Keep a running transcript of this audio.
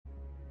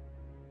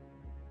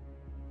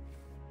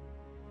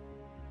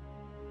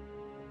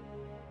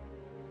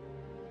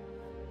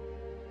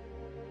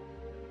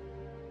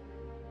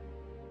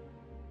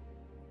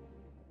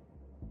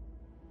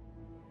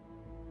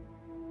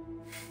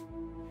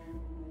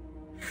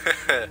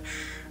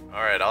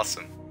Alright,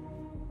 awesome.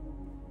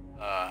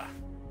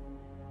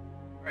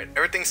 Alright,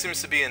 everything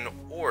seems to be in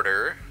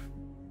order.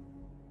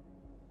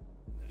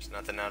 There's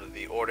nothing out of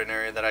the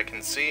ordinary that I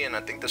can see, and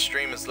I think the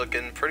stream is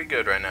looking pretty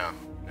good right now.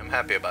 I'm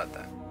happy about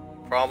that.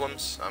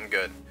 Problems? I'm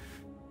good.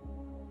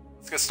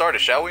 Let's get started,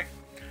 shall we?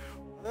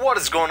 What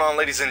is going on,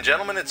 ladies and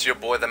gentlemen? It's your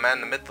boy, the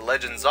man, the myth, the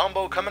legend,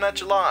 Zombo, coming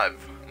at you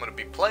live. I'm gonna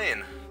be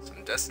playing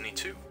some Destiny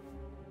 2.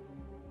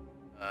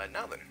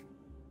 Now then,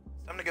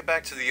 it's time to get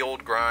back to the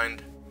old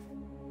grind.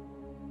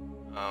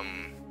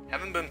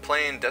 Haven't been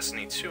playing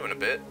Destiny 2 in a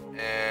bit,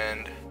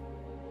 and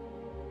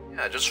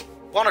yeah, just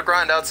want to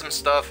grind out some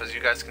stuff. As you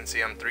guys can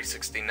see, I'm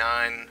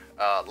 369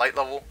 light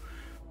level.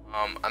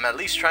 I'm at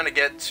least trying to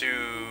get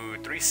to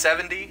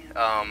 370.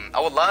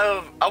 I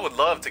would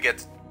love to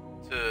get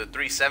to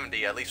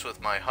 370 at least with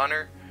my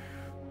hunter.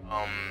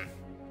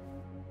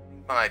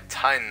 My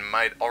Titan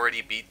might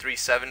already beat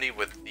 370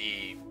 with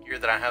the gear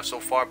that I have so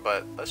far,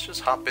 but let's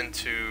just hop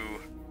into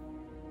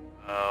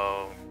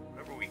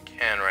whatever we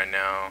can right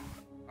now.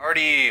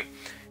 Already,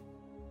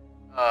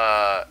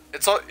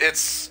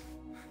 it's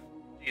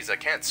geez, I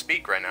can't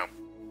speak right now.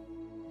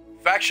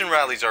 Faction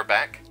rallies are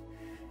back,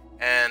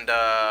 and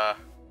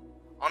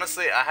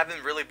honestly, I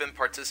haven't really been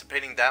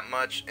participating that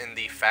much in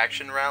the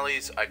faction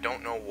rallies. I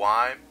don't know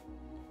why.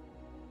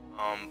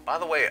 By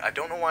the way, I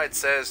don't know why it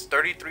says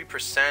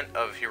 33%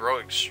 of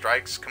heroic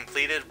strikes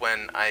completed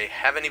when I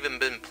haven't even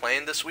been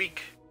playing this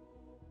week.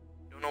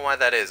 Don't know why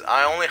that is.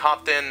 I only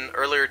hopped in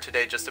earlier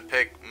today just to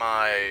pick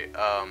my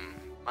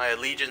my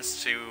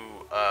allegiance to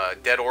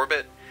Dead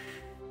Orbit,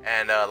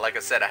 and like I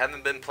said, I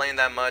haven't been playing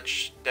that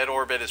much. Dead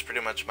Orbit is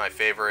pretty much my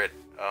favorite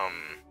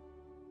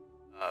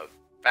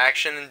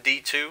faction in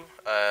D2.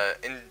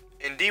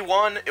 In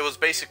D1, it was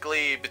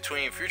basically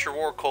between Future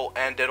War Cult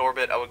and Dead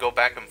Orbit. I would go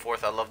back and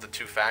forth. I love the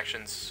two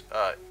factions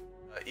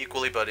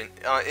equally, but in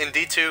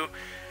D2, so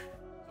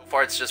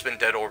far it's just been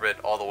Dead Orbit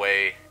all the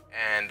way.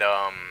 And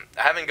I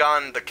haven't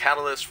gotten the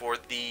catalyst for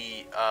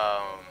the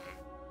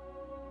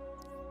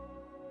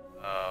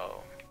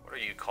what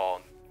are you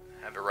called?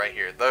 I have it right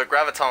here. The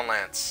Graviton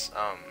Lance.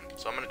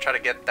 So I'm gonna try to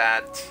get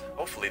that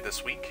hopefully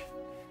this week.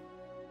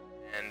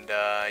 And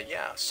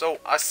yeah, so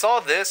I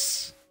saw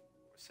this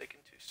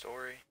Forsaken 2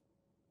 story.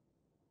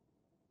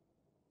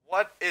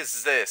 What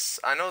is this?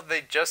 I know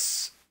they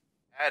just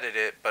added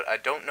it, but I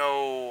don't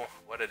know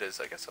what it is.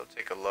 I guess I'll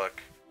take a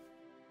look.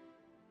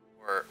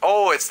 Or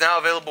oh, it's now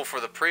available for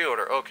the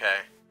pre-order.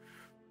 Okay.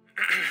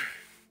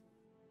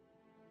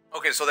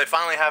 Okay, so they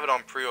finally have it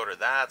on pre-order.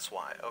 That's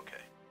why.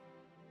 Okay.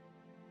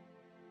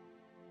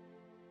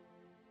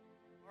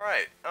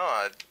 Alright.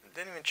 Oh, I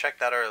didn't even check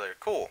that earlier.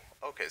 Cool.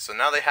 Okay, so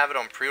now they have it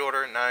on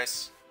pre-order.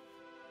 Nice.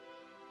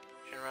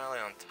 Rally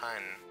on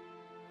Titan.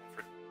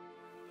 For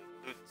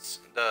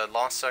the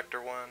Lost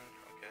Sector one.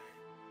 Okay.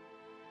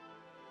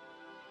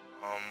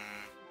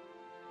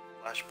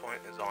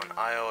 Flashpoint is on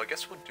IO. I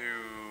guess we'll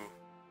do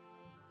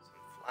some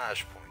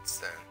flashpoints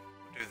then.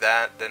 We'll do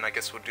that, then I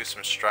guess we'll do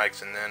some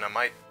strikes, and then I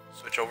might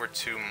switch over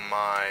to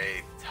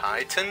my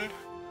Titan.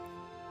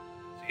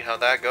 See how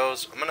that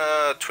goes. I'm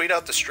gonna tweet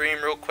out the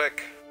stream real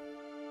quick.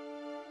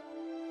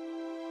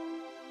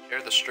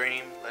 Share the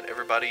stream, let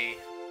everybody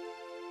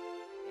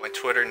on my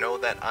Twitter know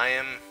that I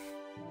am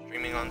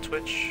streaming on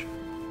Twitch.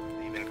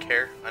 I even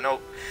care. I know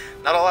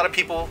not a lot of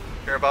people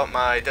care about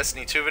my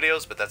Destiny 2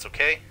 videos, but that's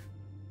okay.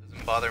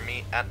 Doesn't bother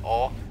me at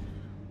all.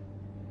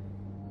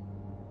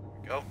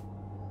 There we go.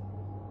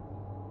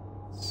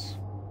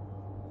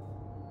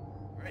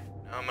 Alright,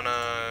 now I'm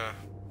gonna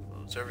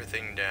close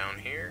everything down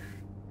here.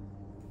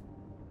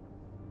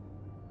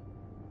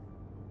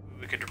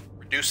 We could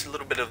reduce a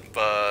little bit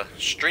of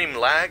stream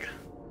lag.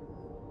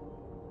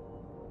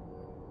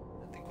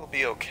 Will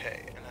be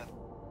okay, and I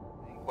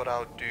think what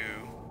I'll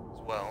do as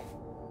well,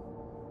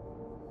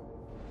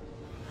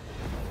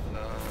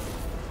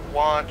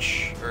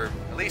 watch, or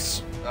at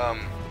least do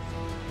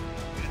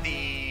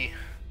the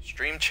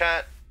stream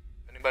chat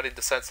if anybody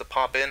decides to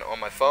pop in on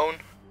my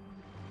phone.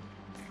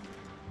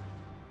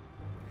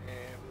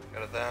 And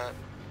got that.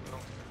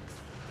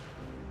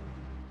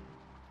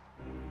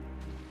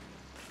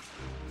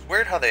 It's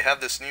weird how they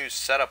have this new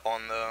setup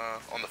on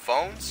the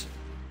phones.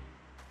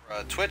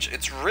 Twitch,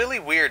 it's really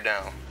weird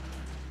now.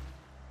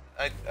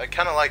 I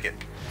kind of like it.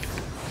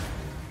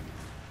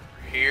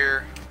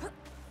 Here.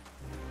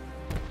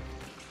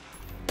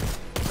 I've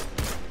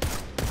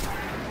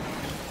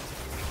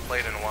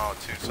played in a while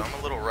too, so I'm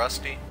a little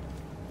rusty.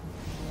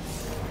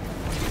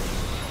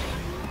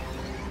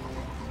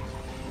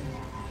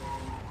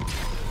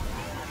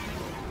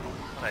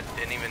 I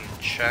didn't even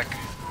check.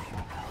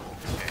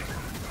 Okay.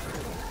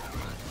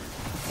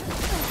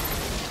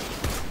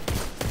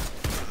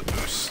 For the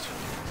boost.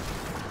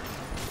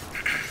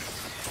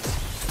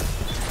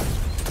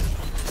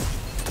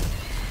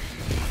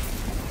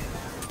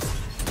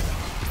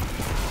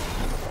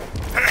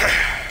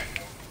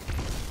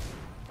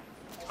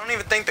 I don't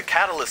even think the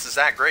catalyst is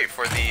that great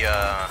for the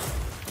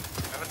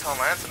Graviton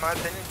Lance, in my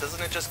opinion.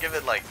 Doesn't it just give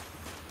it like,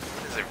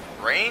 what is it,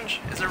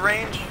 range? Is it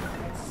range?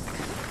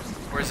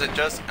 Or is it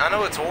just... I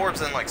know it's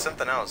orbs and like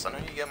something else. I know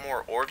you get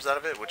more orbs out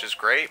of it, which is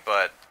great,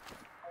 but...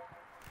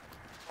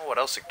 I don't know what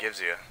else it gives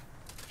you.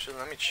 Actually,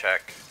 let me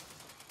check.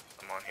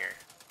 I'm on here.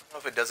 I don't know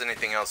if it does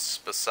anything else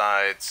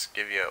besides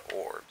give you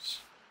orbs.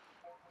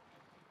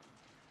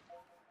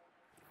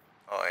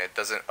 Oh, it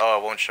doesn't... Oh,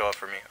 it won't show up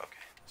for me.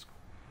 Okay, that's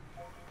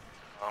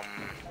cool.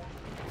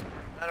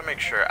 Gotta make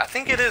sure. I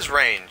think it is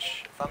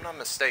range, if I'm not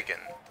mistaken.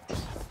 It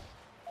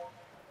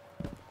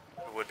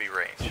would be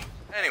range.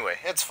 Anyway,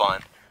 it's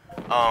fine.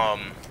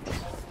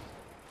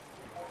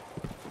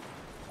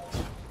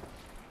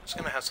 Just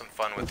gonna have some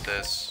fun with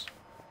this.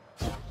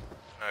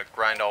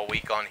 Grind all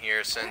week on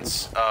here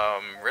since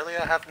really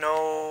I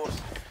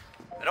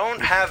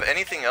don't have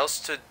anything else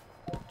to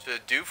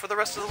do for the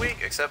rest of the week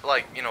except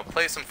like, you know,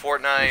 play some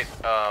Fortnite,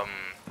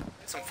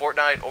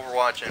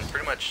 Overwatch, and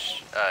pretty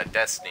much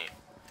Destiny.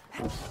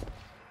 I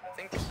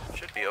think it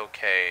should be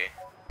okay.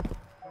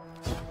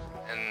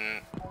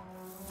 And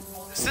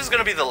this is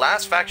gonna be the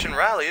last faction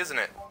rally, isn't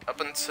it? Up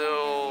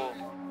until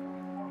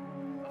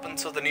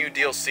the new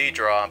DLC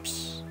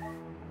drops.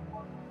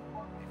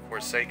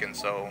 Forsaken,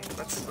 so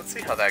let's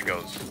see how that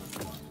goes.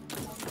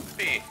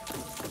 It'd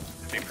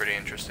be pretty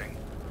interesting.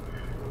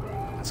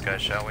 This guy,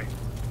 shall we?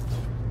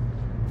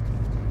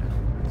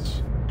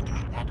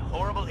 That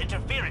horrible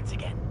interference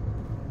again.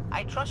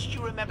 I trust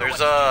you remember.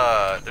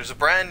 There's a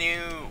brand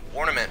new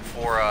ornament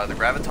for the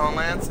Graviton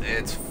Lance.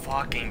 It's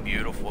fucking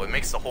beautiful. It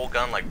makes the whole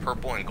gun like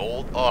purple and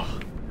gold.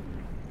 Ugh,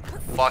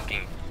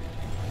 fucking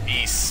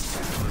beast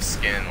of the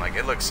skin. Like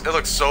it looks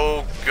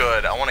so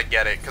good. I want to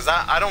get it because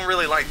I don't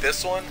really like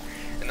this one.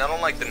 And I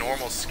don't like the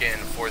normal skin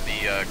for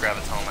the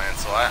Graviton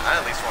Lance, so I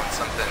at least want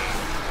something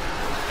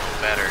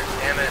better.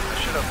 Damn it, I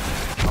should have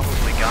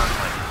probably gotten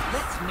like...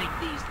 Let's make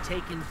these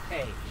taken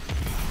pay.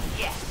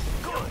 Yes,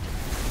 good.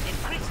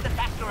 Increase the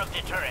factor of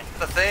deterrent.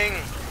 The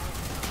thing...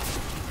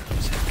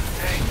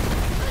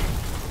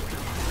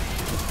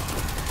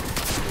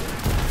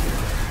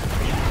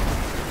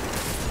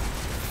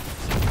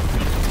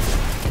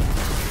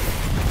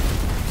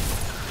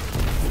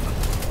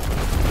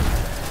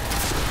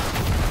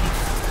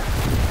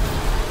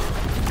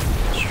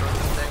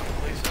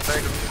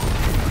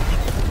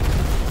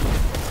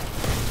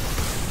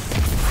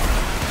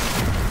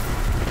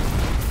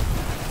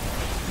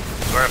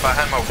 Where if I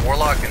had my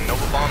Warlock and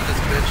Nova Bomb this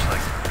bitch,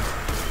 like,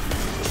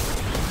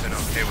 I've been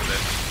okay with it.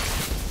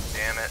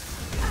 Damn it.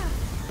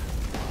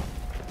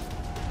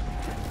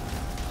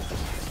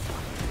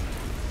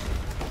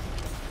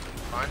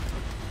 Fine.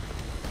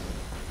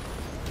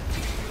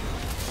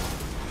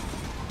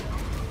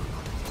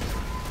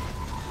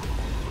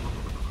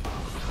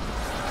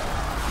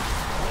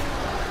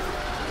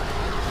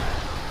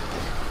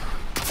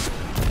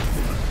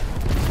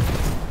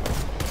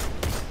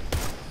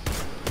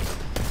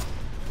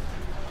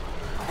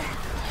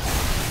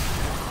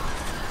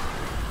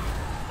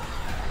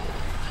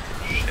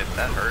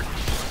 That hurt.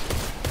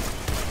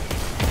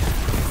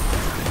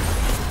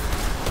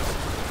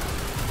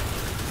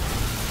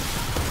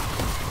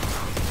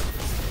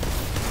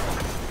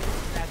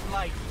 That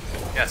light.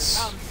 Yes.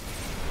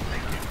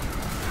 Thank you.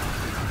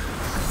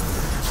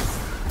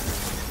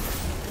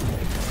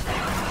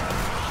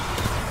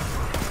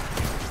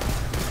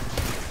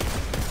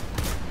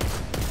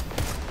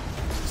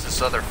 Who's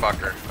this other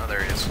fucker? Oh,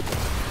 there he is.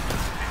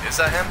 Is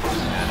that him?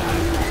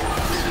 Yeah.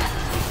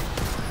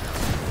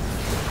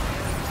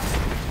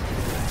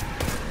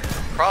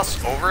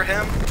 Cross over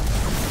him?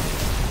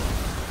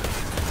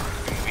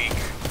 Weak.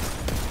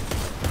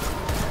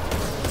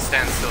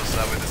 Stand still so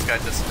that way this guy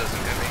just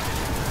doesn't hit me.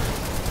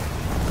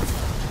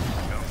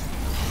 Go.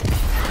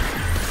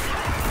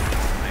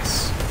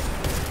 Nice.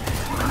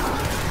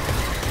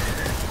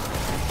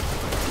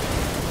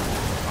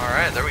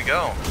 Alright, there we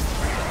go.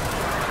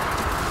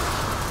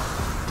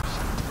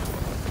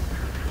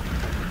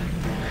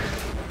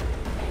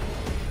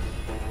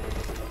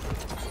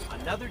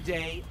 Another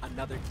day,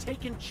 another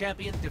Taken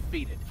champion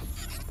defeated.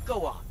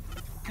 Go on,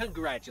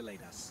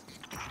 congratulate us.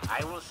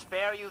 I will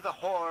spare you the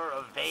horror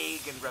of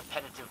vague and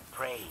repetitive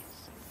praise.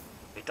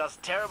 It does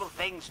terrible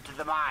things to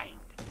the mind.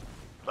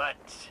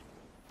 But...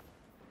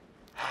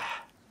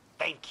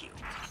 thank you.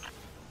 I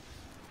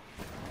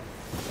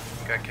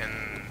think I can...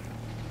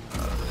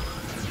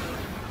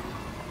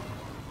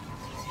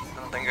 I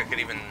don't think I could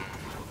even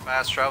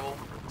fast travel,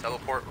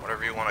 teleport,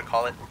 whatever you want to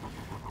call it.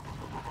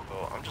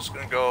 So I'm just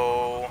gonna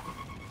go...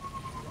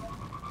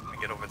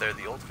 get over there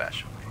the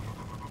old-fashioned way.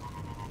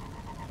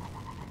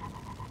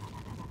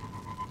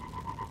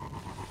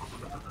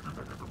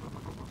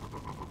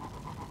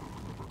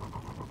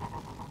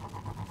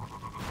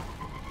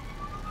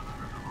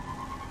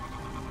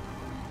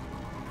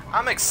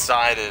 I'm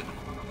excited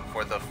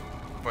for the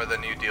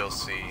new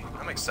DLC.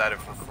 I'm excited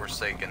for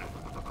Forsaken.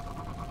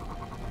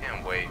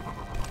 Can't wait.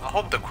 I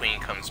hope the Queen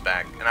comes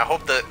back, and I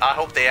hope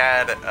they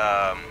add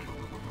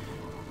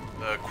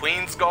the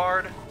Queen's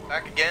Guard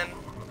back again.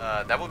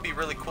 That would be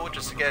really cool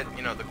just to get,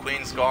 you know, the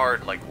Queen's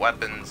Guard, like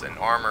weapons and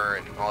armor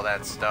and all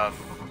that stuff,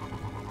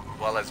 as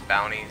well as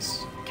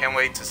bounties. Can't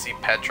wait to see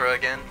Petra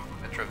again,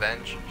 Petra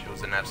Venge. She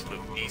was an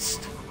absolute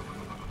beast.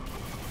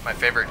 my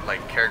favorite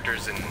like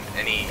characters in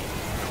any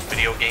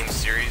video game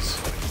series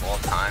of all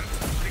time.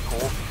 Pretty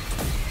cool.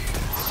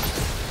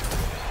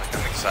 Like,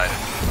 I'm excited.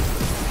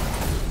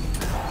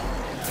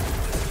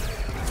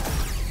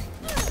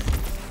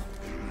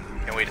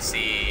 Can't wait to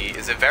see.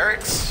 Is it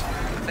Varix? I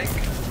think.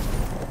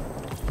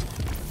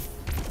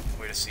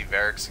 Wait to see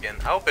Varix again.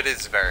 I hope it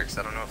is Varix.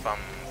 I don't know if I'm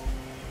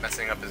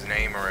messing up his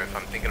name or if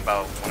I'm thinking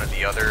about one of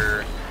the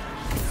other.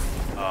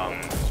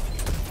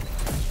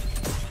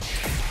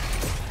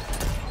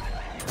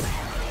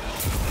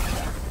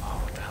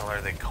 What the hell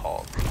are they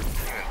called? I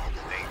can't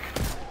even think.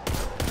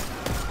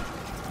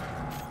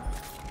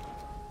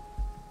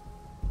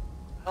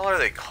 What the hell are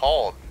they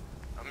called?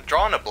 I'm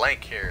drawing a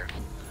blank here.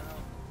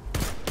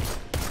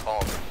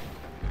 Called.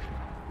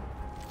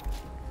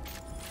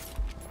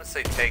 I want to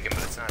say Taken,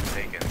 but it's not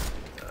Taken.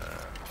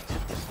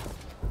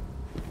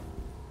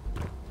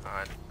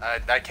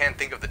 I can't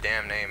think of the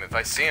damn name. If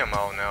I see him,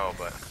 I'll know,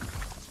 but.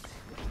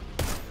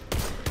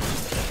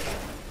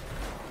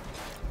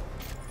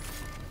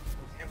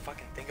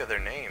 Fucking think of their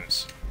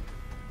names.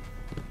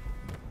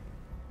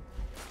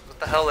 What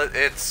the hell?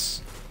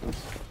 It's.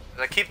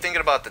 I keep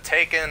thinking about the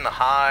Taken, the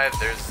Hive.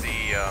 There's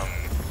the oh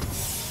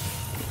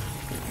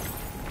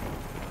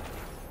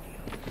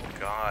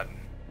God.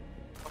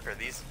 What are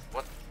these?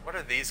 What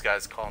are these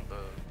guys called?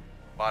 The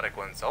robotic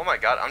ones. Oh my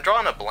God! I'm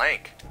drawing a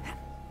blank.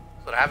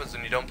 That's what happens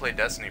when you don't play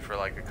Destiny for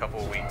like a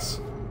couple of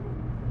weeks.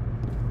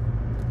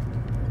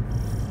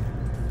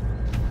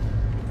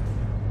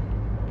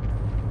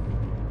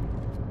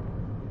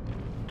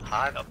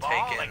 Hive,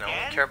 Taken. I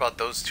don't care about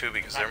those two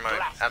because they're my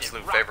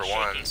absolute favorite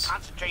ones.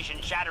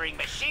 Concentration-shattering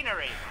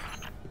machinery.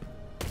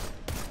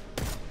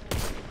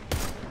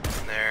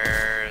 And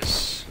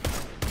there's.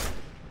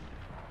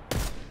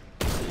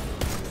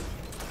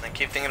 I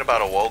keep thinking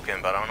about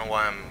Awoken, but I don't know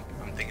why I'm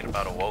thinking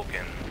about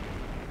Awoken.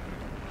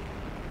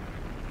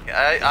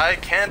 Yeah, I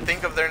can't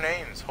think of their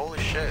names. Holy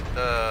shit.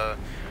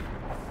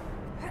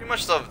 Pretty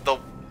much the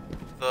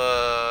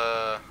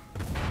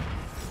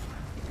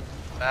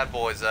bad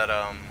boys that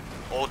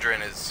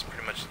Aldrin is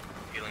pretty much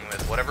dealing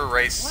with. Whatever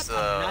race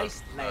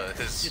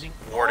his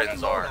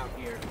wardens are.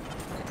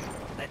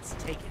 Let's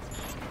take it.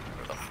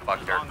 What the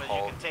fuck they're As long as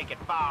called. you can take it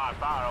far,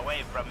 far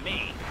away from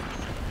me.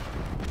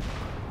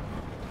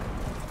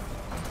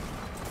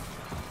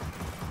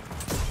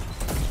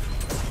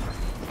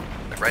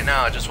 Like right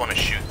now, I just want to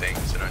shoot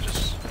things, and I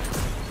just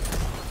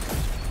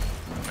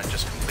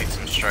complete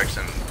some strikes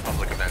in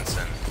public events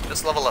and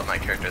just level up my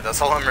character.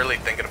 That's all I'm really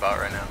thinking about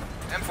right now.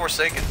 And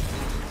Forsaken.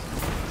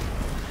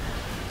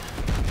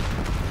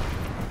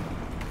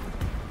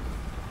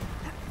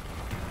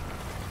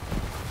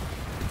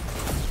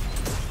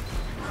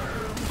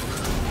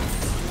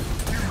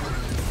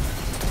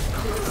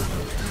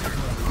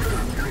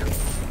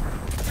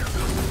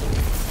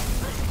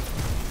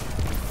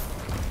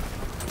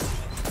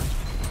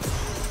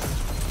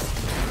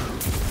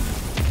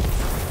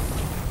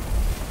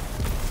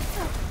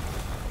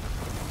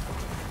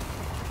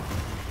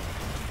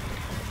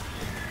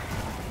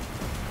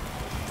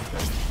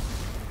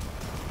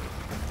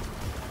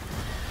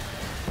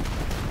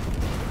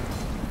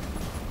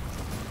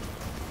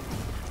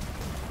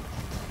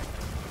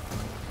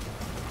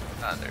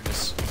 Ah, there it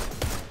is.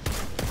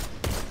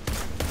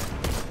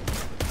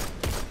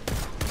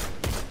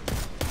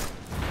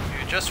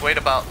 You just wait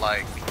about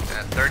like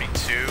at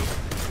 32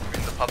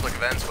 in the public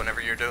events whenever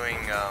you're doing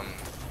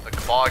the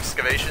Cabal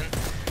excavation.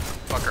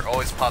 Fucker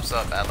always pops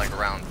up at like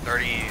around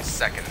 30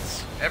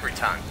 seconds every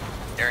time.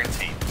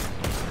 Guaranteed.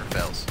 Never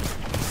fails.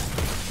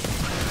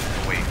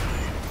 Wait.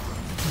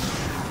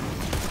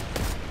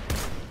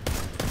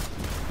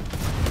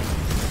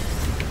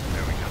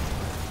 There we go.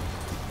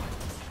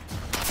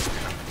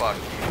 Fuck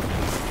you.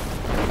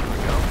 There we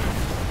go.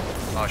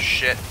 Oh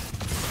shit.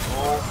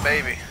 Oh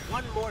baby.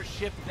 One more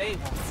ship they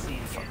won't see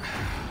again.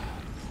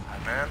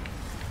 God, man.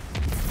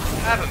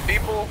 What happened,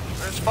 people?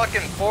 There's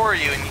fucking 4 of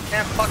you and you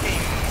can't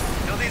fucking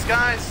kill these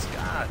guys?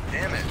 God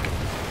damn it.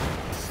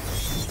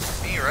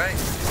 Me, right?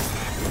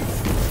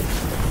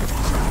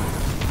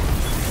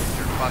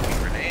 Your fucking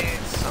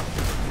grenades,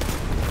 something.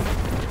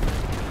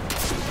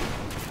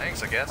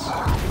 Thanks, I guess.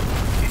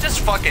 You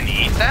just fucking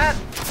eat that?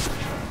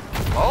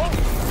 Oh?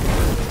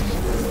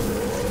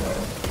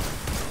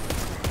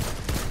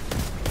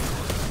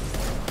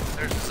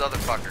 There's this other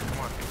fucker, come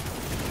on.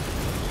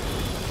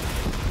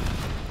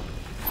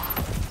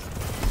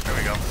 There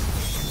we go.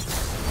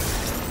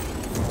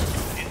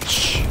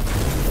 Itch.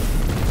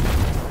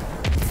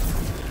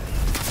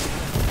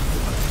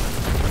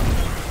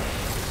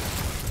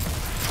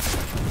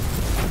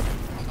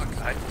 Fuck,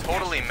 I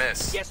totally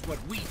missed. Guess what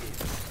we did?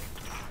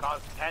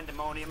 Caused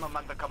pandemonium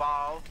among the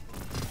Cabal,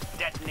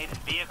 detonated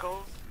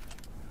vehicles,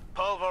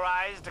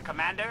 pulverized a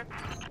commander.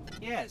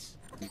 Yes.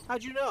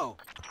 How'd you know?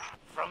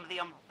 From the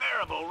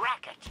unbearable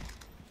racket.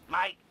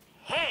 My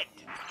head.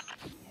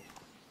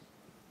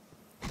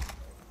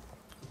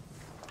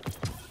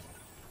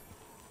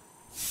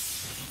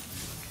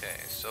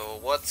 Okay, so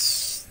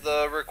what's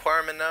the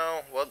requirement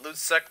now? What loot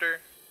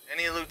sector?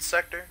 Any loot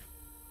sector?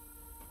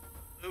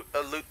 Loot. a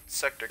loot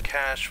sector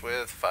cache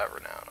with 5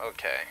 renown.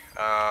 Okay.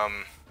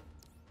 I'm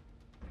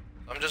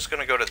just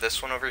gonna go to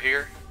this one over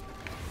here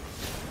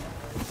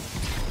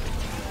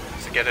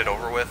to get it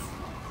over with.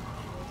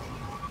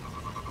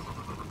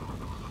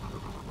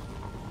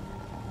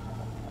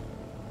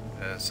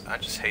 Because I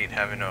just hate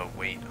having to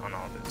wait on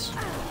all this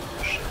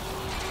shit.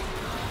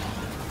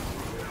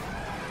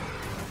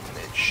 And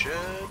it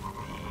should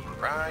be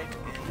right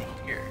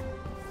in here.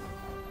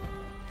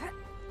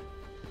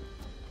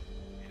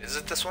 Is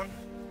it this one?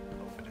 I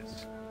hope it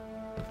is.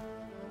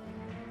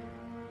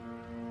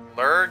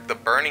 Lurg, the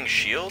burning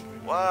shield?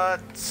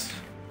 What?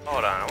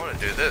 Hold on, I want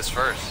to do this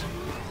first.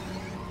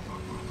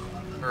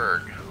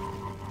 Lurg.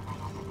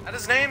 Is that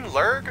his name?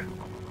 Lurg?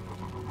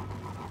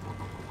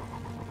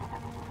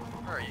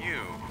 Where are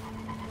you?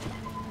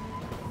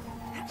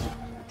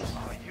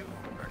 Oh, you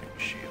burning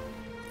shield.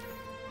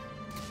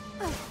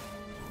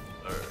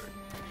 Lurg.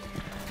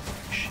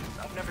 Shit,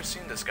 I've never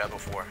seen this guy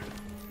before.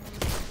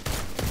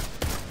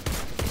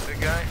 Big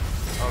guy?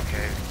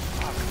 Okay.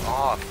 Fuck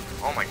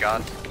off. Oh my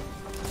god.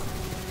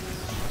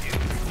 You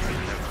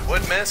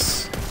would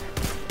miss.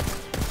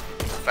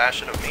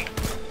 Fashion of me.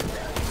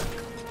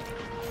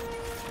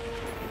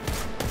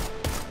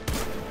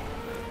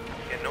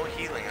 Get no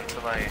healing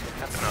until I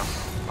happen to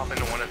hop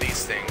into one of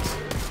these things.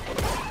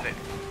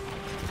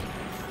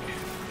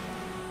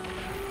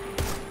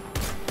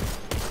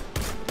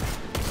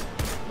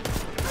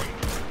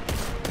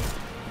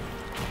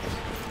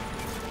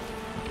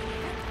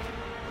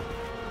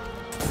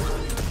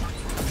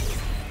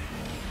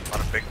 A lot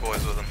of big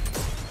boys with them.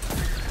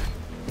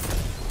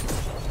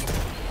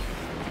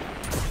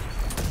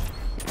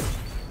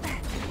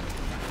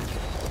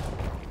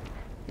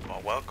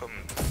 Well, welcome,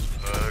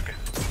 Bug.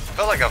 I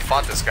felt like I've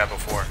fought this guy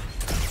before.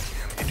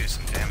 Damn, you do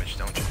some damage,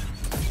 don't you?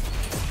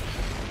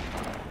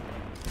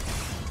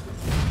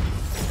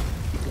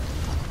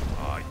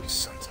 Oh, you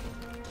sons of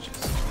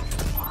bitches.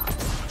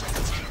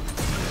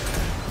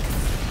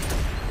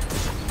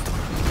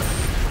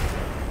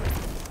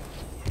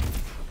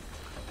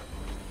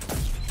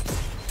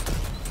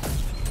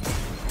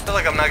 I feel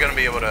like I'm not gonna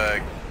be able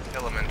to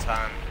kill him in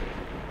time.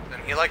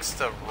 And he likes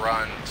to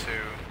run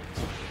too.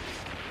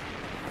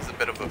 He's a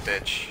bit of a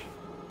bitch.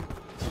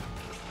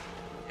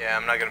 Yeah,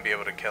 I'm not gonna be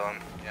able to kill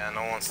him. Yeah,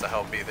 no one wants to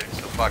help either,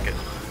 so fuck it.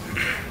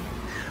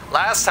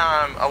 Last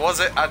time,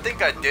 I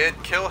think I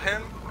did kill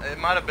him. It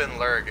might have been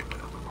Lurg. It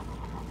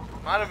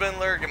might have been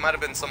Lurg, it might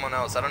have been someone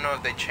else. I don't know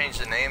if they changed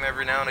the name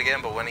every now and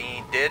again, but when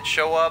he did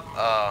show up,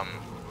 I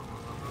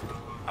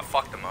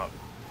fucked him up.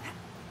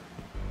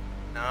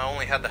 Now, I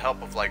only had the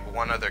help of like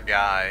one other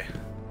guy.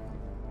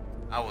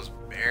 I was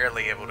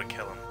barely able to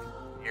kill him.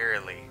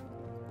 Barely.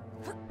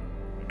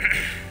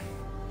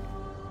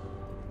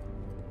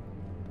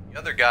 The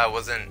other guy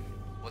wasn't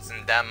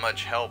that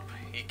much help.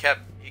 He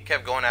kept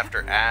going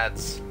after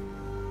ads.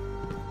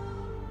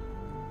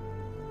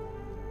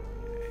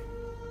 Okay.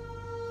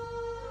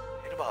 What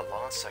I hate about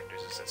lost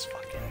sectors is this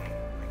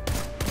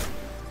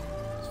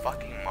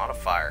fucking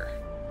modifier.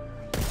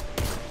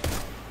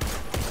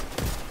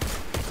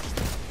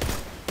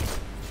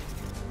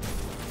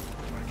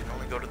 I can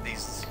only go to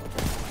these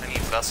tiny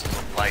vessels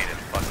of light and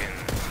fucking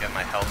get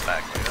my health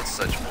back. Dude, that's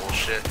such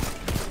bullshit.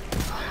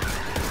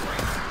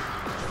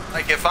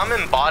 Like, if I'm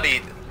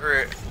embodied,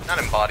 or not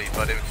embodied,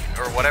 but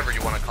or whatever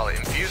you want to call it,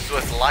 infused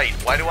with light,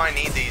 why do I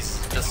need these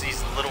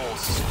little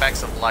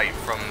specks of light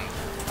from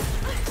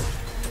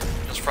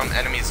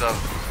enemies of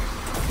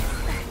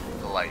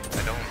the light?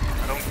 I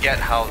don't get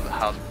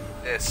how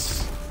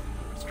this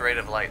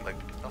restorative light, like,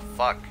 what the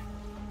fuck?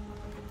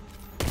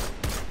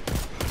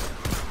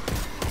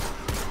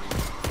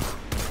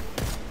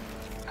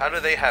 How do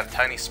they have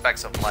tiny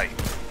specks of light?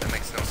 That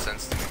makes no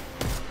sense to me.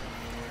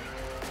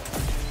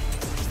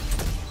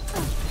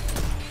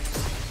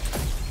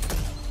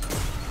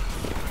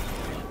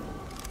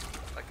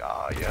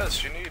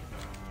 Yes, you need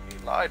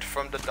light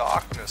from the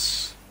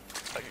darkness.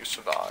 That's how you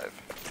survive.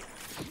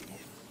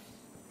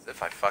 As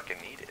if I fucking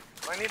need it.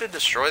 Do I need to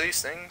destroy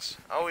these things?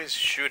 I always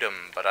shoot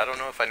them, but I don't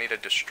know if I need to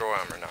destroy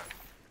them or not.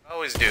 I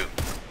always do.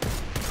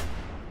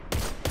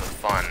 It's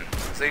fun.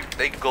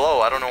 They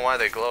glow. I don't know why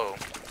they glow.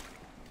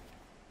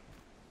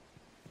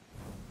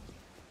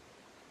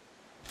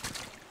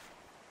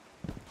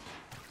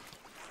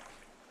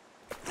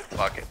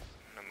 Fuck it.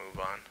 I'm gonna move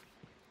on.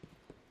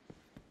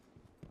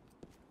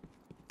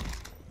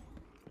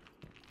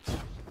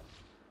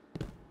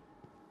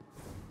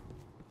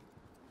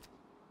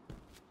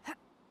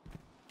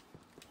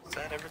 Is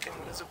that everything?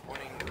 What is it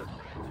pointing to? Am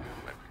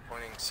I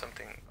pointing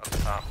something up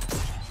top?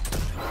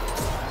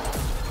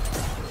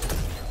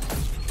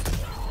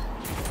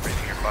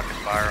 Breathing your fucking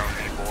fire on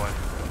me, boy.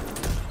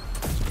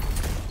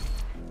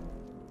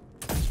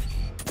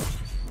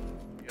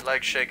 Your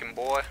legs shaking,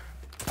 boy.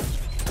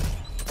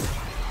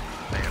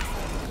 Man.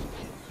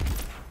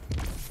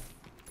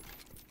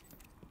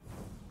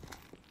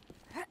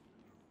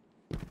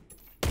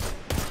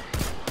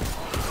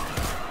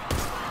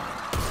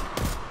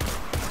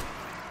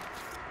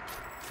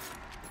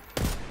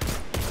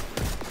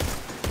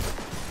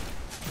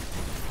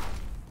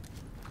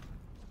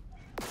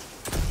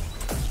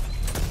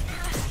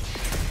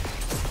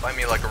 Fight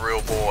me like a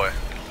real boy.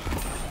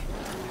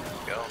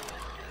 Go.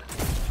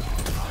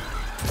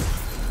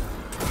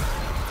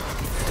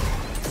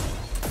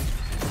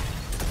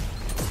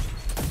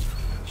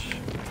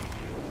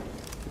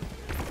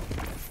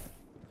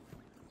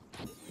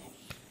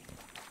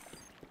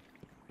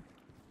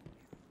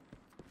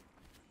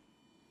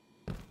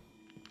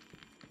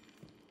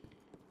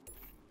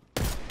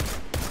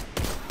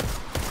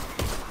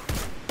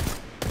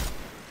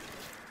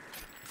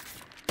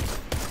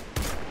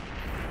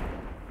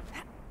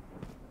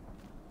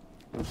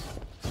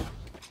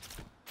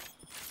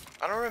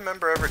 I don't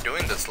remember ever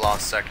doing this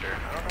lost sector.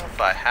 I don't know if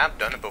I have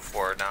done it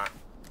before or not.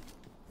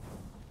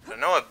 I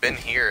know I've been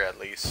here at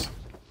least.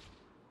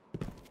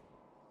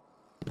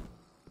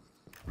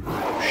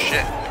 Oh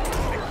shit,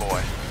 big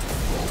boy.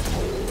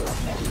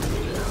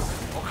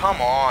 Oh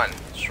come on.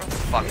 Destroy the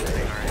fucking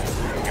thing already.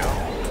 There we go.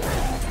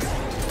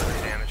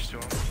 Any damage to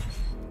him.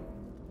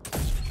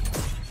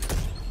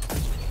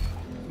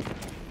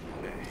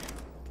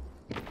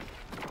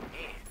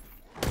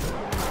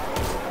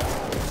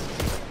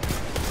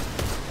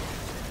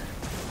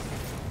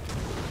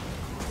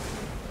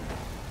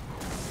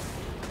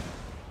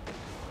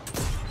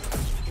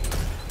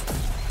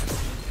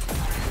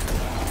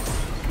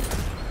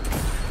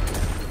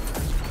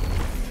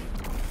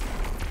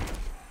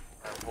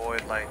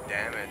 Avoid light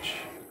damage.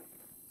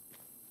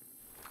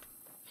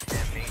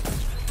 Damn neat.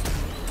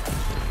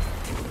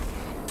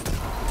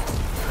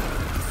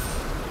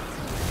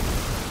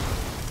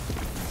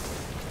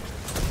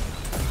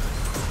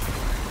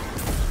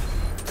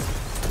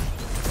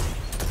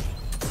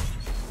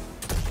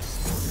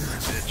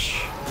 Bitch.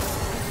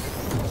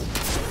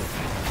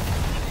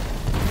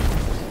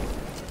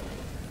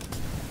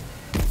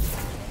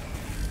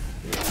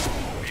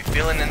 Are you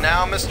feeling it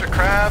now, Mr.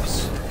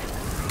 Krabs?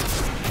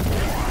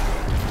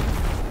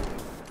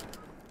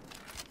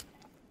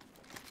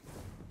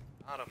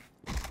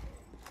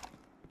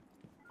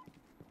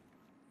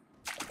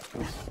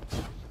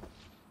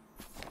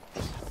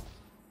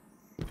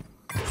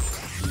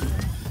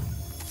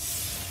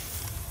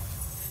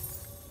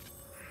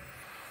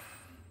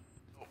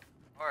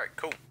 Alright,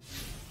 cool.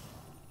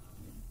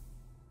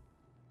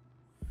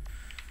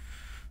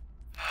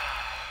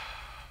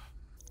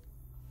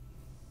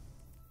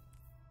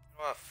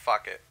 Well,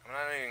 fuck it. I'm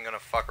not even gonna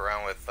fuck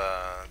around with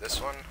this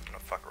one. I'm gonna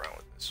fuck around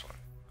with this one.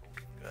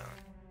 Golden gun.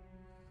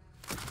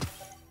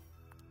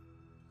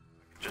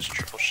 Just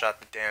triple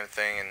shot the damn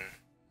thing and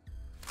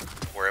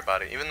worry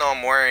about it. Even though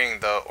I'm wearing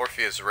the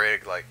Orpheus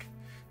rig, like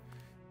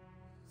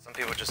some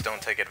people just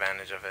don't take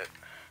advantage of it.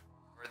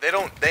 Or they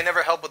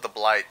never help with the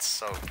blights,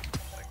 so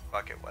like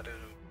fuck it, what am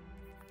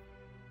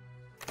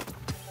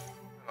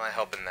I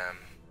helping them?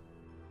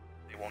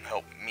 They won't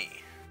help me.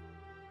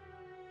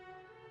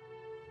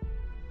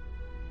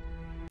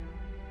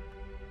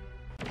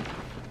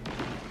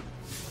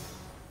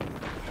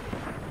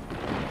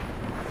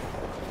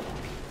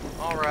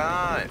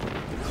 Alright.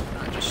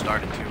 I just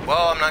started to.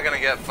 Well, I'm not gonna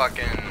get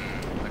fucking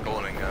a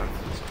golden gun.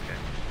 It's okay.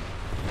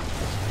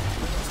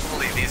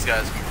 Hopefully these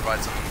guys can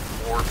provide some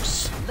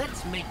orbs.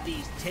 Let's make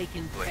these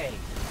taken pay.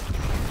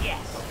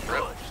 Yes,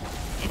 good.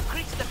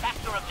 Increase the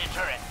factor of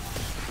deterrent.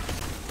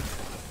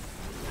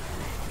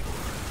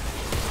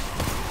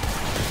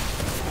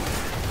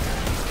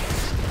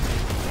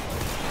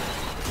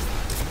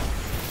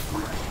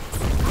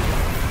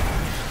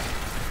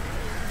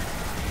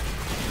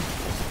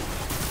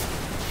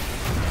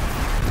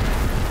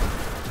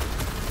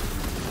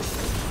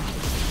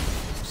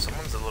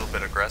 Someone's a little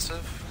bit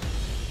aggressive.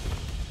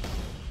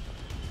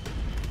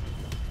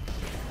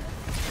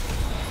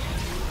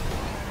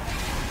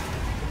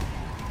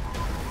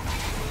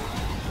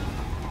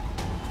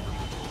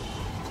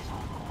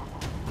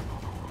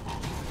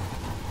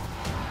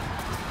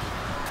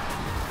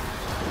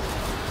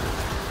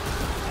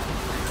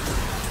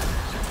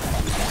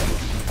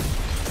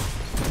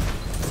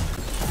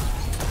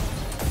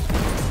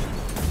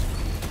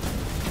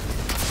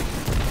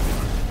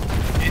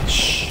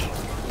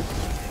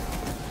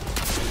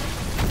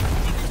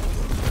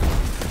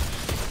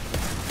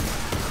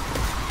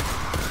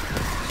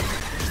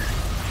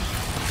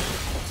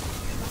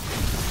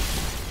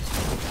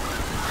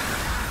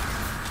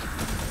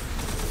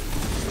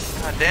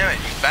 God damn it,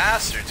 you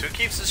bastards! Who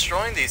keeps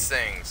destroying these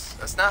things?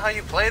 That's not how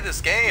you play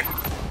this game.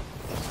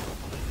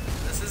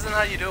 This isn't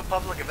how you do a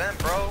public event,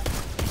 bro.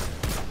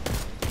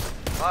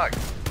 Fuck.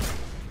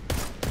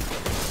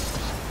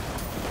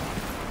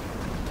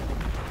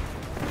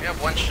 You have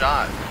one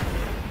shot.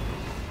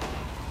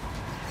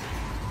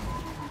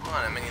 Come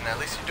on, I mean, at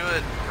least you do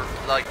it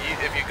for, like,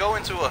 if you go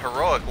into a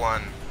heroic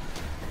one,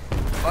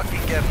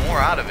 fucking get more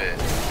out of it.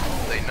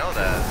 They know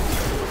that.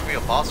 It'll be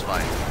a boss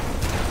fight.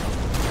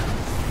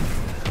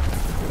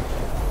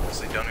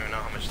 Don't even know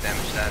how much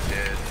damage that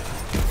did.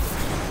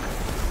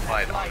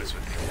 Quite honest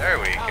with you. There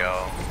we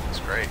go. That's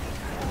great.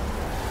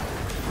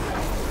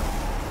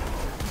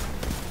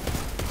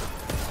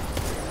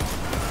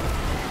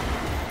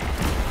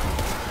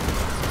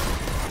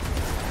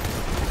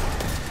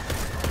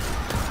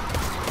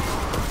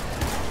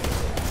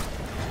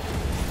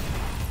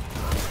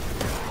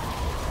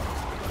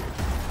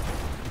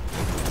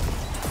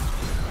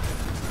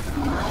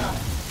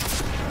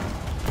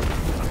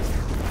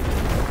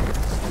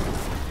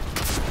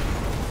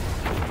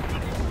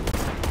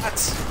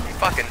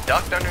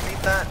 ducked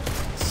underneath that?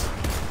 Son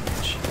of a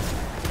bitch.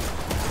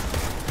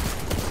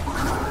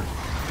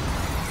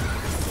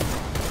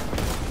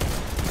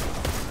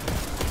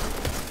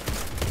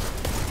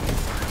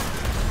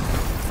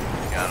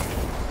 Got him.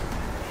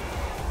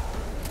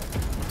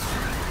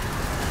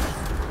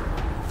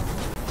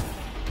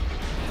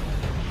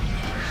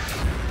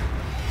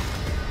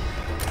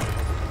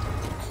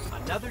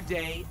 Another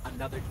day,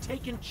 another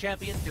Taken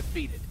champion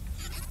defeated.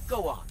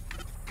 Go on,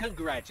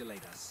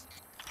 congratulate us.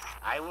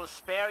 I will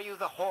spare you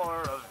the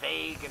horror of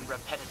vague and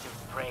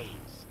repetitive praise.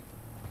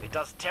 It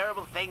does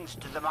terrible things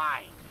to the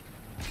mind.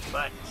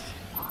 But...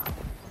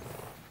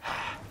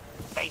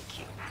 thank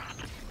you.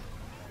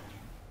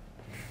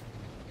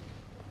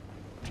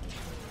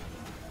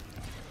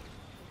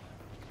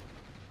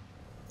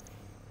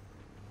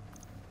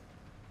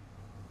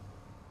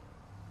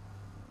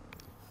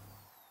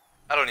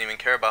 I don't even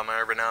care about my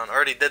renown. I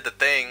already did the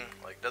thing.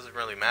 Like, doesn't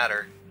really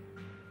matter.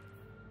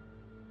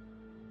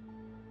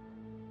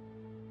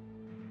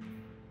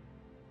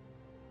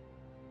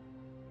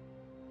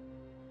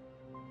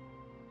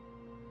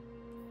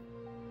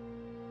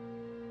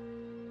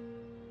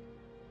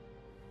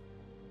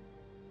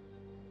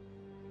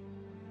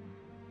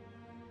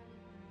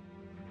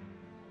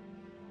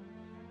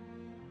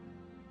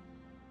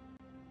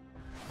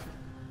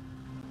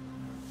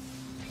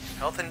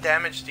 Health and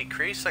damage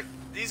decrease? Like,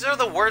 these are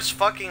the worst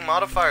fucking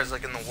modifiers,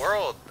 like, in the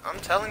world. I'm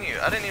telling you,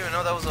 I didn't even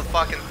know that was a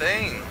fucking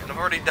thing. And I've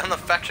already done the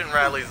faction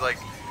rallies, like,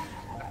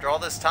 after all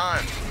this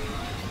time.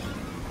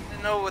 I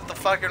didn't know with the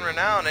fucking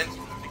renown, it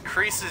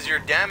decreases your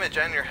damage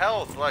and your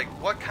health. Like,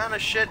 what kind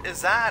of shit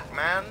is that,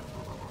 man?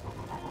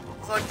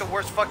 It's like the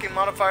worst fucking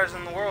modifiers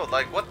in the world.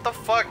 Like, what the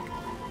fuck?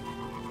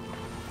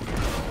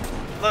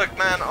 Look,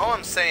 man, all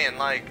I'm saying,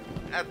 like,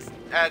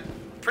 at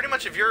pretty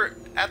much if you're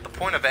at the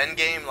point of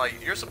endgame,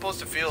 like, you're supposed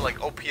to feel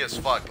like OP as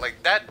fuck.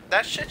 Like,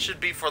 that shit should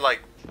be for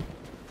like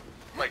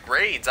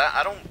raids.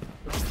 I don't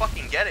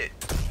fucking get it.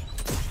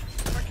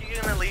 How are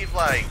you gonna leave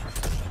like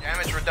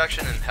damage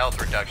reduction and health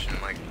reduction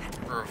like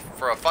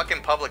for a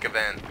fucking public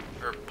event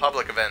or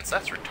public events?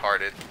 That's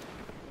retarded.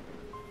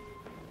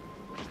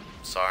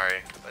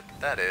 Sorry, but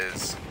that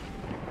is.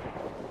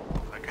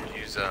 I could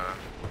use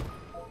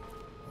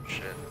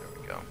shit. There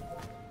we go.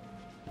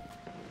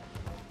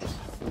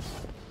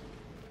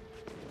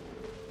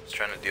 Just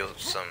trying to deal with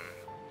some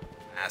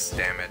ass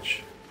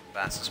damage as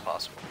fast as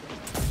possible.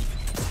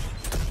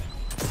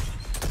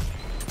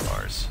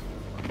 Bars.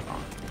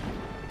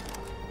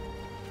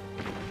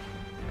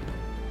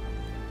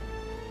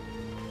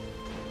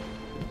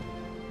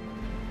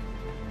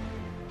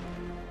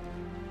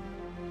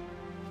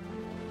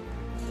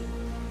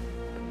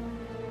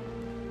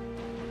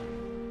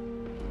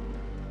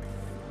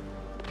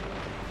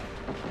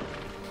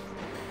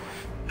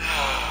 A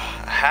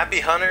happy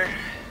hunter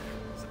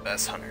is the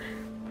best hunter.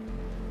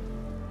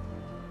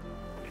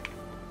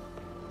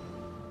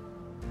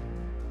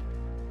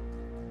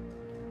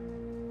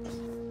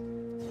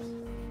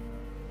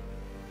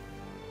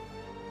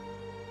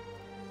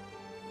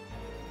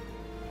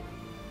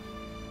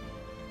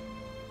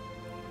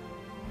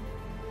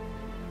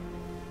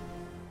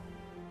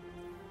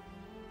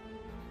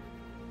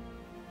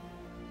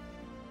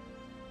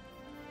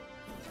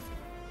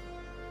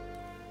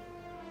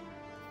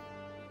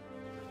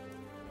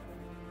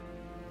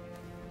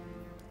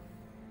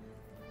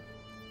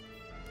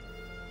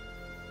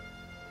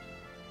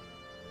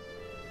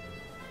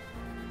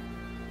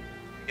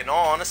 In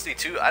all honesty,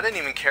 too, I didn't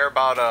even care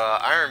about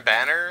Iron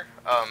Banner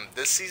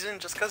this season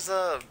just because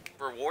the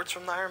rewards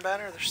from the Iron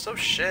Banner, they're so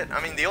shit.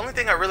 I mean, the only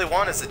thing I really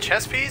want is the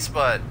chest piece,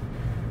 but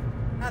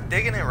I'm not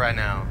digging it right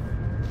now.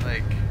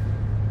 Like,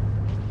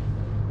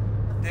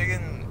 not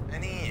digging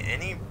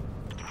any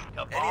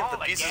of the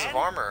pieces of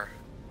armor.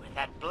 With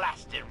that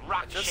blasted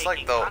I just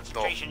like the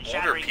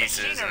older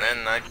pieces, and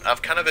then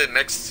I've kind of been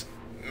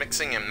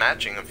mixing and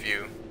matching a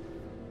few.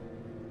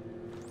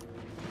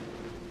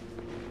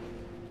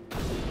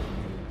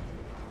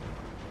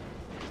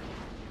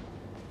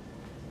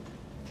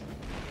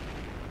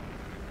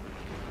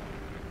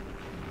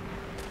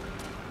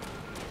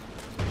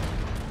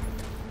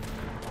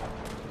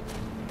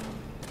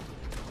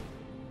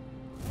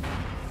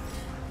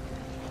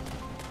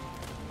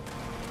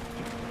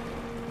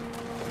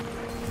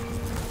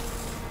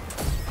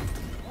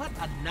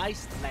 A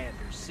nice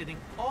lander sitting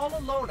all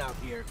alone out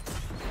here.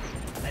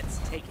 Let's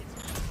take it.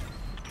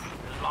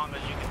 As long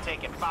as you can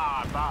take it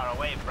far, far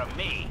away from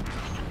me.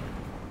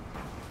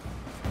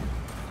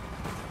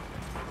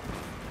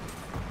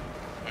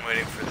 I'm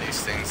waiting for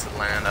these things to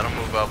land. I don't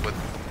move up with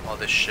all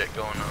this shit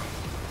going on.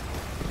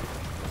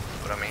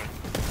 What I mean.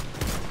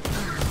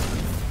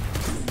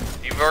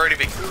 You've already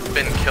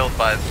been killed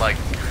by, like,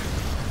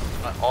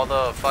 all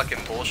the fucking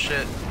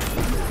bullshit.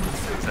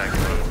 That's exactly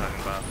what I'm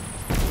talking about.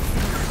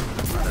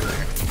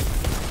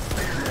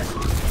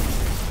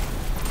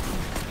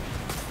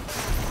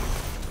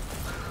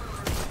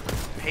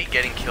 I hate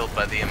getting killed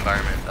by the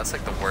environment. That's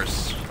like the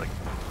worst, like,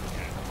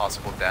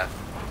 possible death.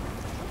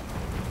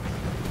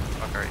 What the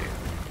fuck are you?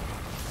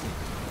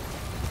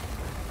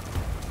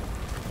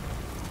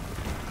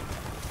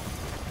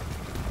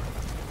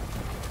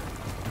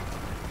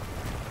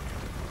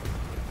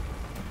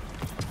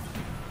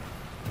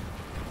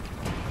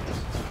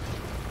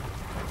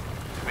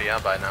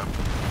 out by now.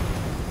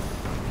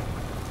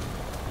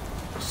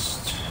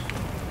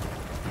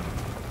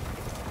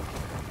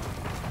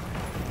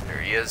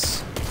 There he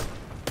is.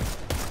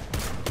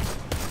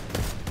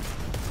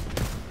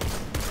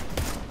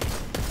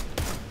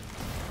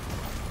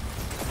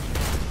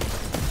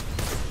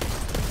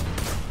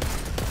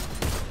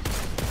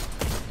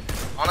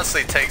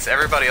 Honestly, it takes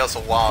everybody else a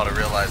while to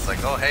realize,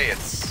 like, oh hey,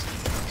 it's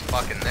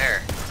fucking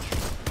there.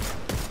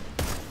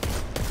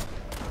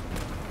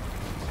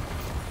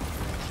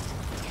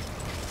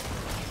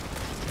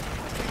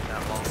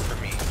 That long for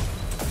me.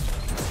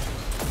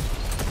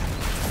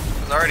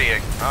 'Cause I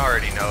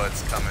already know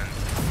it's coming.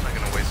 I'm not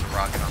gonna waste a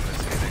rocket on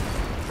this either.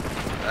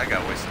 I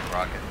got wasted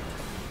rocket.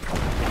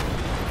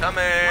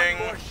 Coming.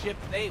 One more ship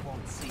they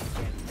won't see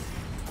again.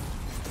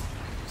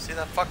 See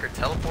that fucker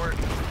teleport?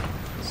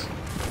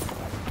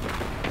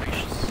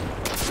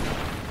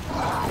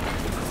 I'm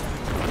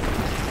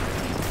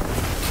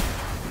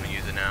gonna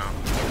use it now.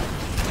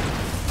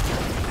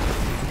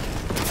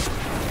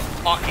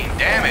 Fucking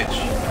damage!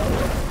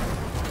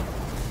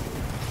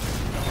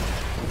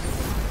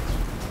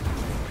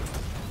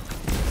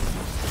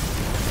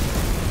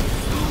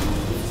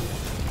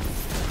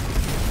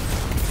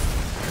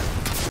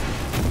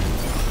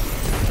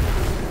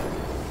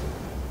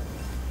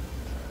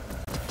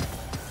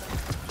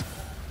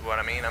 What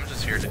I mean? I'm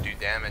just here to do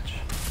damage.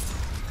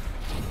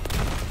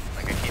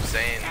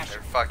 Saying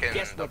they're fucking,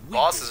 the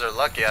bosses are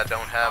lucky I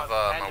don't have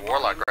my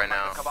warlock right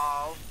now.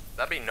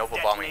 That'd be Nova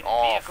bombing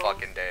all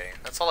fucking day.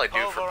 That's all I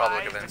do for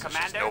public events. It's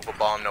just Nova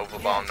bomb, Nova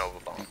bomb, Nova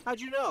bomb. How'd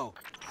you know?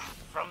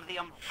 From the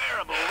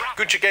unbearable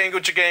Gucci gang,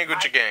 Gucci gang,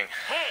 Gucci gang.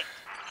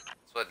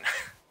 That's what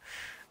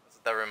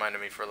that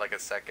reminded me for like a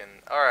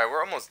second. Alright,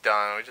 we're almost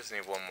done. We just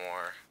need one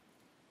more.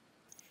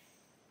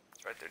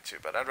 It's right there too,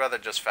 but I'd rather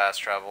just fast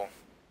travel.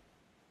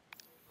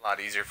 A lot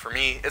easier for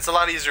me. It's a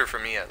lot easier for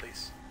me at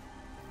least.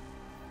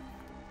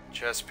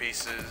 Chess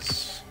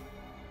pieces.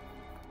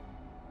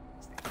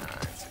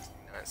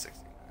 69,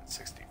 69,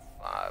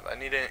 65. I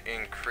need an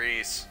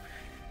increase.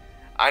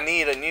 I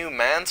need a new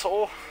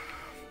mantle.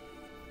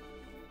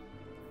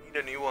 I need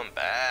a new one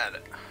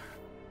bad.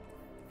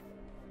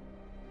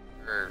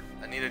 Or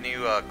I need a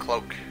new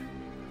cloak.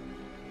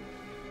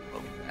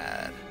 Cloak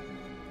bad.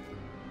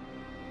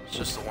 It's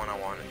just the one I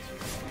wanted.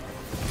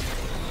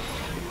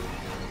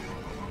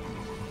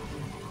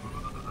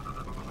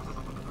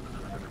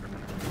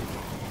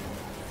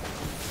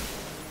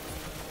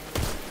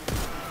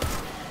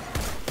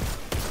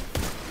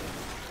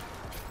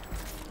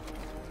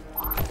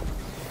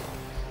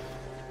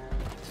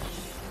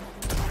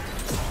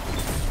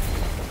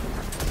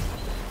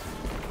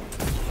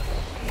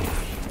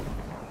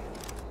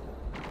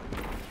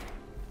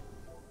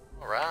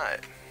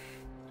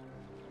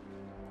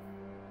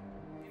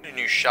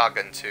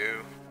 Shotgun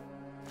too.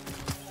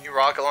 New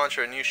rocket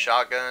launcher, a new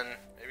shotgun,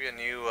 maybe a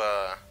new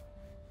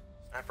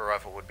sniper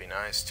rifle would be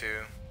nice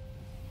too.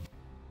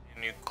 A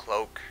new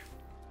cloak.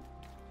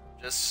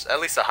 Just at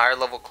least a higher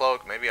level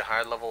cloak, maybe a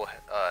higher level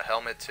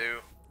helmet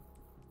too.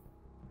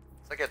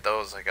 Once I get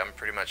those, like I'm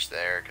pretty much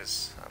there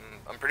because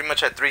I'm pretty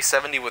much at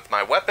 370 with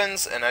my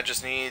weapons, and I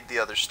just need the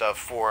other stuff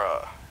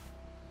for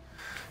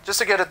just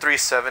to get a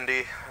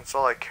 370. That's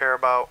all I care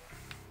about.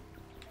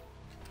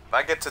 If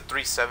I get to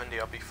 370,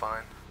 I'll be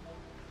fine.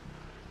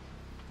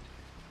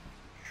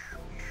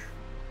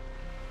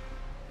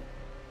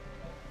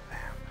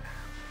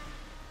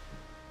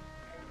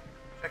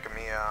 Checking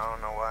me out, I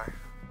don't know why.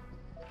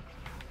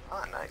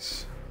 Ah,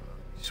 nice.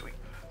 Sweet.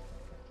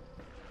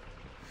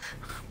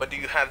 But do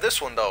you have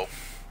this one though?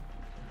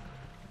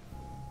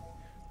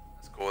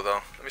 That's cool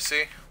though. Let me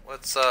see.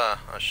 What's oh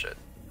shit.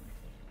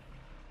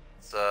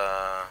 What's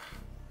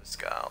this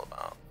guy all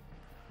about?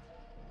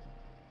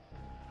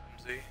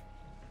 MZ?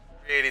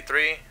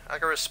 383. I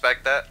can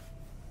respect that.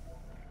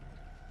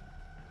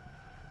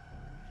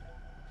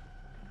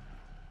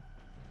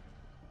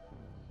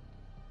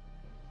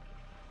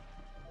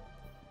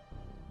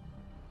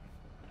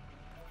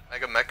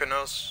 Mega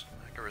Mechanos,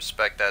 I can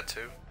respect that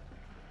too.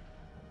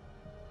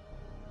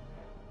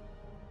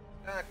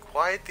 Yeah,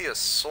 quite the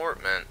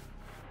assortment.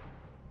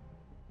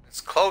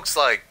 His cloak's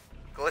like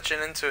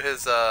glitching into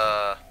his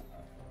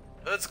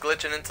hood's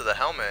glitching into the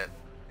helmet.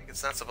 I think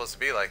it's not supposed to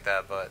be like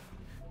that, but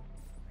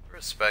I can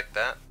respect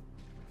that.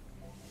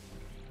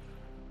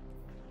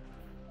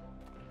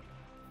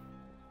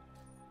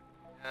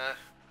 Yeah,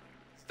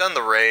 he's done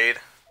the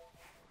raid.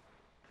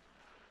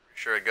 Pretty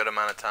sure a good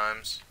amount of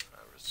times.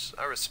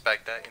 I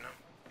respect that, you know.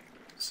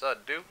 So I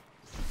do.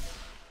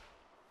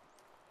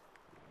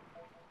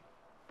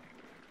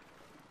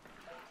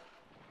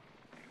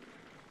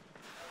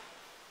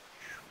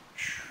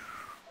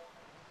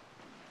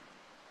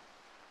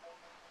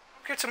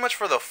 Don't care too much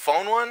for the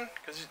phone one,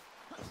 because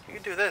you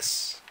can do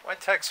this. Why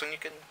text when you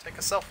can take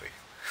a selfie?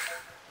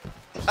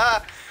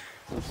 Ah!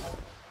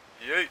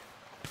 Yay!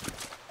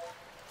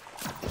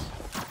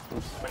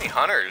 How many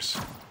hunters?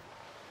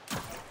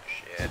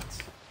 Shit.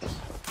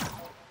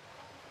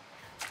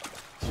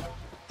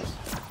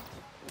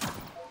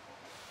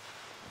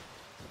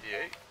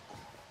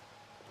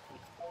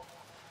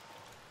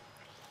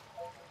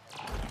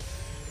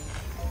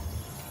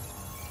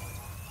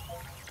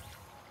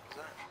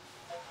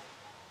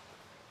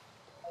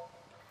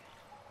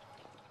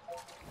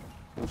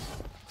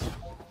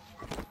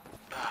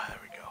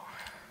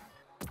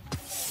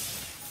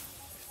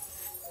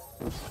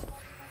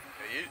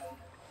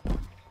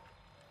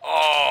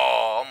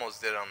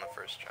 did it on the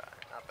first try.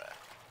 Not bad.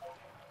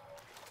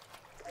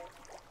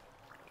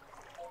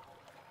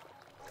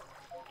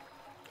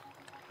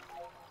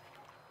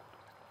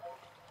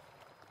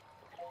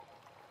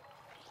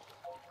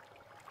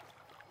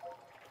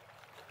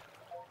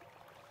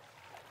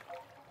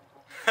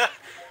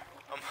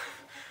 I'm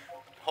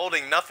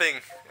holding nothing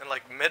in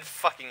like mid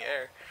fucking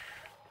air.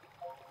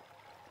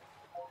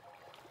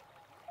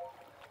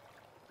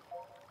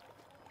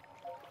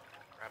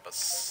 Grab a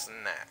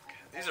snack.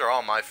 These are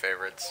all my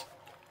favorites.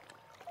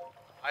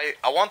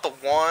 I want the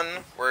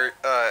one where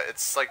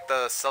it's like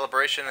the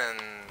celebration and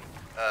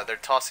they're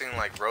tossing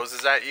like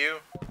roses at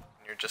you. And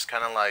you're just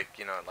kind of like,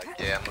 you know, like,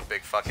 yeah, I'm a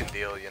big fucking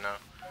deal, you know.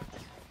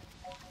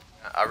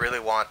 I really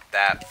want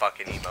that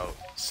fucking emote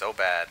so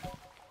bad. I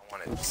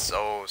want it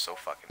so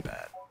fucking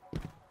bad.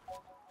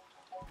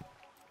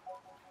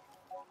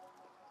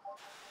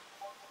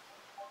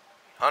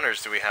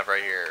 Hunters do we have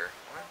right here?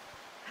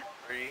 1,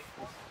 3,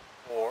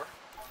 4.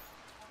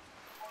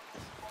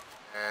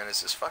 And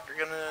is this fucker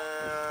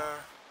gonna...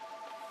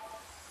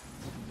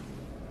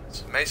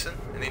 Is it Mason?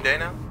 Any day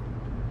now?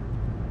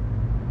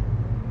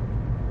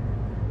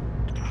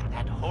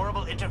 That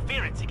horrible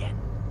interference again.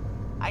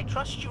 I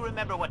trust you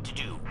remember what to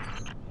do.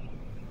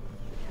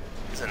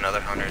 There's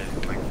another hunter.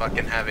 Like,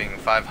 fucking having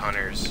 5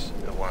 hunters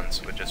at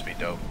once would just be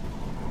dope.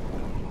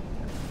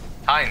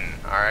 Titan,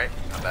 alright.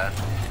 Not bad.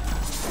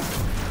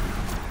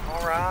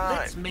 Alright.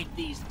 Let's make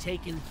these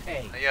taken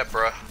pay. Yeah,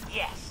 bruh.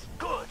 Yes,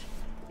 good.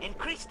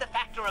 Increase the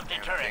factor of Damn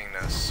deterrent. thing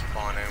to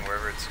spawn in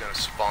wherever it's gonna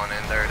spawn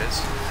in. There it is.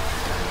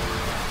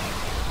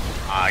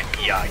 Ah,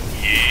 yeah,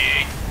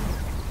 yeah.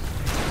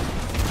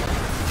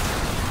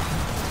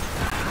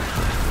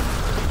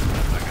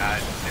 Like,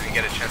 I didn't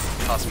get a chance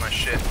to toss my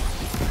shit.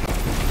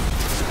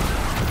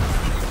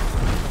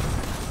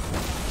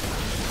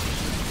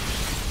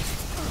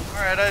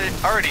 Alright, I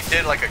already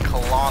did like a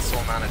colossal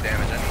amount of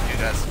damage. I need you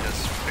guys to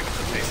just pick up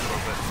the pace a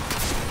little bit.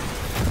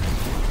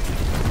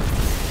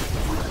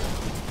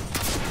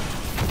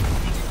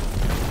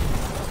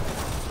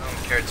 I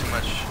don't care too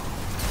much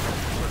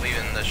for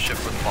leaving the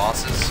ship with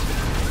bosses.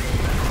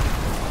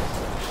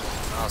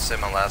 I'll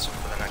save my last one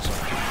for the next one.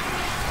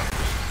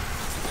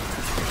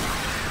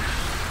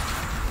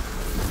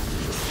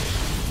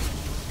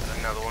 Got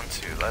another one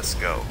too. Let's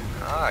go.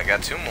 Ah, I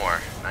got 2 more.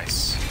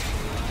 Nice.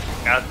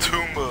 Got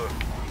 2 more.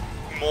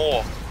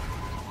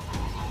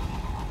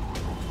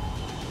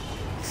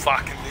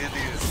 Fucking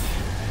idiots.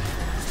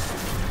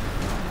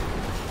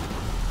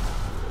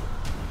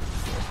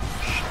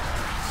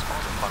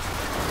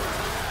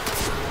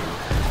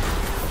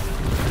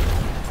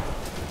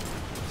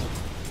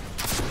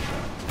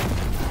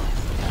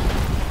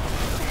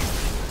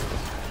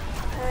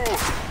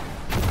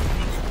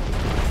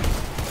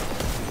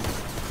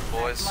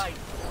 Boys.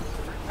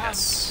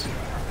 Yes.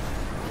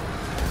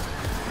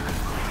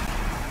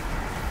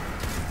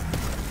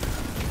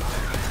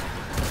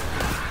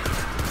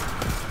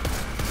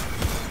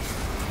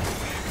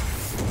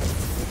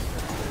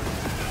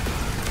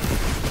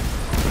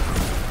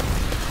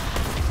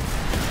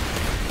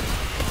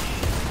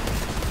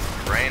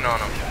 Rain on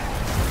them.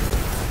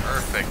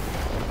 Perfect.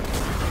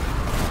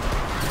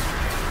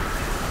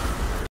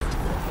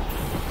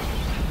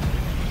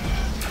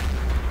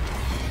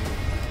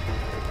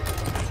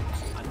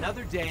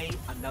 Another day,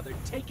 another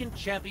taken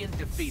champion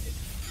defeated.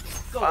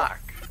 Go Fuck. on.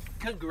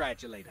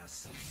 Congratulate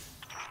us.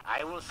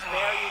 I will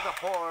spare you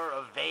the horror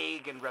of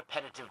vague and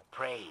repetitive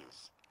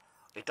praise.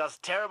 It does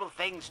terrible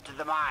things to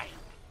the mind.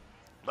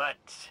 But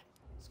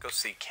Let's go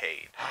see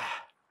Cade.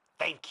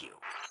 thank you.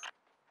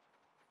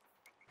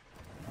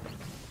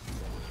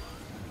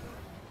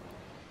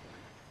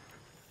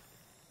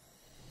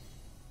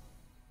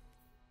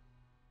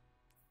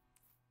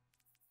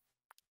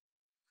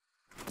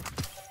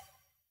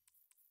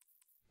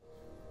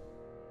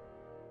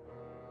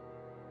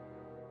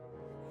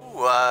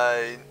 Ooh,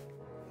 I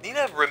need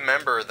to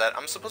remember that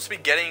I'm supposed to be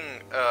getting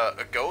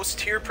a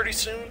ghost here pretty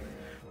soon.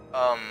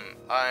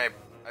 I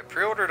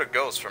pre-ordered a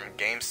ghost from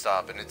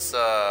GameStop, and it's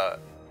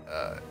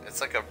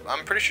like a,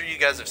 I'm pretty sure you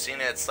guys have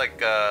seen it. It's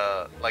like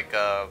a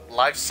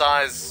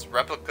life-size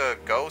replica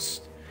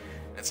ghost.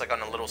 It's like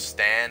on a little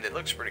stand. It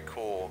looks pretty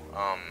cool.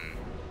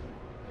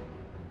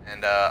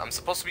 And I'm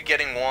supposed to be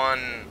getting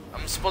one.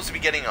 I'm supposed to be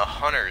getting a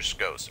hunter's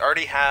ghost. I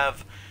already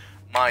have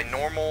my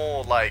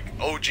normal like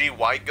OG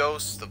white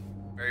ghost, the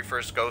very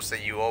first ghost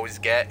that you always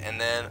get, and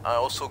then I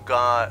also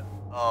got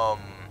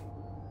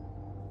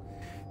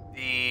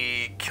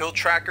the kill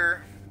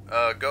tracker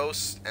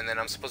ghost, and then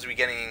I'm supposed to be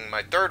getting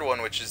my third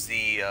one, which is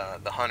the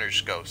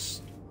hunter's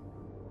ghost.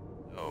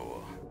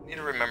 So I need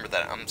to remember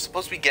that I'm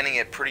supposed to be getting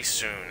it pretty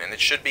soon, and it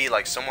should be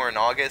like somewhere in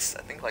August.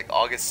 I think like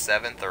August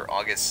 7th or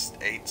August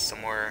 8th,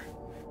 somewhere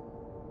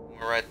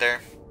right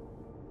there.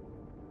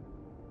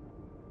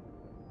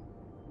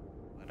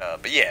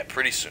 But yeah,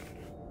 pretty soon.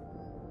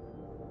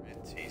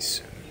 Pretty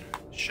soon.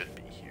 Should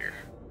be here.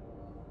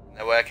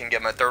 That way I can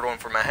get my third one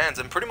for my hands.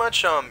 And pretty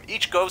much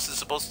each ghost is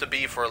supposed to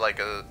be for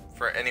like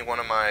for any one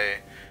of my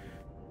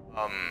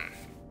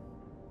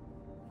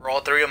for all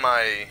 3 of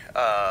my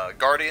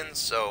guardians.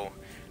 So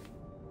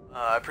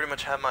I pretty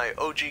much have my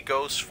OG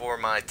ghost for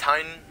my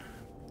Titan,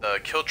 the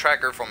kill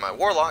tracker for my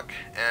Warlock,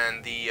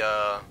 and the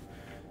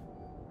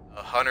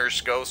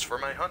Hunter's ghost for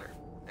my Hunter.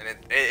 And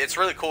it's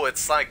really cool.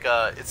 It's like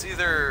it's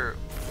either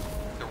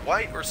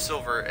white or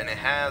silver, and it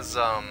has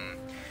a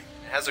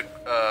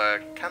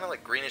kind of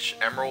like greenish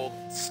emerald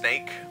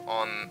snake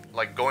on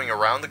like going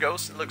around the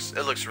ghost. It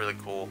looks really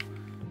cool.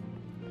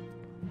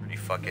 Pretty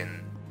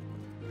fucking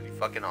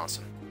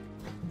awesome.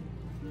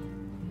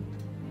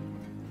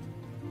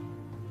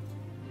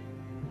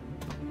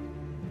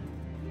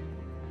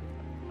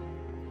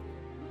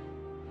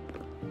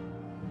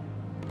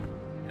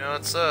 You know,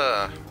 it's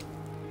a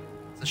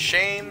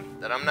shame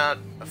that I'm not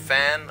a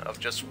fan of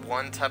just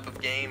one type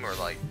of game, or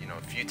like, you know,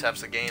 a few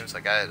types of games.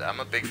 Like I'm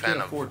a big fan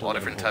of all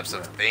different types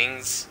of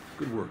things.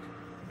 Good work.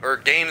 Or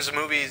games,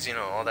 movies, you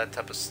know, all that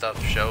type of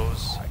stuff, shows.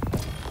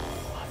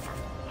 Oh, for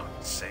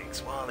fuck's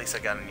sakes. Well, at least I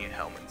got a new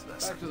helmet to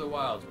this. Back to the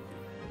wild.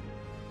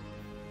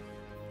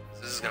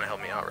 This is gonna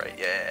help me out, right?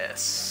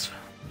 Yes.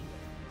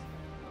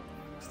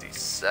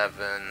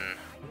 67.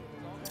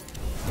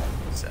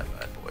 7,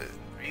 boys.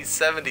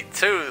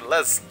 372.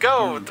 Let's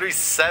go.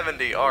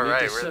 370. All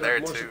right, we're there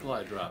more too.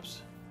 Supply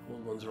drops.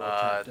 Old ones are all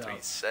tapped out.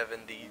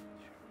 370.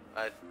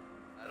 I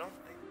don't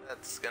think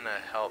that's gonna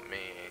help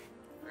me.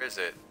 Where is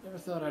it? Never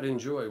thought I'd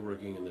enjoy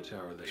working in the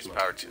tower this much.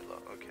 Power too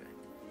low. Okay.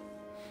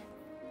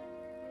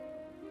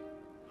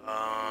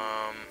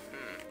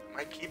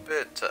 Might keep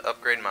it to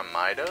upgrade my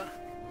Mida.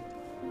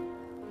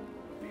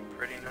 Be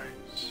pretty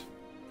nice.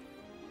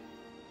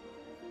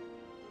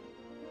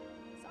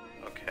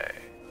 Okay.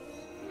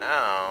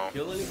 Now.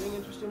 Kill anything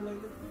interesting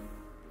lately?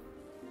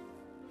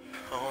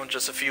 Oh,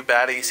 just a few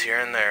baddies here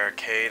and there,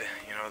 arcade.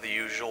 You know, the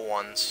usual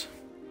ones.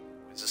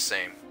 It's the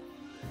same.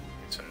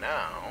 Okay, so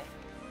now.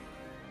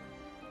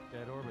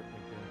 Dead Orbit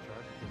think they're in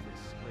charge because they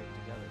scraped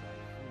together that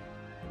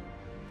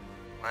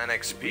Plan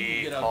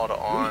XP, Call to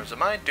Arms. I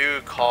might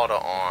do Call to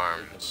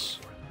Arms.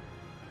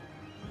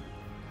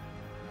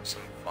 Have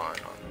some fun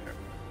on there.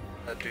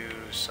 I'll do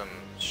some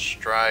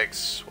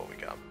strikes. What we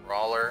got?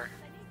 Brawler.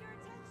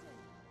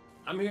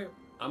 I'm here.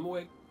 I'm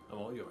awake. I'm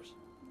all yours.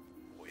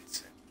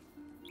 Wait.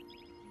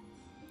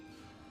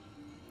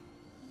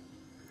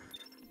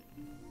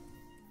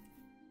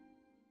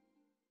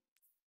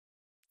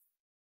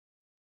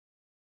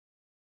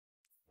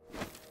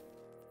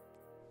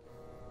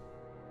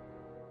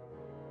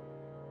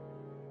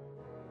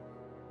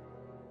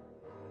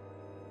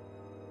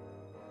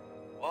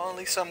 Well, at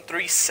least I'm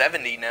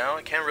 370 now.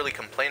 I can't really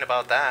complain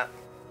about that.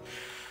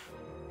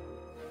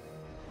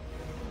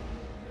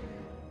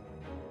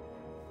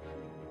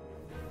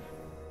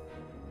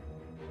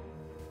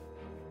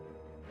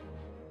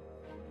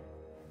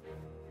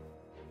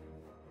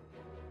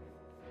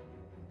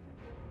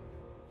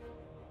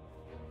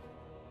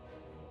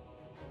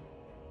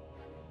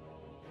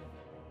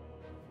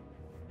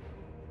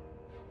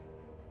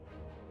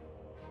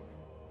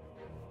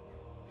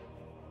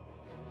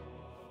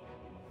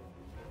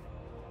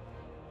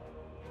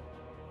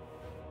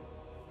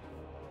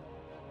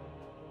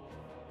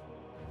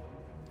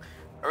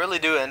 I really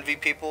do envy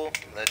people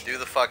that do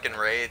the fucking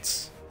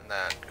raids and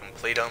that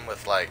complete them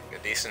with like a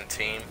decent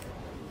team.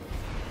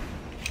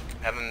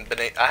 I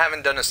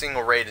haven't done a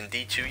single raid in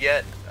D2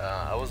 yet.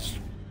 I was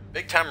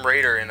big time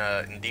raider in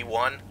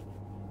D1.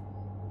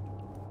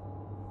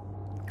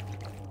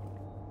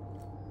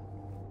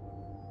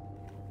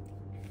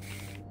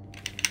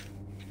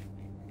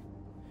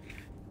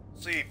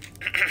 See,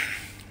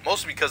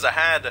 mostly because I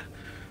had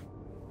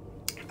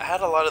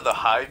a lot of the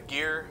hive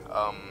gear.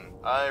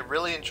 I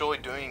really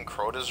enjoyed doing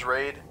Crota's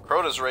raid.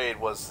 Crota's raid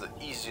was the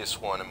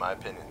easiest one in my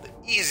opinion. The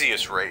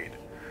easiest raid.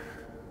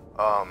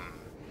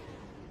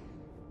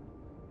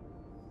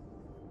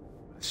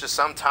 It's just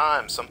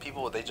sometimes some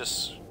people, they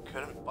just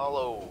couldn't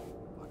follow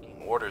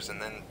fucking orders, and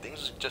then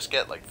things just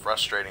get like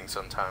frustrating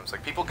sometimes.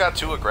 Like people got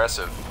too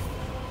aggressive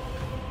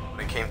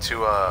when it came to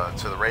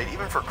the raid,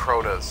 even for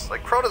Crota's.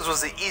 Like Crota's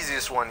was the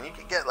easiest one. You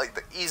could get like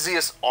the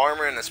easiest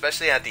armor, and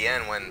especially at the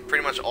end when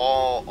pretty much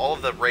all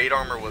of the raid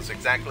armor was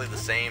exactly the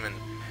same and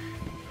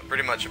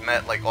pretty much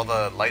met like all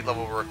the light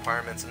level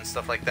requirements and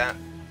stuff like that.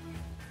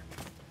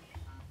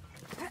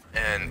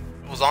 And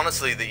it was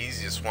honestly the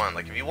easiest one.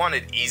 Like if you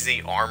wanted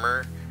easy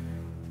armor,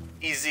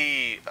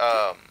 easy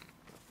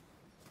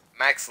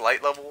max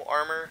light level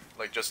armor,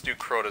 like just do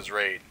Crota's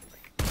raid.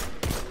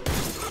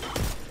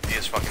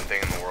 Easiest fucking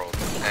thing in the world.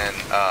 And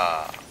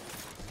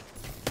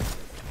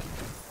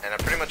I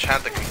pretty much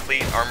had the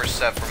complete armor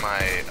set for my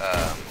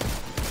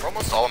for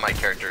almost all of my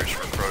characters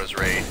for Crota's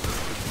raid.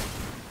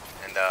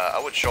 And I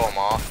would show them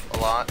off a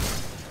lot,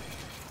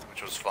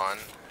 which was fun.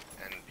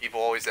 And people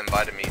always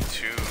invited me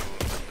to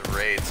the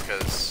raids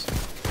because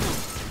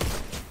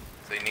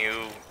they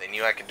knew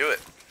I could do it.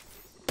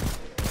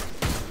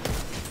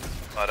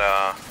 But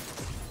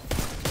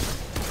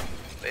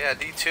yeah,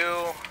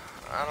 D2,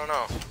 I don't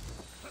know.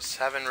 Just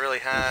haven't really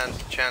had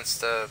a chance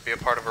to be a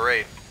part of a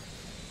raid.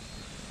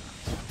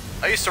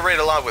 I used to raid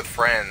a lot with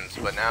friends,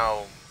 but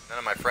now none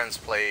of my friends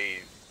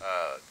play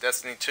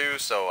Destiny 2,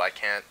 so I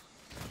can't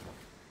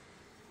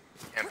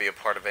can't be a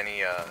part of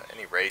any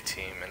raid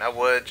team, and I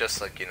would just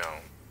like, you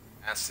know,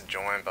 ask to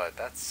join, but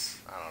that's,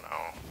 I don't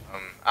know.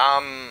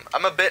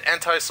 I'm a bit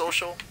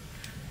antisocial,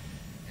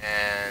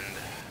 and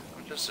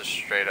I'm just a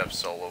straight up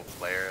solo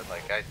player.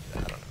 Like I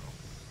don't know.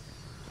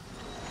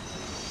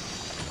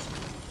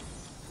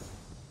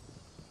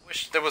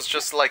 Wish there was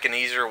just like an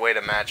easier way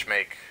to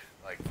matchmake,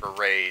 like for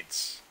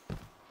raids.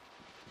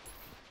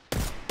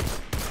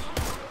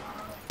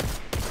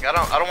 Like, I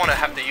don't want to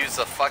have to use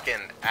a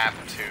fucking app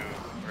to,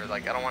 or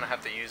like I don't want to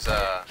have to use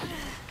a.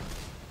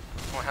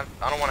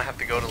 I don't want to have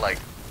to go to like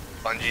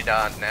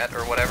Bungie.net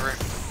or whatever.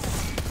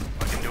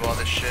 Fucking do all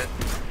this shit.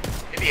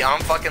 Maybe I'm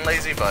fucking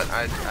lazy, but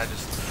I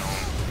just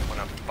don't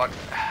want to fuck.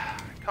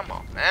 Come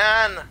on,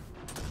 man.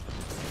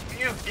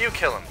 You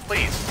kill him,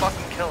 please.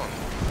 Fucking kill him.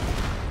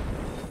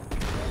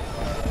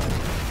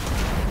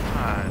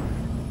 God.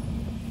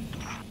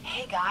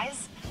 Hey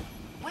guys,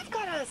 we've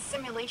got a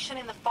simulation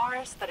in the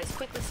forest that is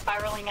quickly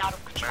spiraling out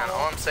of control. Man,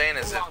 all I'm saying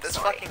is if this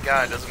fucking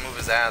guy doesn't move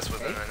his ass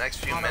within the next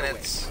few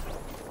minutes,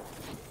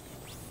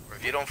 or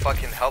if you don't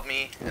fucking help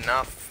me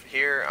enough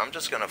here, I'm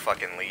just gonna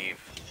fucking leave.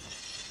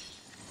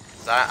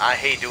 'Cause I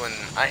hate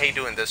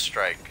doing this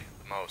strike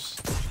the most.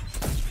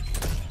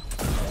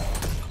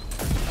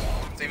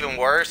 It's even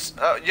worse.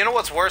 You know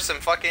what's worse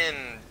than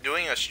fucking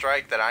doing a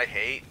strike that I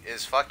hate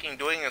is fucking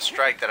doing a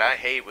strike that I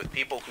hate with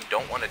people who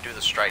don't want to do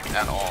the strike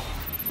at all.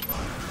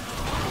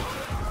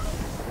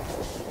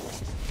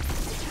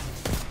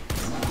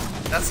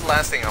 That's the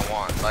last thing I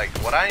want. Like,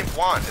 what I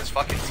want is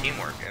fucking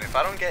teamwork, and if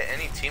I don't get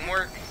any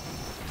teamwork,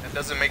 that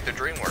doesn't make the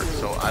dream work,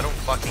 so I don't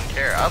fucking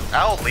care.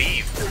 I'll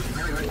leave.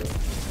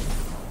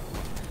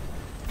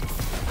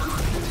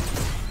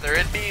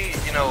 There'd be,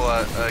 you know,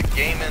 a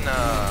game in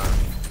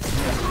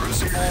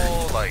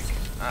Crucible, like,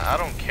 I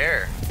don't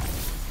care.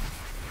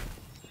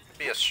 It could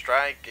be a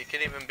strike, it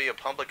could even be a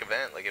public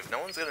event. Like, if no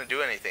one's gonna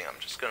do anything, I'm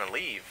just gonna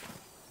leave.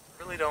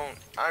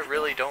 I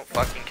really don't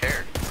fucking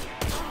care.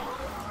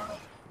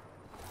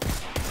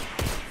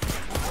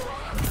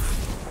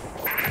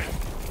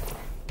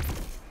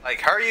 Like,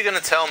 how are you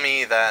gonna tell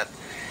me that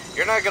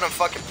you're not gonna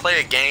fucking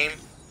play a game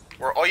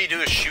where all you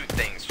do is shoot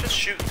things? Just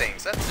shoot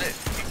things, that's it.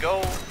 You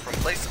go from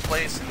place to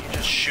place and you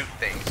just shoot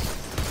things.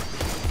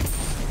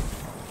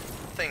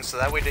 So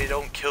that way they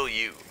don't kill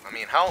you. I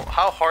mean, how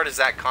hard is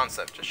that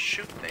concept? Just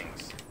shoot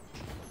things.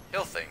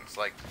 Kill things.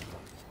 Like,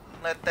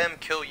 let them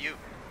kill you.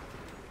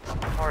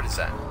 How hard is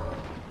that?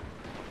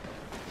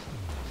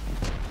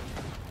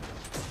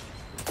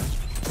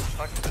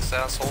 Fuck this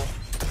asshole.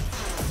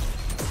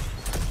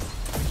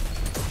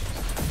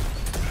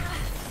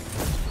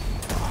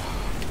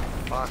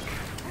 Fuck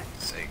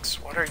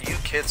sakes. What are you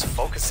kids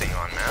focusing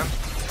on, man?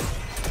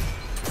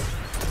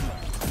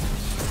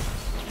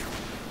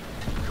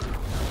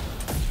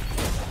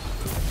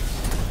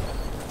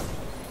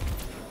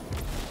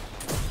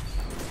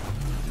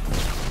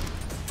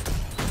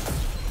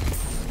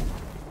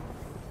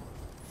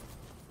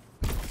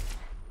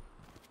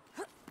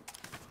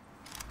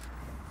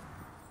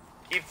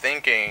 Keep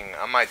thinking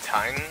I'm my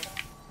Titan.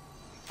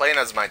 Playing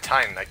as my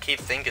Titan. I keep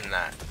thinking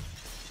that.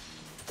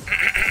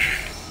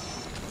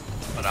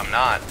 But I'm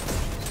not.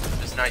 I'm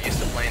just not used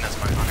to playing as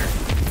my hunter.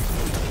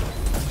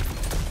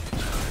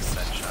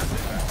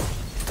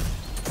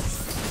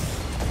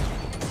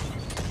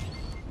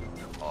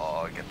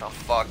 Oh, get the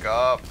fuck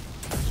up.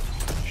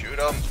 Shoot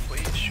him,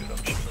 please. Shoot him,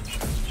 shoot him,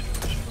 shoot him, shoot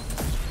him, shoot him.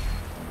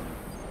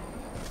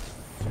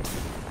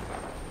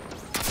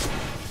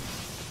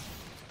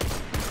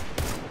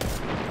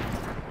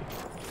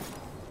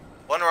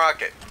 One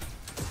rocket.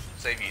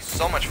 Save you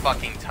so much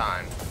fucking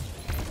time.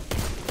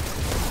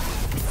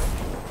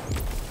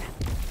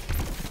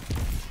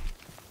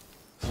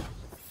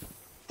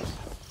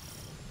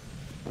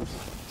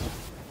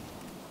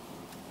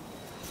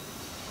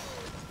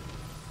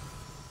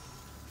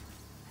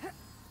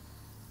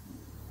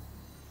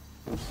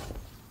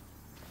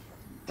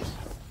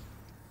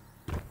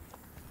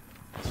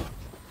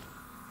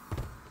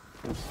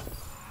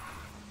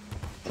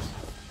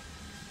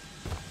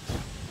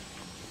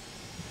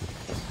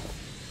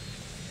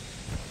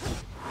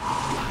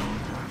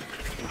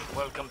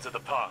 Welcome to the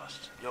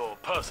past, your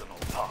personal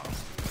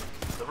past.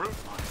 The root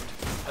mind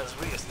has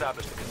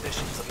re-established the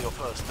conditions of your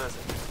first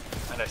visit,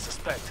 and I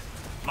suspect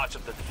much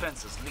of the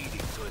defenses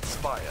leading to its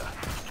spire.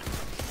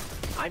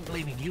 I'm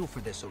blaming you for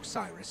this,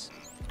 Osiris.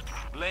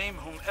 Blame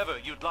whomever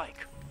you'd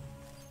like.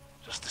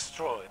 Just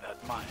destroy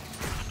that mind.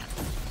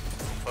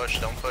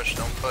 Don't push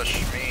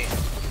me.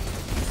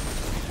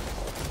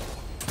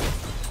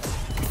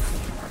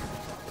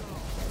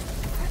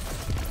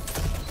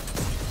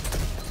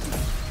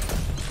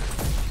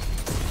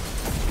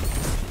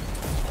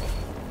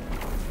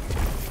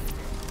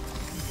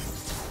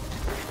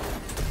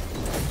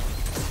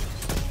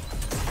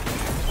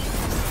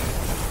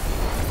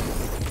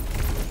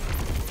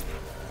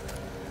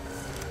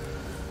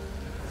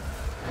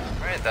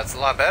 That's a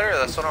lot better.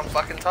 That's what I'm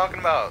fucking talking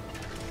about.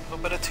 A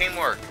little bit of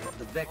teamwork.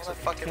 The Vex All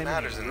that fucking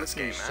matters in this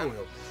game, man.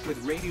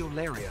 With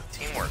radiolaria.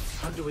 Teamwork.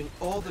 I'm doing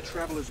all the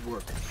traveler's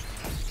work.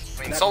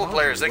 I mean, That solo module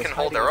players, they was can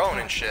hold hiding their a own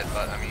trap. and shit,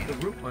 but I mean, The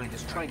root mind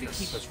is trying to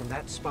keep us from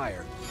that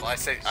spire. well, I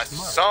say Smart.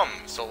 some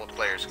solo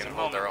players can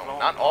hold their own.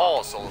 Not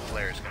all solo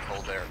players can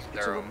hold It's a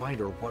their own.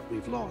 reminder of what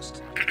we've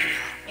lost.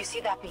 You see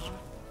that beam?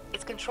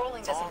 It's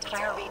controlling this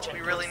entire region. we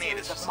really through a need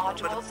is series just a little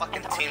bit of modules fucking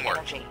and arc teamwork.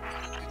 energy.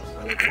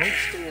 Well, it won't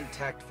stay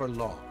intact for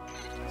long.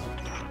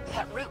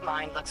 That root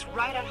mine looks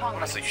right at home.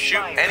 Honestly, with the shoot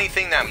spire.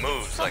 anything that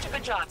moves. Such Like, a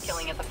good job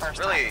killing it the first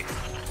really,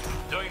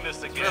 time. Doing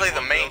this again really the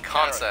will main build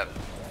character. concept.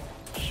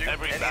 Shoot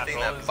Every anything battle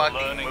that is a fucking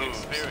learning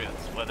moves. experience,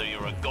 whether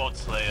you're a god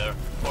slayer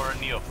or a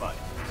neophyte.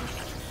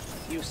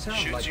 You sound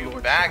Shoots like you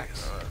Lord back.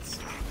 Shax.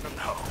 That's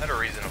No, a better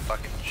reason to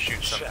fucking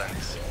shoot something.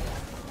 Shax.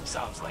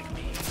 Sounds like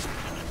me.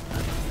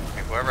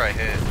 Okay, whoever I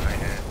hit, I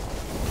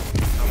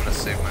hit. I'm gonna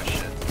save my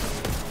shit.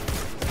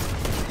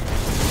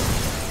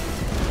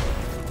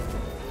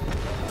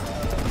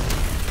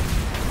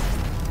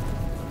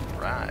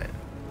 Right.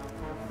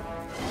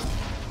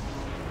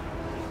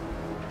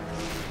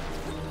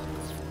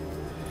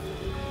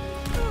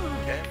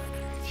 Okay.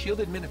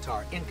 Shielded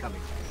Minotaur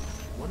incoming.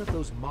 One of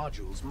those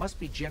modules must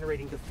be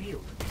generating the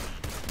field.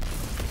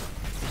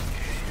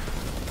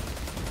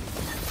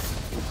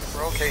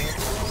 We're okay.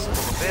 Son of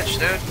a bitch,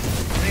 dude.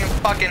 Didn't even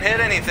fucking hit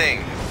anything.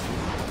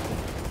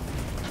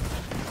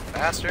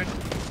 Bastard.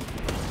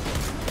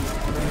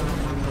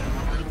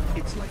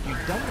 It's like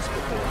you've done this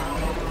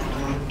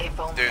before. If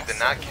only Dude, a did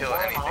not certain kill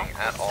warlock anything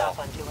could at stop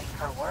all. undoing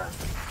her work.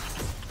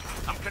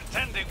 I'm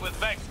contending with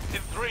Vex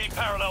in 3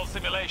 parallel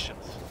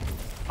simulations.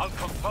 I'll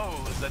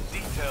compose a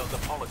detailed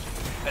apology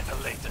at a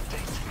later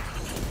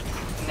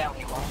date. No,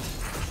 he won't.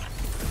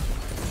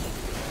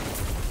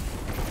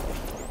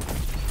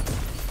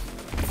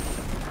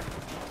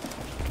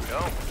 Go.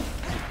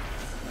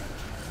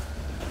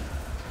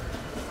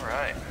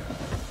 Alright.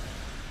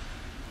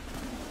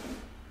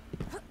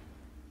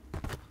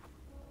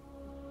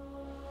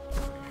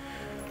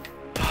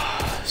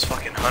 This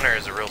fucking hunter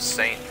is a real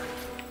saint.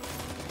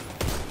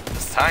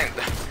 This time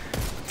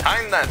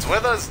that's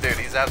with us, dude,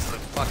 he's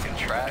absolute fucking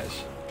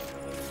trash.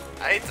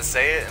 I hate to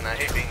say it, and I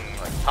hate being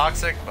like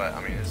toxic, but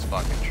I mean it's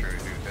fucking true,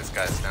 dude. This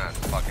guy's not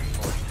fucking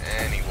pulling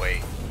any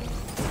weight.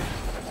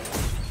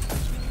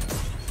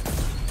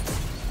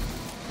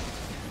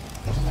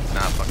 He's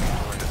not fucking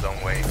pulling his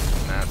own weight,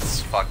 and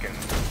that's fucking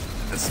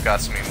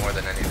disgusts me more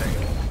than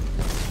anything.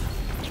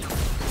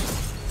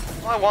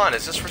 All I want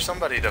is just for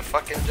somebody to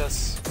fucking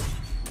just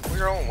pull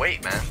your own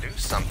weight, man. Do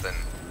something.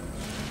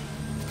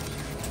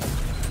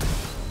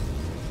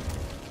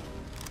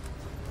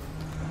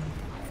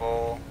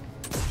 Full.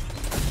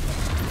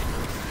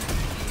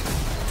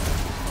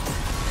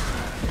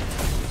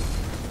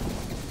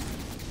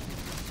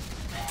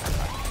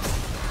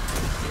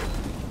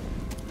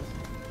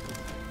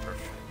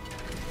 Perfect.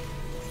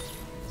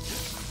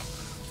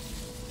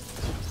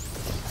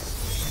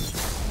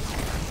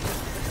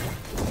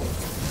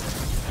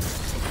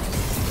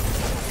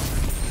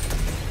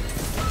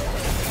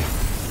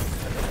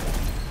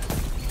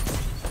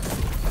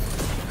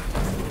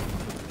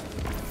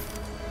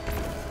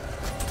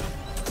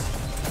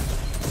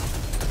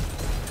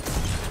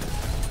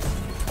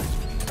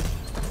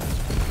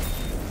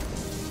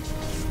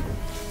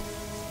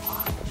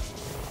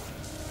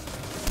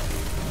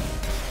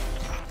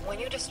 When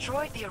you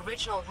destroyed the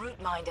original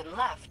root mine and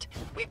left,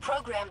 we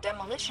programmed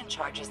demolition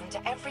charges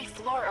into every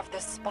floor of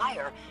this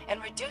spire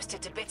and reduced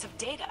it to bits of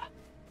data.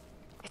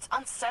 It's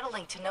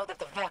unsettling to know that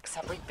the Vex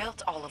have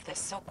rebuilt all of this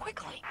so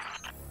quickly.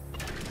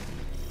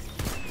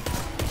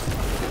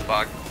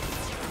 Fuck.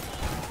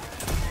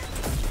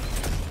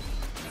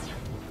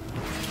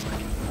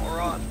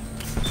 Moron.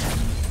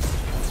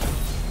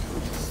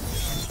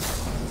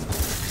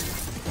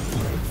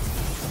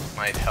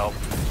 Might help.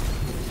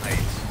 Might.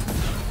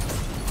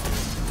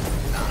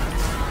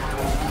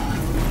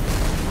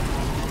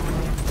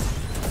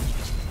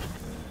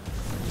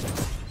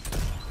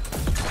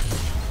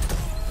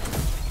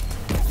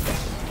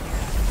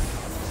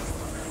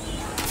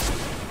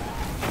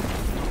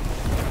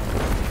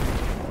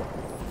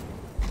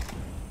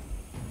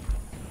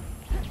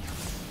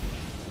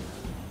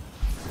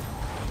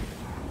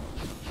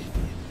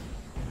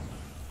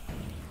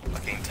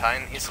 Fucking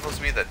Titan, he's supposed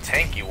to be the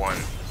tanky one.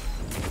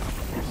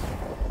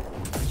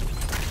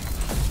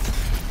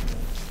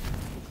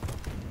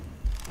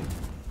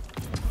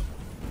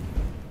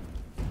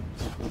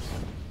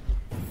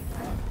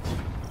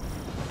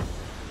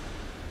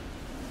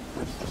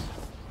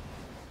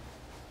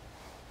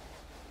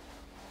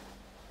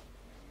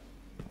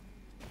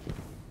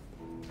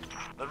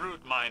 The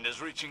root mind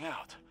is reaching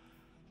out,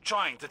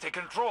 trying to take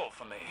control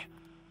from me.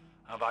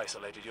 I've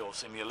isolated your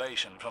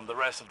simulation from the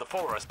rest of the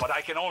forest, but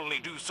I can only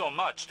do so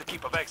much to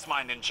keep a Vex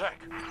mind in check.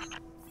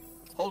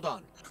 Hold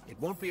on. It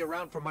won't be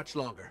around for much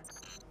longer.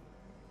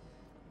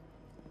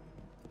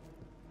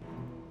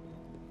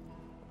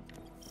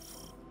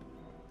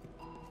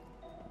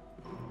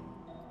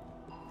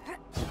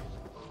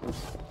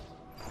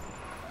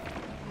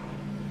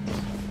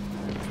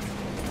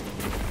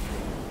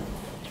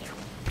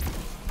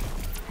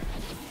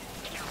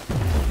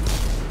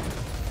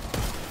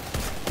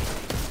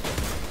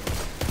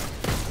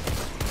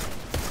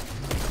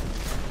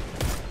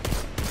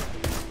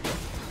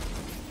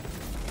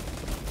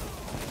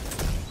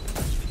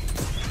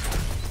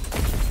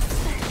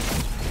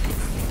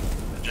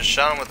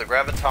 shot him with the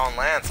Graviton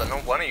Lance. I know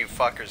one of you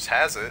fuckers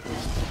has it.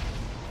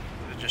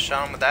 Could've just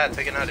shot him with that,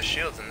 taking out his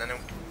shields, and then it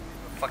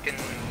fucking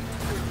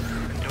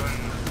been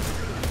doing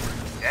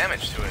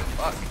damage to it.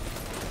 Fuck.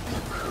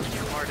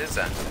 How hard is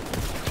that?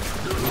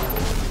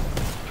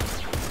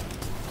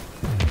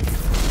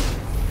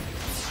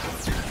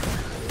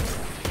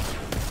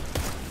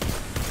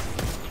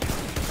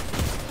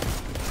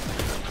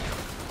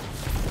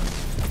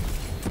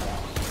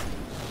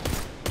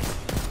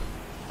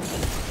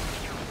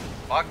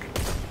 Fuck.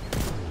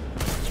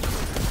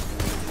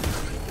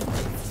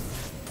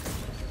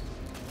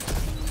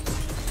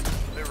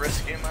 A bit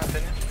risky in my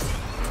opinion.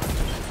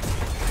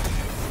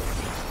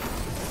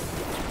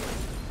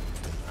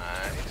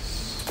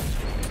 Nice.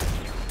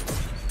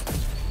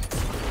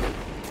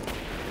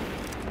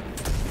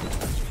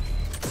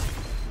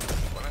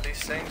 One of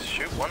these things,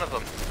 shoot one of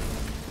them.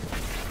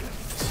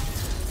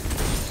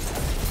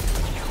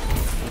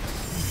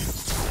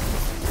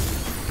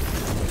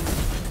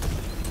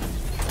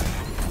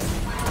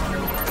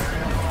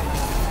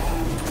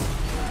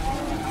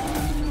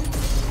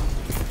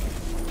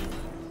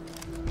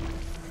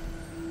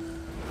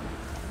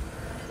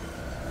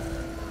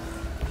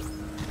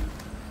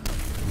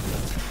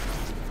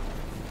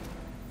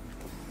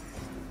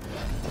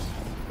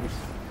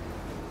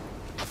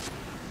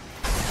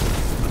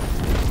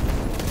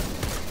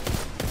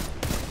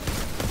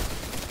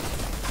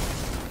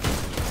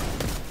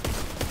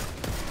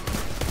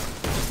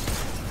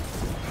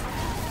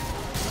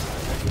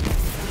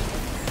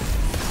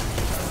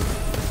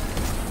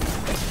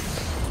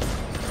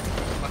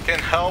 Can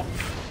help.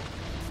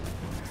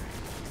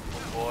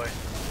 Oh boy.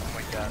 Oh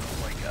my god. Oh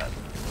my god.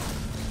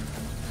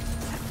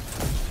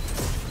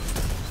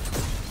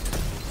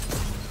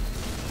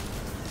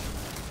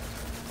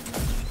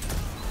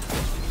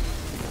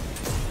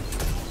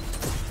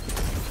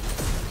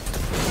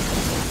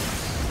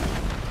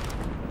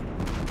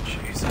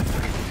 Jeez, that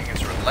thing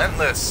is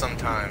relentless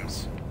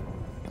sometimes.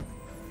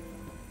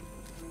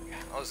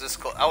 I was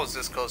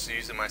this close to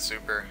using my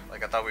super.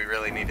 Like I thought we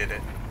really needed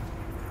it.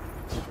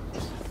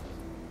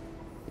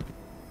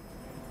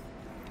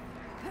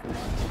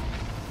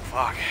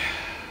 Fuck.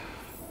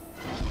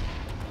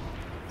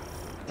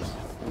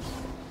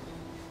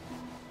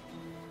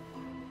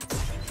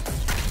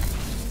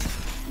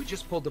 We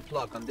just pulled the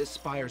plug on this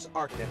Spire's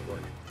ARC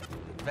network.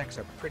 The Vex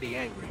are pretty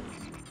angry.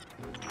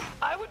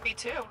 I would be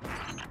too.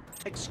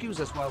 Excuse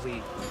us while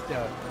we,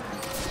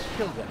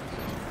 kill them.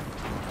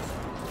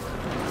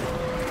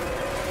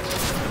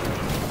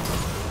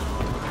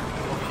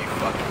 Oh, you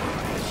fucking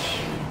bitch.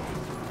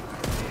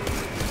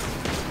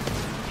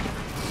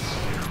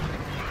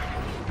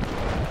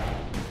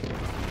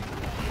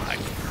 My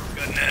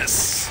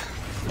goodness.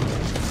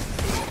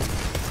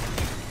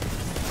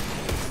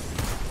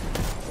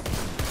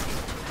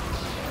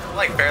 I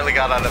like barely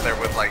got out of there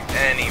with like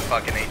any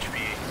fucking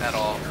HP at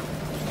all.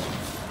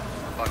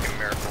 Fucking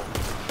miracle.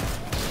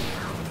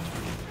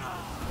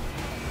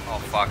 Oh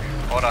fuck.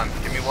 Hold on.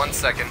 Give me 1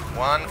 second.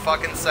 1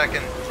 fucking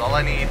second. That's all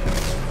I need.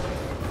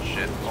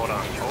 Shit. Hold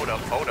on. Hold up.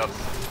 Hold up.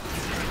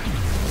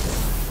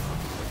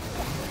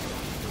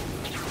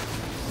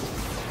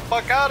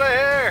 Fuck out of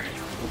here!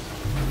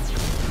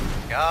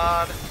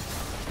 God.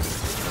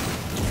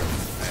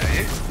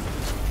 Hey.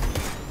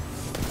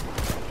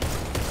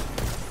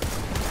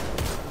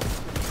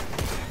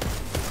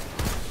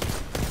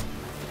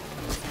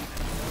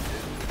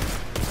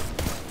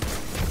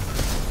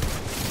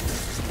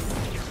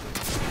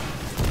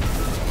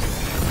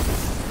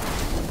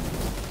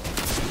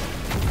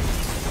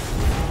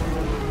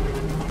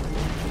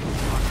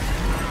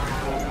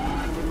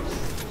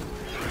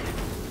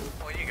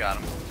 Well, you got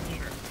him.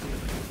 Sure.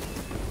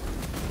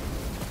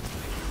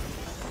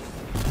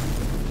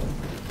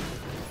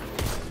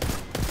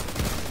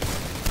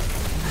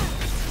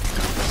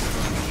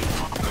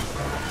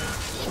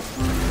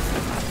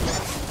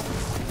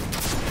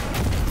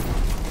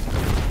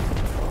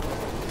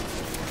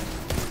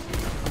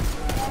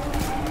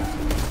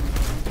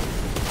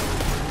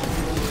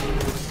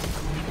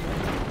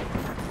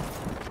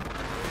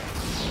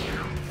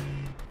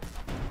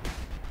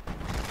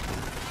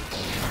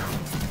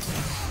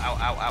 Ow,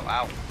 ow, ow,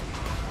 ow.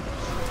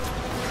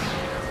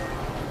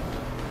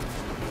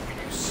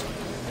 You son of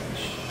a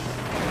bitch.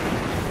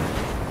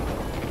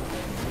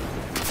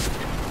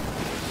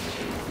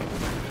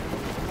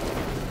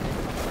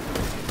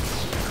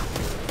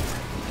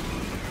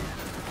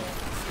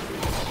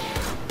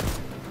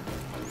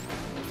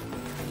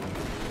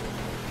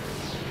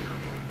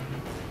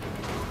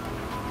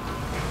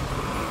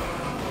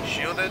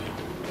 Shielded. You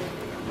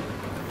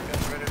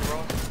guys ready to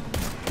roll?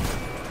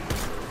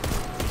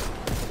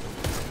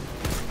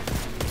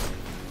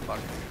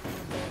 Fuck.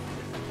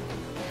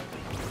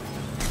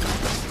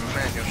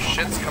 Man, your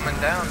shit's coming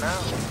down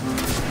now.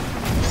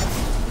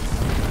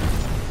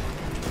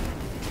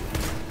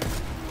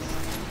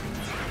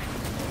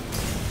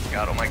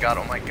 God, oh my god,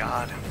 oh my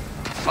god.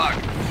 Fuck.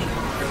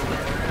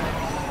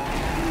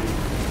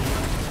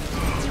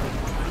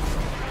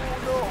 Oh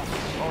no.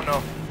 Oh no.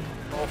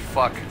 Oh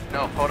fuck.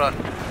 No, hold on.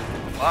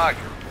 Fuck.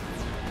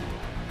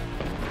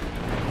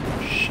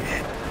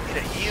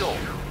 heal.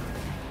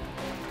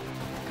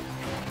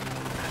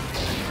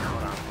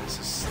 Hold on, this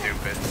is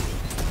stupid.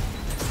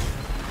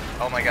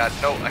 Oh my god,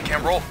 no, I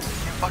can't roll. I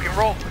can't fucking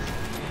roll.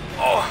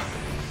 Oh.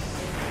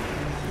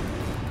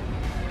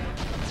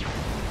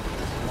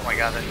 Oh my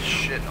god, that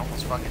shit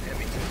almost fucking hit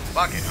me.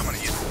 Fuck it, I'm gonna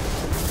use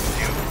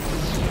you.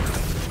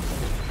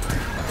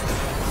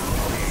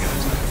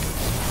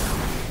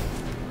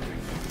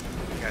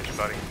 Got you,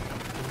 buddy.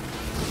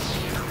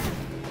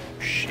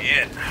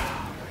 Shit. Oh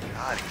my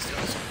god, he's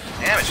doing some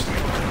damage to me.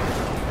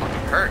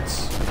 Fucking hurts.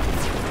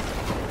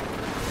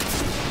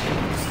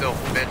 Still,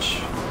 bitch.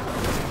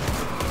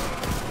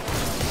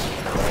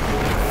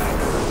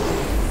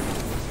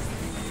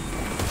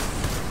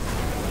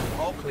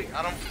 All clear.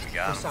 I don't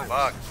got him. Besides,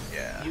 Fuck.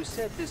 Yeah. You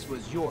said this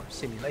was your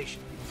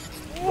simulation.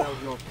 Well,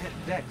 your pet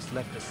Dex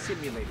left a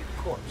simulated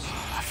corpse.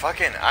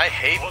 I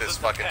hate this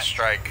fucking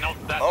strike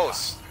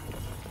most.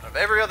 Of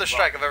every other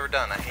strike I've ever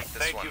done, I hate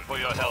this Thank one. you for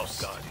your help,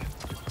 Guardian.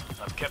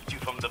 I've kept you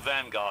from the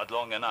Vanguard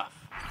long enough.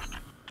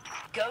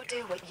 Go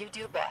do what you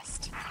do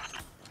best.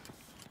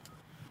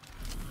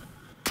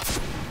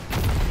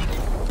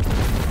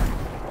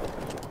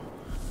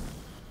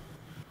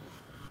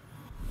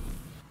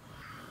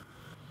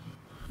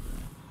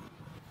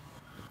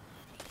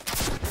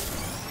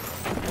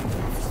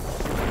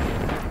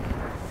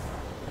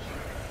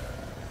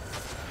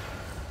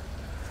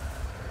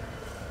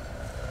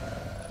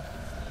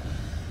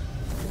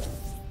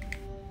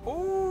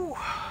 Ooh.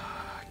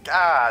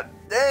 God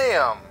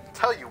damn.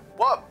 Tell you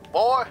what,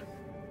 boy.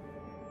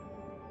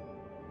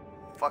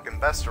 Fucking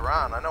best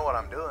around. I know what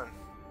I'm doing.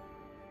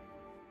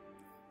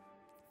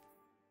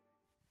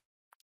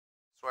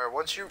 Swear,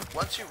 once you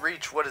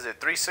reach, what is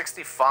it,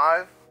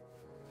 365?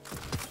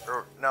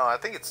 Or no, I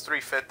think it's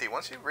 350.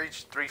 Once you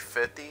reach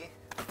 350,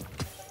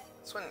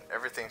 that's when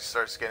everything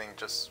starts getting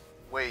just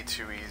way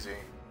too easy.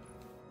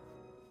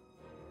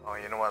 Oh,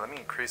 you know what? Let me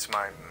increase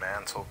my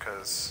mantle,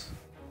 cause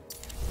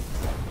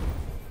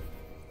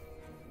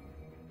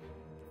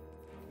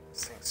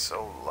this thing's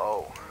so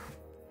low.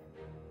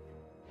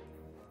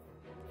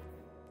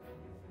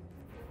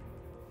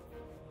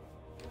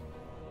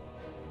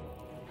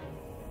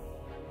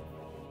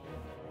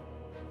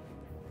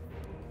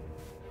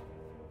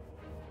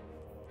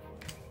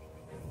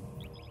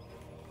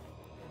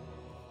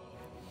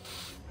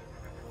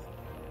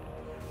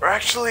 Or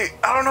actually,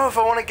 I don't know if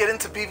I want to get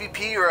into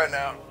PvP right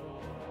now.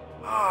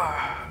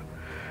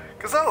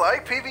 Because I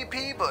like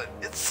PvP, but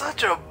it's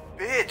such a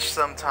bitch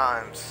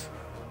sometimes.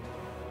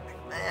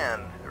 Like,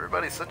 man,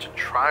 everybody's such a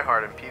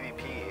tryhard in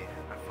PvP.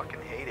 I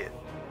fucking hate it.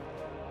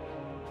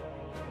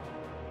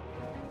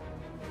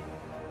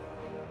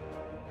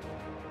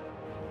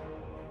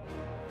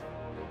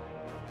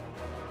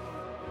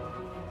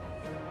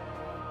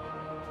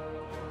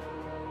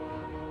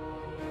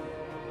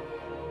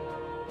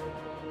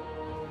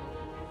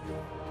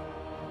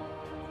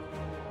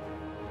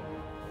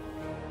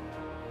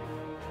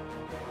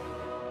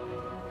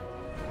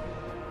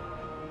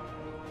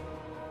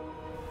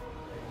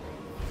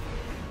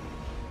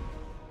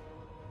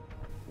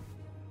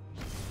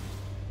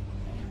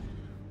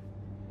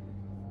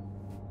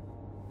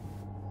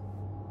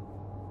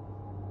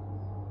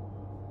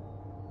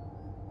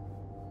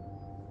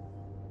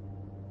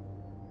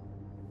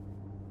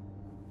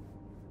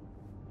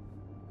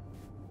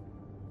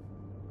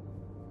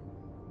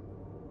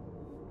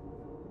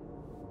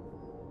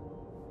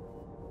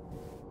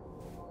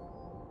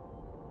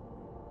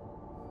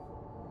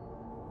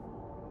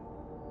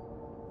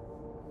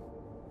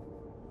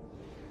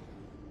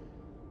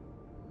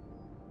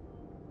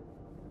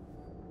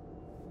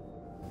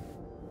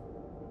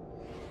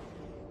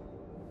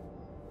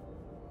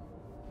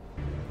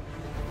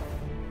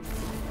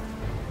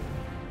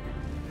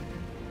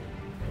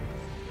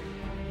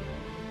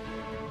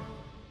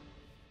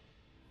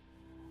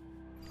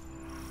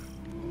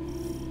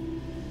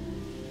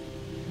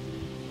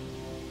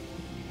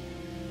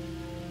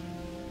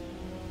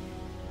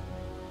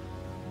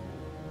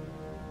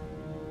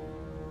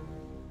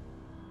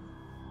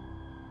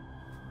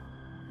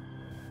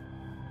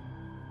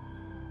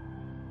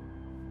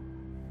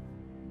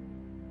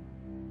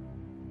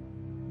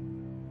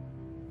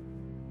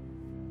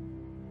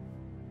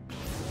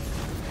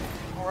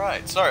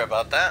 Alright, sorry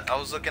about that. I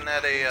was looking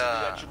at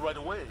at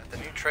the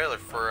new trailer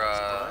for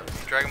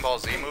Dragon Ball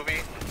Z movie,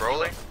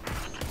 Broly.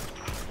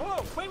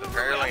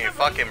 Apparently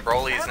fucking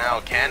Broly is now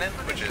canon,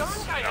 which is,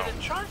 you know,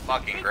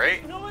 fucking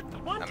great. I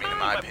mean, in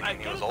my opinion,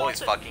 he was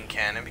always fucking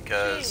canon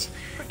because,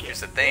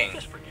 here's the thing,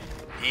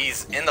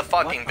 he's in the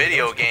fucking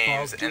video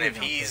games, and if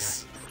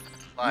he's,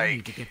 like...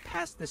 need to get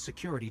past the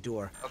security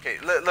door. Okay,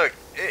 look,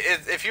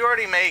 if you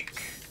already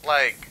make,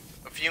 like,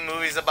 a few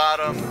movies about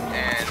him,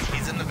 and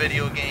he's in the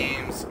video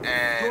games,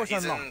 and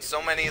he's in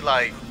so many,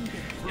 like,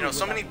 you know,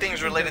 so many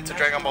things related to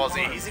Dragon Ball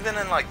Z. He's even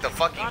in, like, the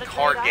fucking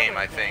card game,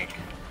 I think.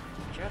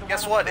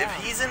 Guess what? If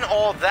he's in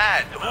all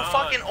that, who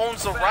fucking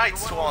owns the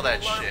rights to all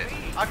that shit?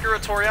 Akira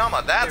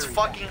Toriyama, that's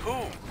fucking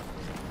who?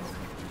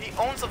 He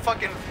owns the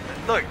fucking...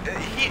 Look,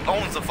 he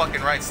owns the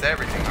fucking rights to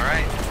everything,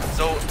 alright?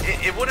 So,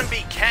 it wouldn't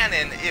be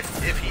canon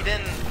if he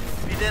didn't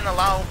didn't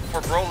allow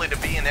for Broly to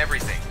be in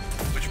everything,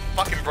 which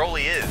fucking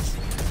Broly is,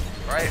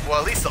 right? Well,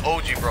 at least the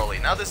OG Broly.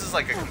 Now this is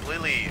like a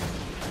completely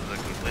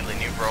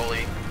new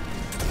Broly,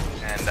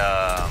 and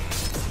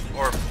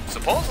or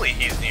supposedly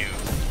he's new.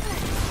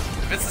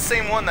 If it's the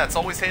same one that's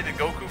always hated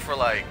Goku for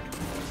like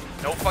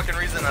no fucking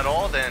reason at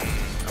all, then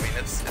I mean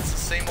it's the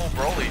same old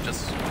Broly,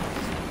 just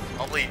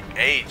probably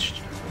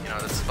aged. You know,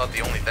 that's about the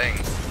only thing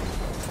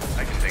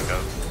I can think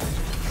of.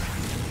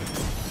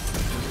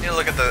 I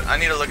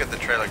need to look at the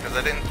trailer because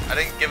I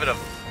didn't give it a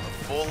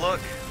full look.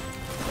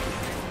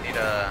 I need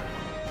to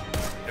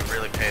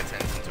really pay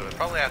attention to it.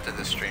 Probably after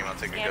this stream I'll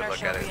take a good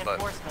look at it.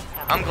 But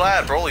I'm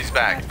glad Broly's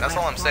back. That's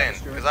all I'm saying.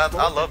 Because I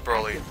love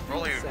Broly.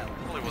 Broly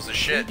was the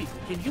shit.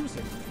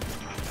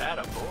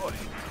 Atta boy.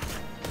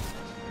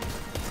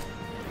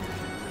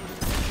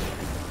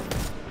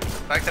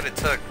 The fact that it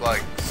took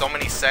like so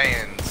many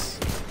Saiyans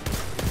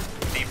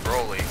to beat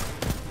Broly,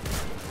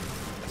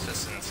 it's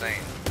just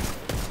insane.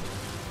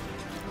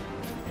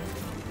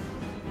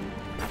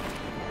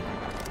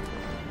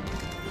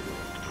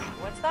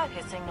 What's that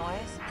hissing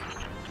noise?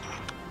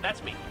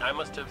 That's me. I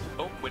must have...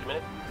 Oh, wait a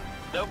minute.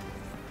 Nope,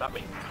 not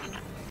me.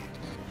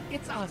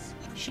 It's us.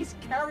 She's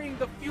carrying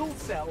the fuel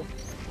cell.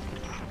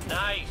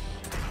 Nice.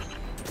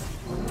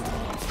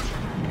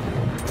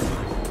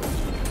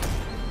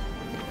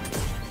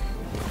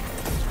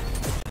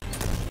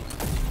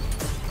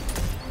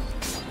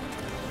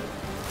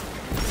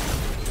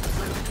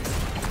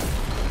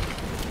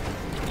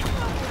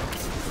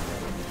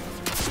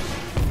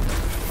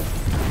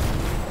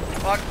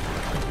 Fuck.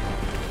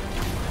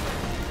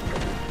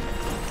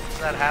 How's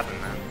that happen,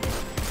 man?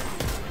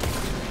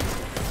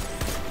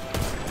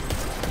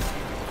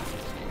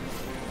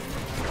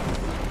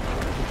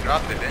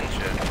 Dropped it, didn't you?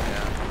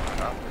 Yeah,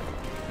 dropped it.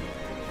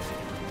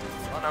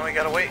 Well, now we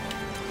gotta wait.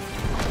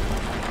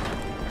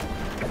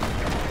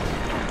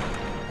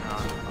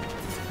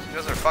 If you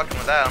guys are fucking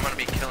with that, I'm gonna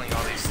be killing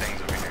all these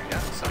things over here. Yeah,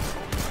 sounds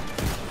cool.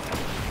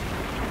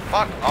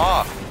 Fuck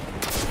off!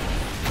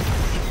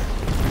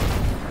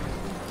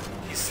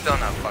 He's still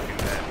not fucking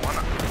dead.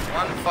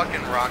 One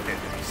fucking rocket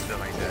and he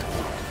still ain't dead.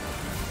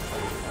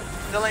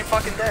 Still ain't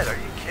fucking dead, are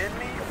you kidding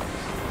me?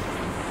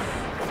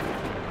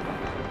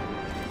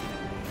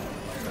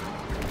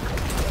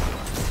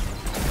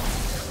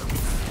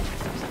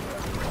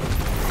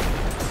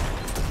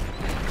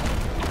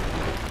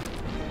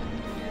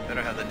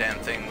 Better have the damn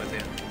thing with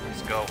you.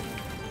 Let's go.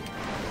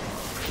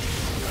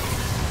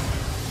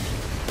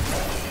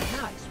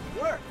 Nice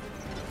work.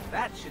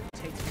 That should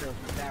take care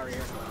of the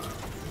barrier.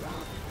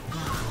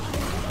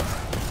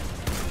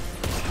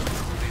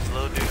 These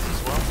low dudes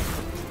as well.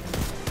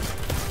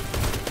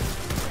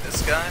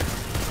 This guy.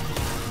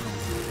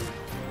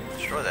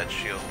 Destroy that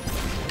shield.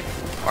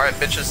 Alright,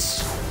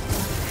 bitches.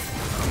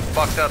 I'm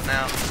fucked up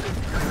now.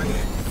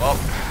 Well,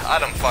 I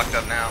done fucked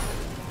up now.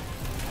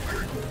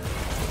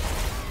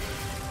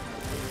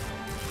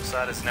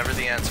 Suicide is never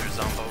the answer,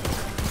 Zombo.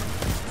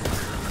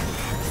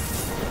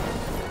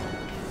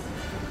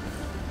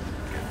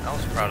 I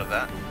was proud of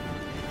that.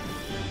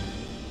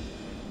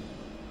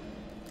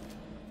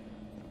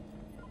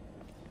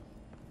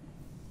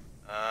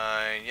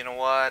 You know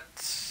what?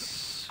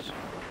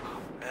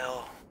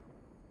 Well,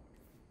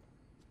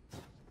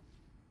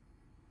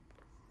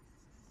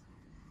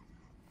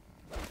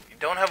 you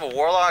don't have a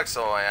warlock,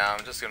 so yeah,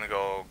 I'm just gonna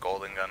go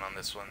golden gun on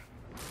this one.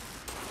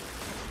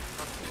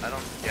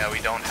 Yeah, we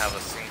don't have a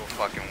single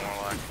fucking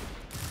warlock.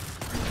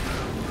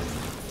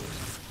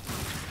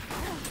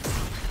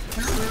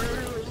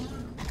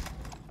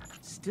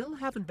 Still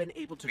haven't been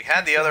able to. If we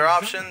had the other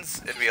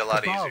options, it'd be a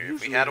lot easier.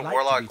 If we had a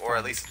warlock or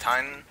at least a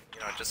titan, you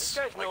know, just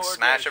like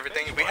smash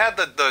everything. If we had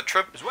the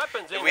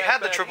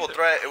triple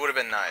threat, it would have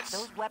been nice.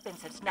 Those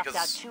weapons have snuffed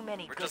out too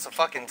many. We're just a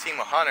fucking team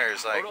of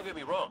hunters. Like, Don't get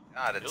me wrong.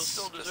 God, it's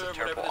Still just a deserve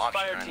terrible whatever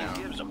this option right Fireteam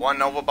now. gives 'em. One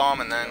Nova Bomb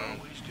and then,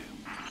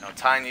 you know,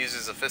 Titan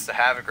uses a Fist of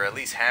Havoc or at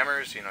least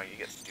hammers. You know, you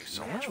get to do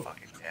so much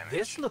fucking damage.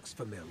 This looks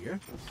familiar.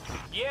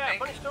 Yeah,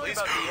 funny story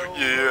about the old...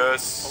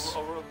 Yes.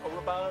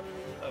 Oroban...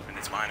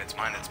 It's mine. All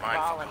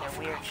Fuck in their off,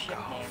 weird fuck ship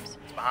off. names.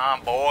 It's mine,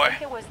 I boy.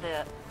 think it was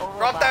the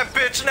Drop that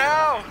bitch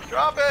now.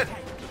 Drop it.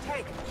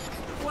 Tank,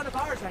 one of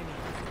ours, I mean.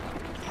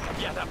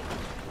 Yeah, that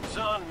one.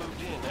 Son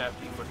moved in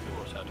after he put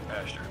yours out to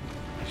pasture.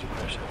 He's a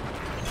person.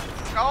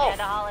 Go. And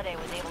Holiday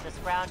was able to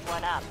scrounge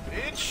one up.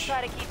 Bitch.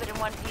 Try to keep it in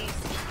one piece.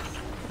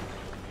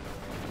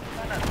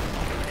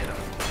 Hit him.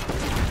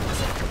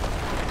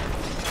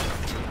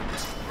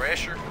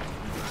 Pressure.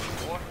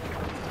 Boy.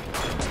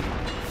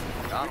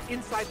 Got him. We're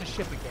inside the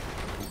ship again.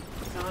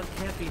 Zon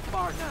can't be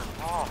far now.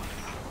 Oh,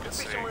 Could be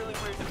some really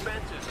weird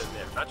defenses in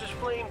there. Not just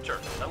flame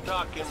turrets. I'm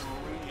talking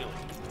really.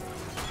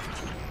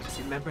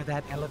 Remember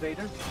that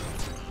elevator?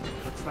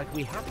 Looks like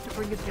we have to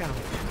bring it down.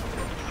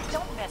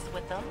 Don't mess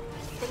with them.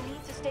 They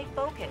need to stay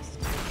focused.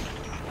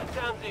 That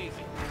sounds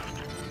easy.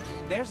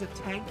 There's a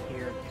tank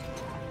here.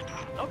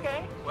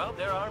 Okay, well,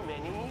 there are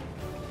many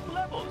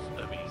levels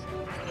of easy.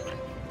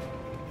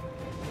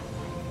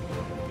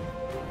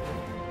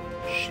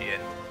 shit.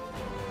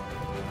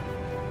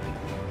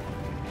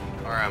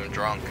 Or I'm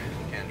drunk.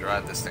 Can't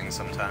drive this thing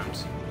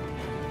sometimes.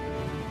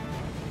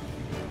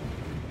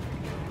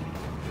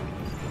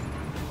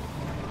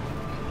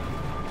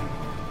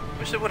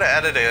 Wish they would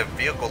have added a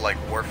vehicle like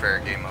warfare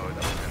game mode.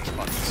 That would have been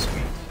fucking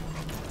sweet.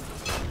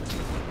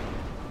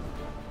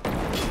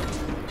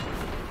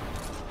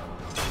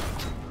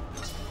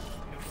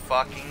 You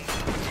fucking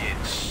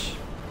bitch.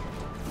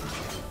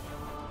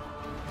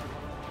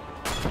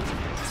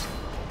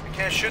 I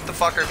can't shoot the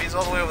fucker if he's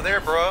all the way over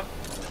there, bro.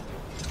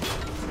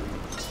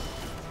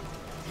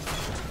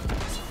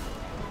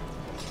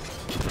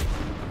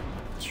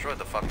 Destroyed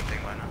the fucking thing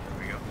by now. There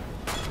we go.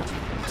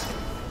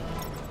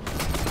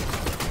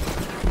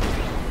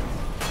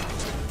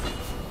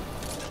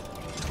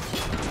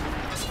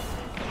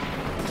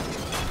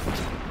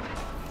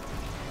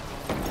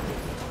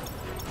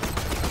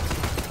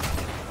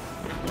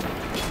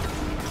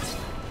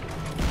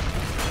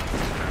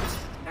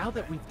 Now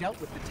that we've dealt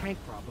with the tank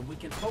problem, we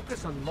can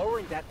focus on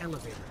lowering that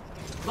elevator.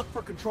 Look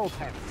for control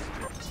panels.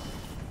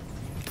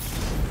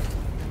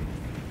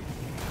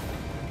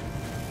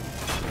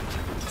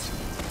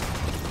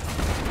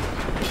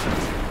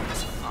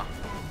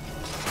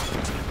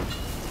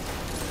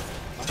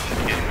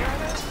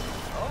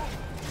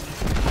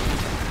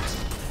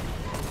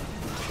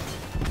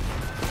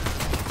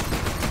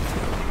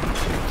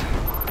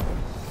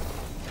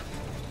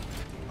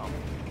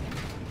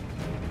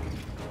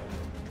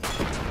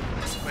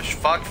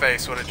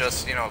 Fuckface would have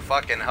just, you know,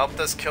 fucking helped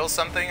us kill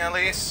something at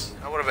least.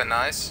 That would have been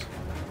nice.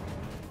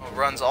 Oh, it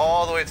runs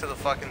all the way to the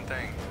fucking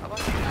thing. How about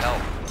you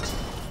help?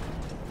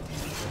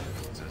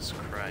 Jesus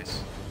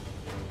Christ.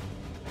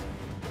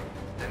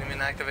 Didn't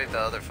even activate the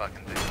other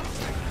fucking thing.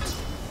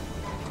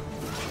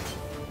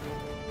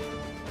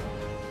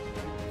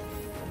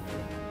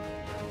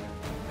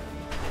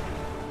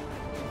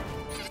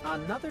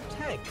 Another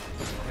tank.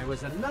 There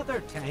was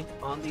another tank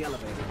on the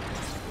elevator.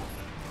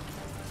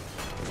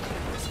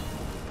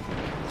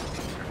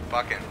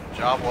 Fucking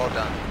job well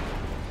done.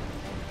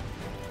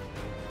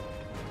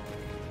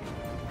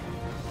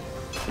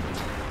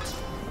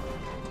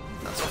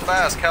 Not so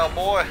fast,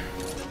 cowboy.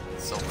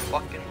 So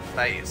fucking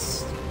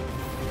fast.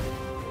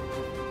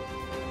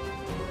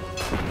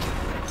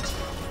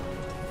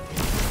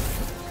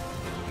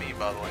 Me,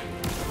 by the way.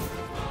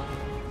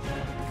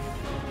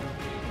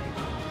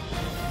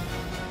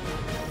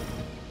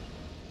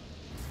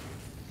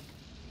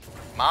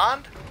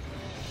 Mind?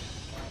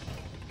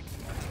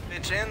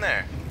 Bitch in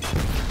there.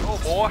 Oh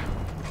boy.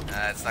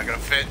 Nah, it's not gonna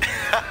fit.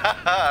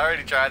 I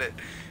already tried it.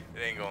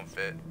 It ain't gonna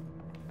fit.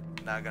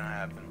 Not gonna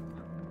happen.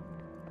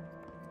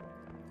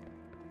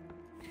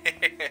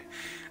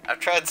 I've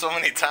tried so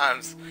many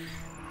times.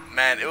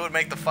 Man, it would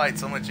make the fight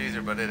so much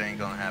easier, but it ain't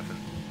gonna happen.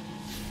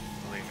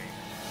 Believe me.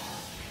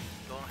 It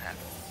ain't gonna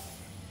happen.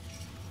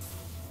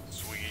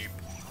 Sweep.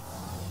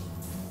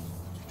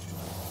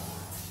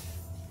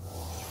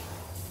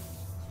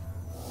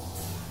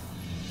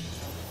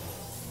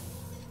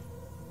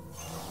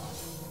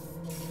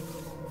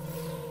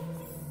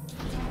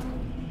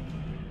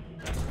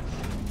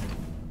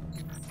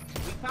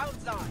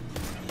 Found Zon.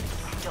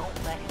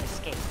 Don't let him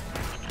escape.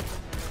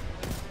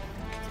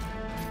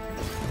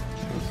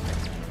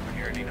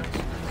 He already knows.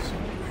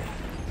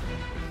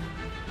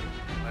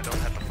 I don't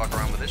have to fuck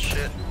around with this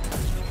shit.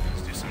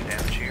 Let's do some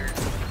damage here.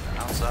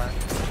 Outside.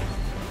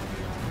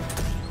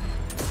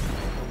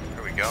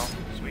 There we go.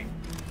 Sweet.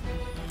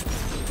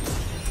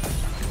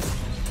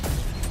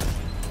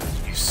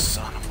 You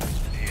son of a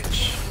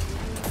bitch.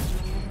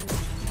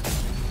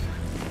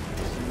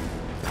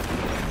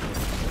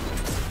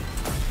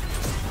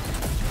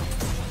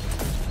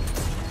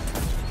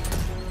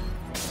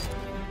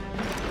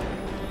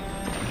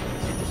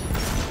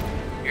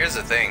 Here's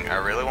the thing, I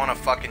really want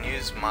to fucking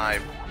use my...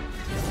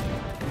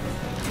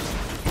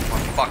 Oh,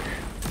 fuck.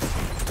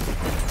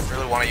 I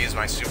really want to use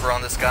my super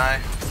on this guy.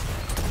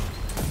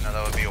 No,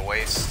 that would be a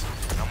waste.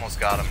 I almost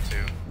got him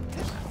too.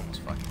 I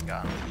almost fucking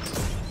got him.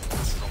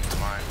 This is almost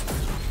mine.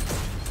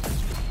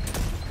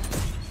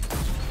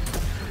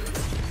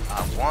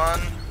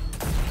 One.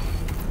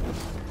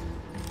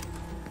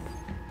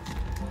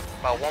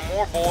 About one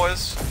more,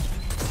 boys.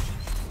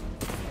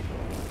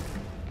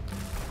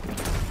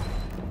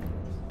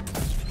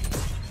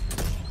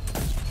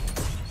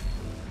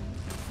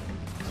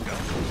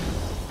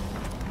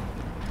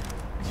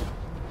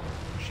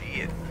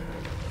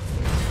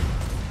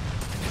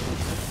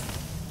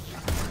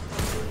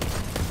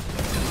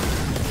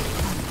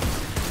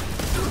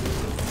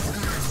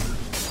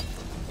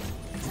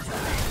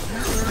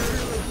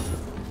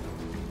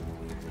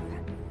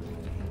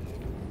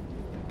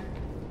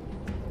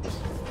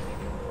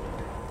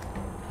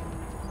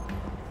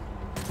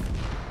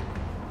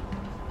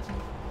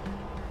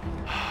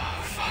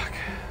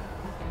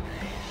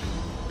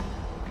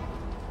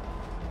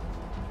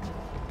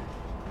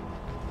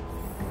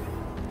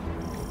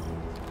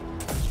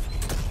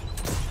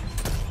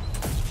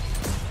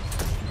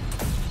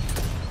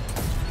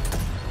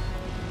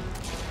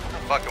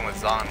 Fucking with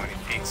Zon when he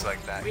peeks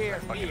like that. I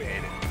fucking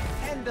hate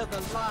it. End of the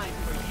line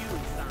for you,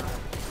 Zon.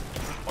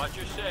 Watch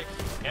your 6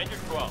 and your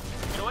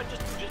 12. You know what?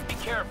 Just be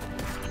careful.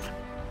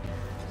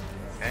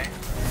 Okay.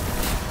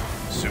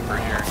 Super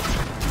here.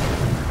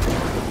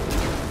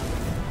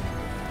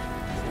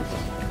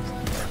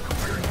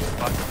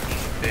 Fucking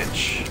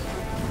bitch.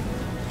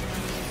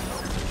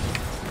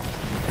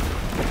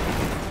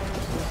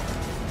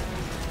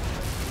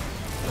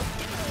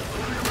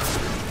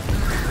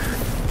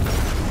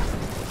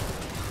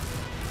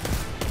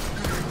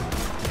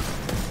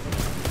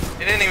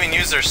 They didn't even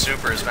use their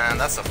supers, man.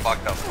 That's the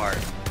fucked up part.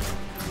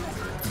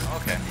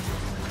 Okay.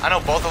 I know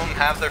both of them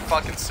have their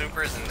fucking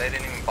supers and they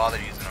didn't even bother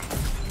using them.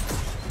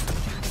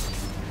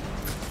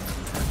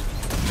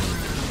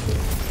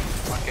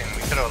 Fucking,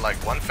 we could have like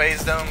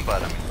one-phased them,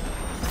 but I mean,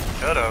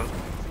 could have.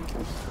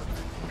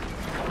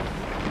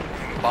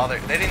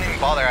 They didn't even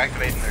bother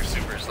activating their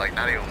supers, like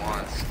not even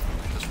once,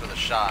 just for the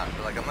shot.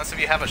 But like, unless if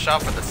you have a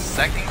shot for the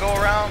second go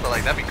around, but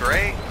like that'd be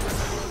great.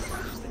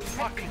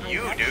 Fuck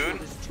you, dude.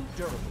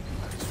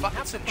 These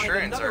fucking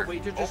Centurions are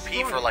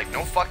OP for like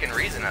no fucking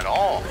reason at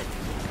all.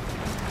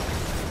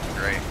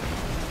 Great.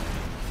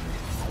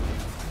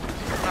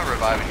 I'm not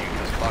reviving you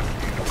because fuck you.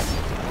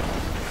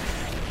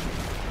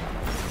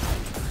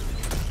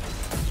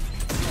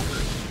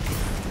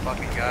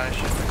 Fucking guy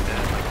should have been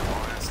dead like a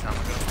long ass time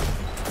ago.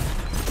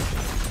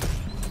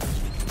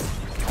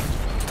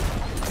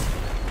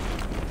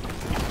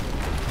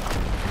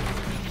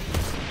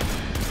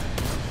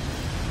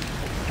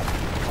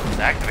 Let's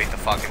activate the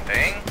fucking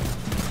thing.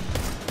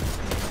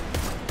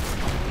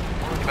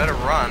 You better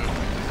run.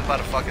 He's about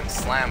to fucking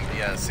slam.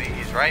 Yeah, see,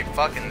 he's right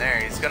fucking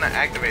there. He's gonna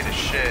activate his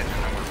shit and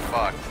then we're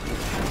fucked.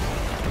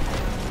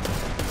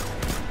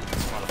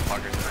 This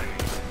motherfucker's not even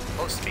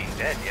close to being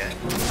dead yet.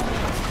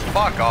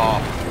 Fuck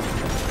off.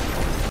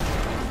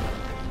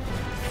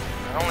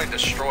 I only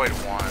destroyed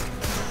one.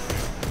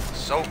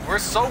 So we're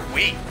so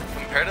weak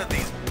compared to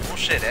these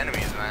bullshit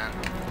enemies, man.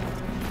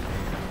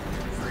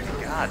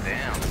 God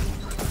damn.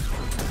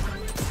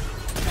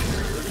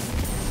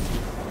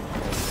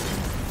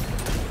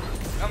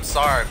 I'm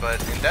sorry,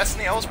 but in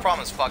Destiny I was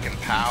promised fucking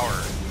power.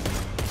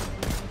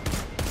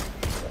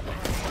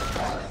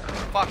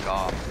 Fuck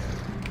off.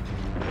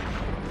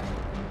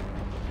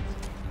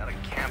 Gotta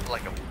camp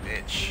like a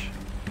bitch.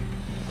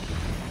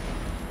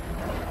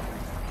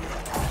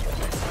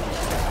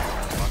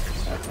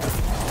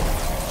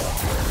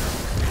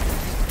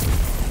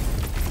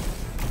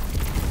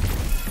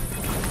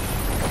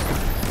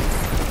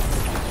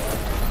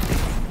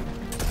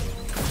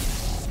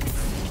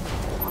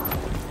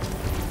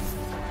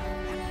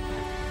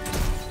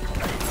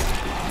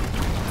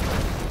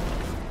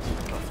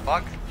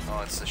 Fuck?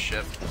 Oh, it's the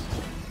ship.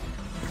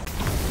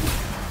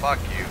 Fuck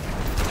you.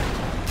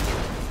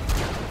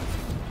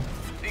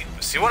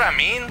 See what I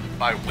mean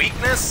by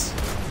weakness?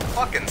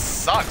 Fucking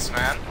sucks,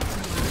 man.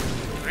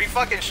 3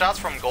 fucking shots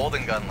from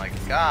Golden Gun, like,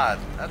 God,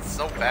 that's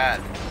so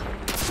bad.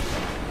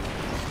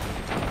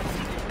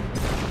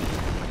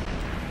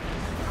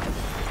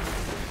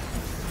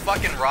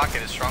 Fucking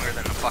rocket is stronger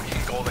than the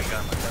fucking Golden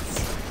Gun, like,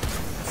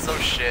 that's so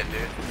shit,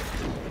 dude.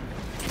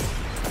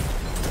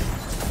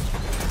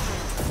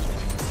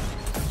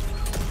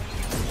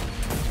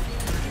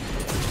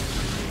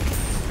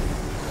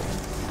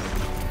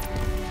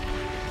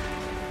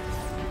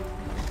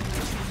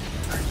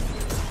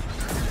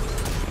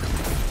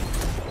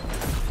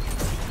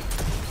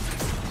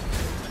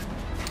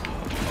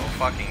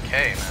 Fucking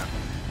K, man.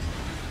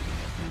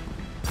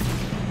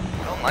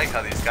 I don't like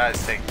how these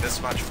guys take this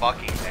much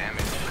fucking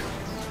damage.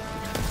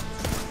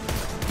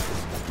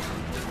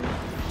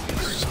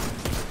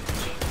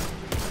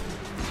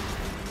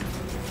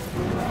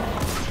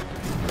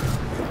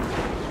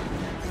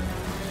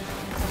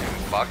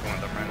 I'm fucking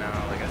with them right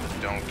now, like I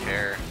just don't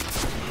care.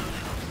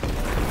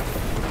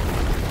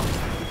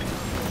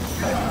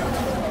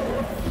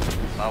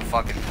 About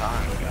fucking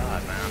time,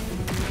 God, man.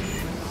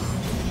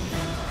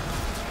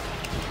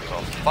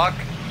 Oh, fuck.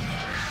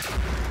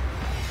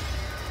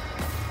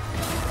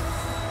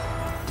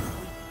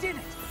 We did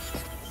it!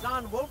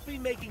 Zahn won't be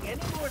making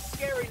any more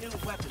scary new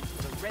weapons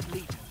for the Red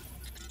Legion.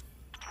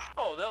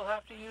 Oh, they'll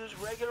have to use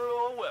regular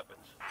old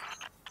weapons.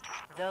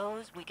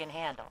 Those we can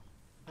handle.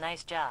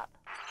 Nice job.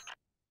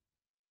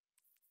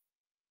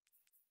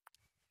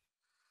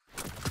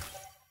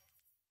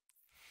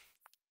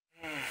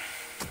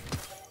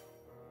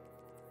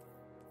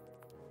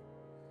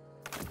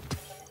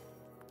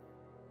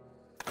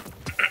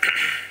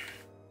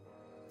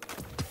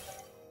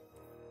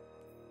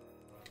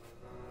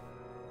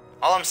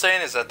 All I'm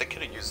saying is that they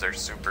could have used their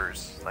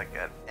supers like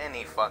at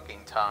any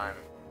fucking time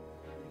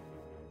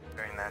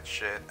during that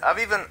shit.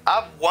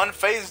 I've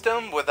one-phased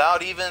them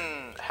without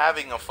even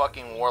having a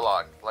fucking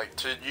warlock, like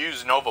to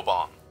use Nova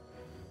Bomb.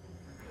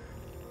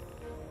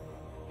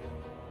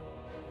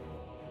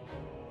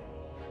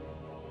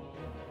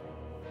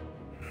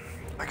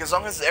 Like as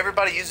long as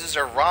everybody uses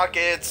their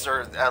rockets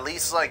or at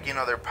least like, you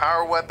know, their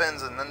power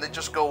weapons, and then they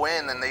just go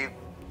in and they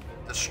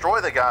destroy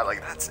the guy,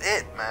 like that's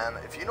it, man.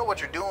 If you know what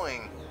you're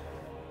doing,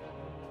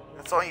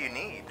 that's all you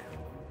need.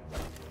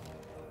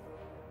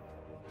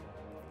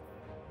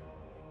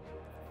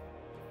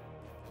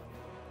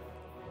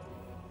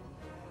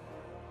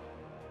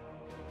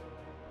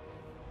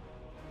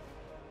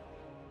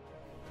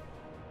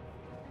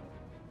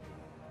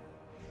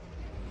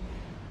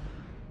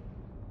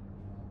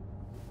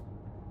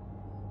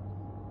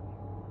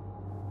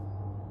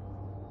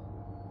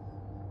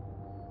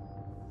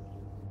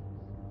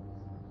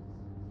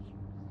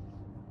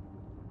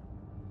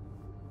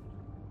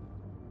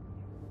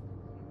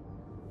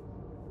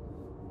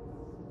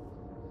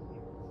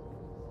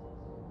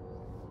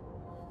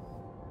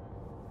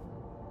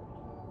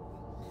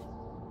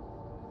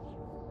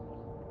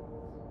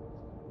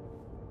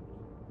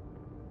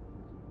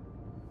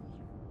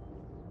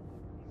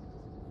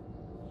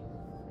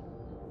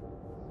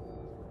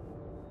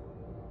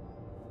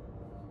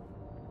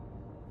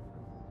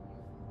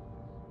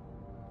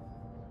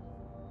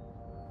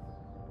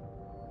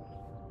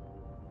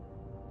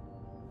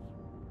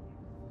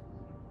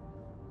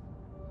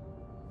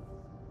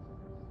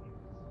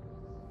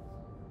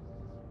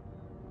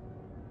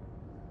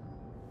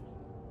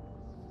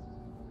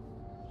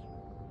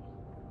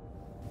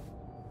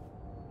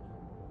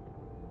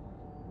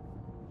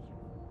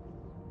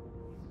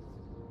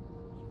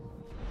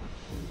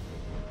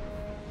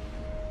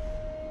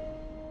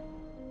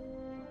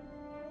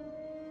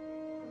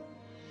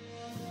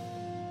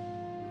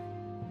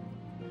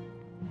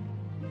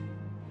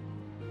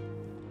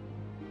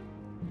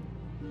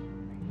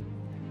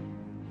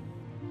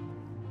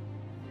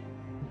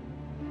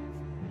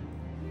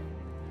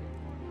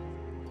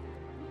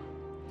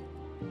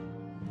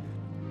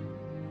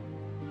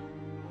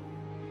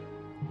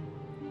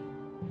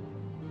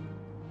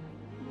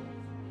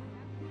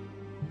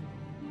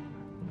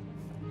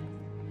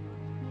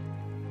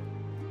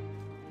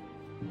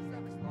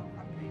 Service log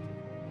updated.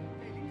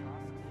 Daily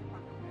tasks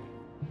underway.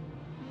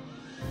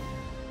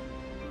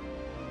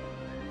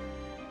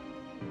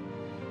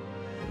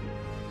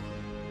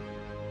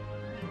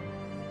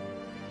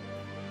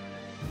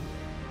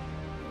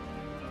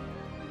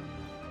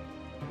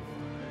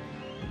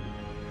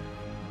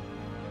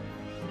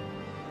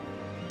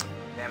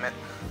 Damn it.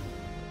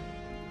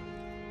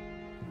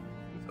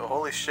 So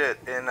holy shit,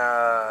 in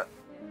the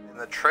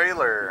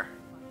trailer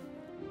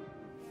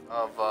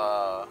of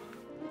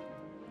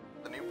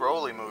the new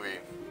Broly movie,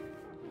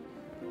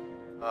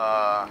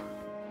 Word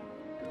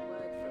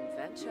from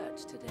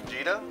Fenchurch today.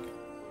 Vegeta,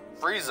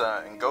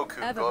 Frieza, and Goku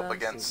go up Eververse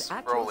against is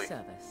at your Broly.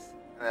 service.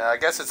 I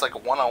guess it's like a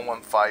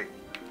one-on-one fight.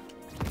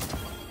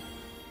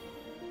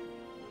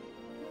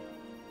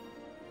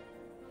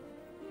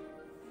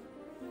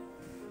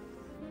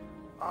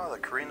 Oh, the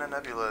Karina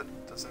Nebula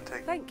doesn't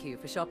take Thank you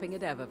for shopping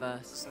at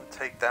Eververse. doesn't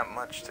take that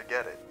much to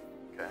get it.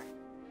 Okay.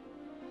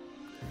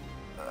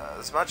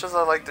 As much as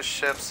I like the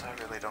ships, I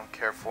really don't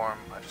care for them.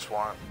 I just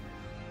want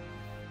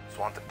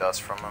the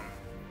dust from them.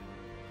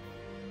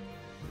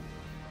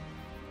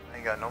 I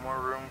ain't got no more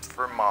room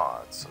for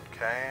mods.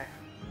 Okay.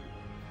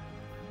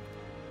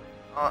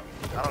 I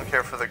don't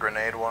care for the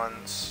grenade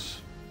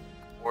ones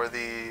or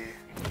the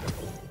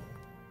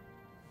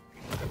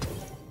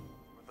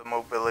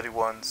mobility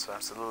ones. I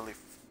absolutely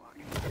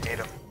fucking hate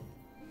them.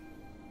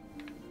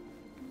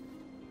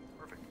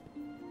 Perfect.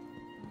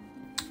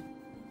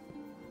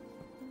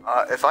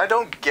 If I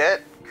don't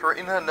get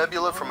Karina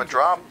Nebula from a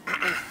drop,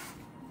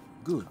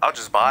 Good. I'll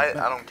just buy it.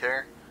 I don't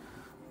care.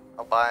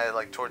 I'll buy it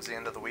like towards the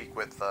end of the week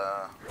with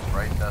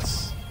right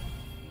dust.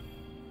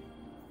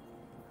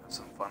 Have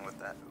some fun with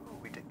that. Ooh,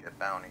 we did get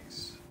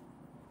bounties.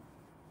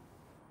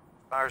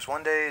 Expires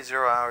 1 day,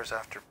 0 hours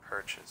after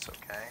purchase.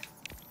 Okay.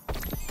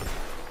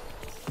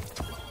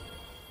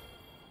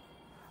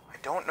 I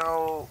don't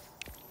know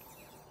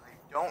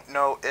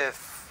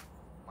if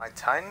my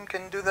Titan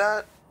can do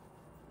that.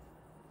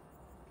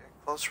 Get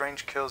close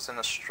range kills in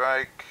a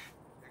strike.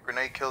 Get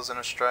grenade kills in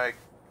a strike.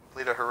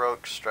 Complete a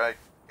heroic strike.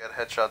 Get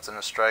headshots in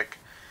a strike.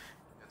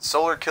 Get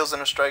solar kills in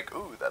a strike.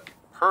 Ooh, that'd be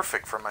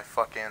perfect for my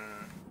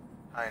fucking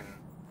Titan.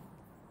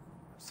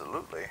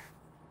 Absolutely. I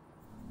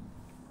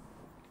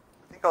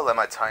think I'll let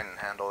my Titan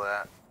handle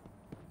that.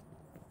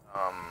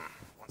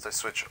 Once I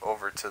switch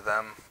over to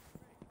them.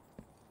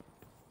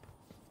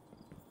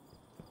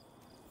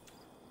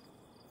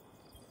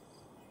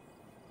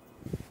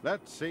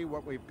 Let's see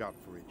what we've got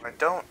for each I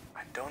other.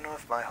 don't know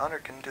if my hunter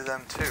can do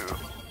them too.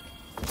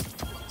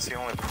 That's the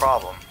only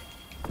problem.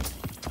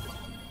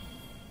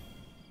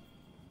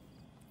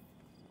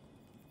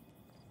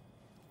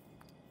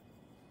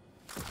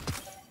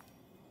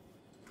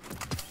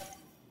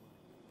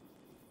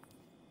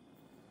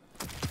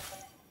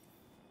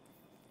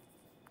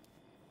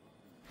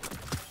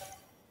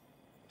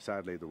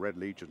 Sadly, the Red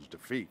Legion's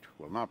defeat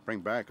will not bring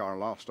back our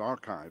lost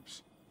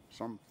archives.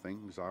 Some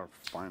things are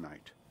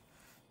finite.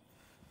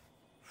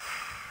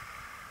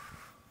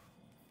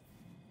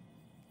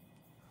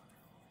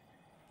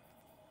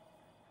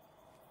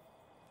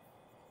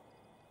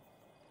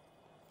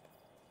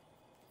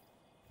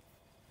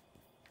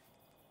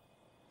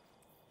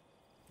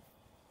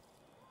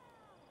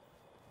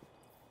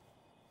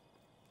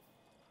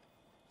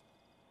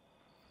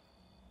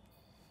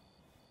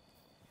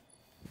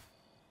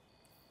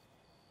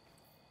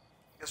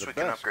 Guess The we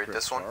can best upgrade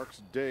this one.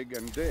 Sharks dig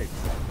and dig.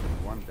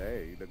 One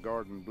day, the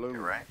garden blooms.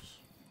 You're right.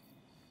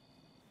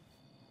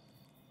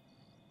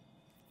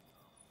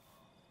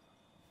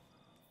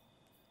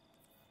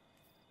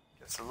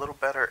 Gets a little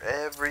better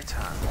every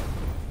time.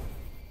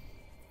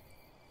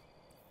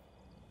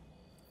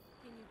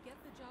 Can you get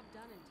the job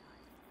done in time?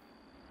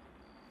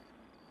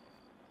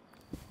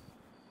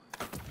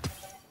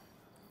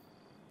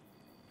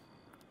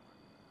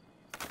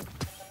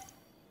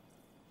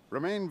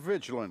 Remain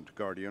vigilant,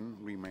 Guardian.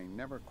 We may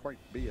never quite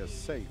be as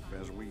safe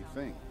as we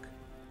think.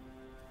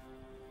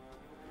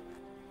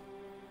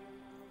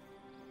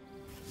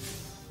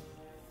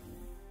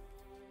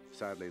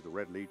 Sadly, the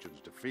Red Legion's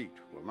defeat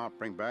will not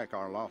bring back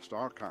our lost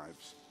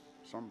archives.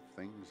 Some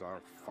things are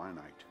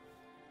finite.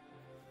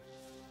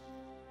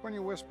 When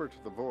you whisper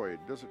to the void,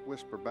 does it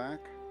whisper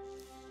back?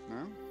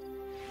 No?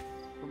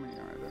 For me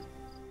either.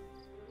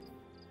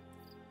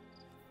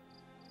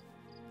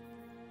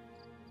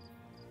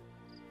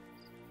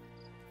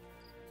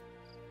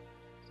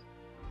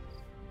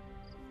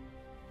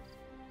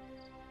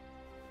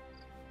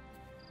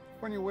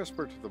 When you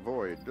whisper to the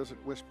void, does it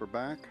whisper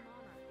back?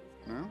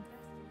 No?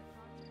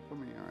 For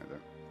me either.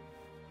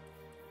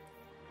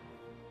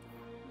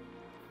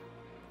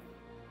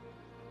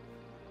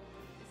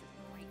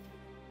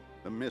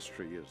 The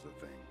mystery is the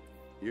thing.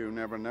 You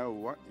never know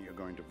what you're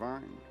going to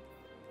find.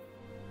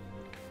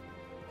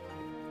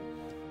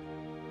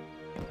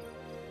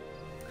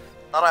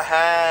 Thought I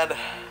had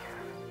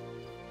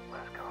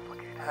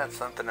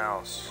something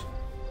else.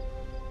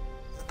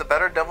 the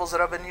better devils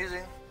that I've been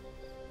using?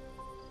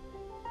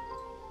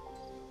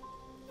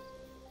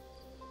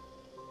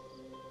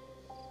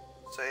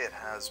 Say it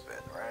has been,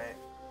 right?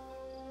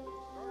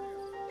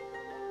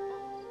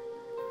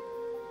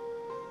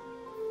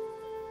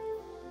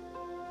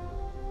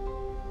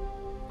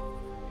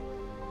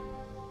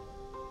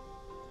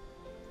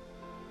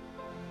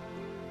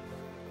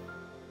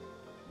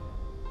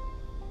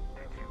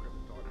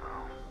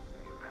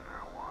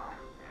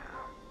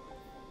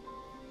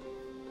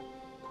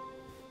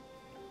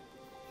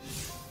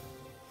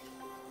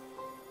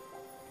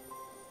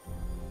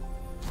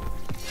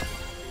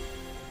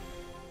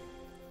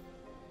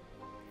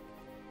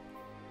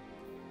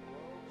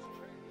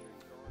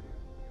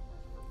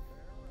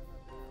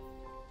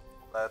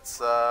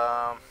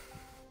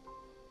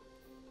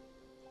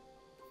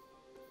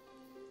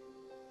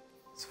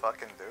 Let's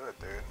fucking do it,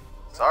 dude.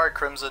 Sorry,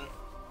 Crimson.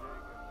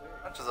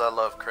 As much as I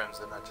love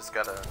Crimson, I just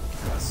gotta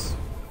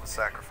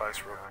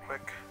sacrifice real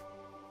quick.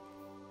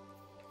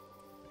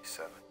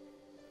 7.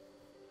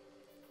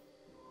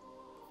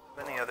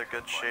 Any other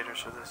good shaders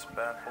for this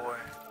bad boy?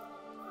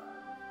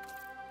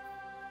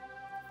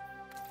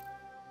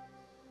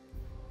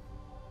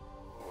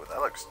 Ooh, that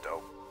looks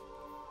dope.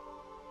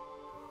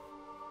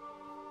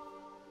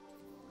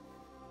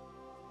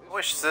 I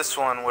wish this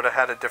one would have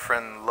had a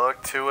different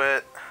look to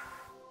it.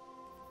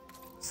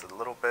 Just a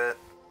little bit.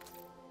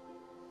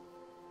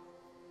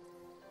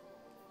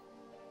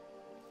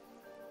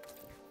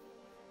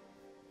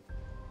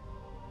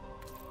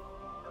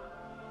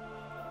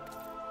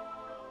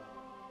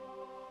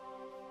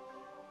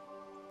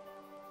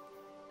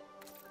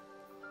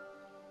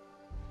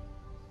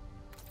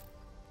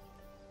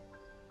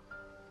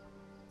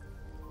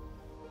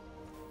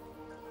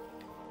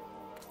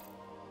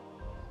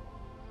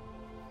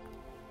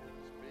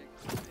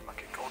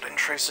 Okay, golden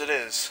trace it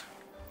is.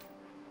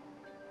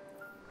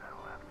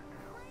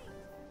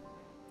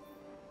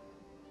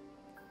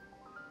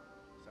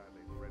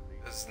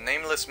 This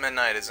Nameless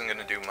Midnight isn't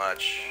gonna do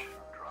much.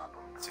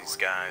 It's these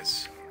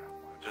guys.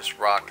 Just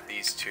rock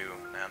these two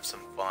and have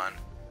some fun.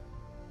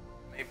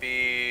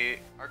 Maybe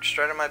Arc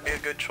Strider might be a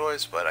good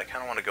choice, but I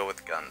kinda wanna go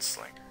with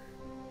Gunslinger.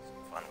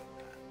 Some fun with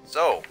that.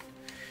 So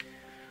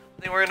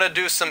I think we're gonna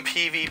do some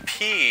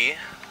PvP.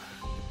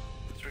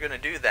 So we're gonna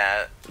do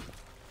that.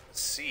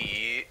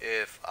 See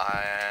if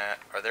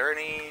are there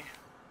any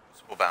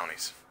usable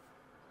bounties?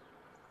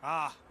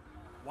 Ah,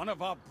 one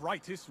of our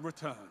brightest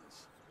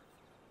returns.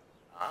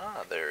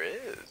 Ah, there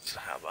is.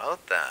 How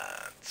about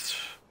that?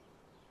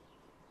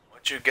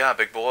 What you got,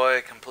 big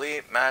boy?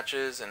 Complete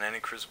matches in any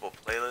Crucible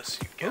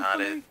playlist. You got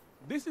Hopefully, it.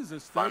 this is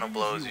as Final sturdy as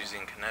blows you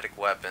using kinetic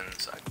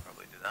weapons. I could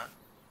probably do that.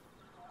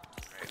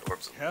 Alright,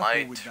 orbs of Careful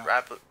light. with that.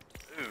 Rapid.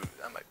 Ooh,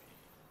 that might be.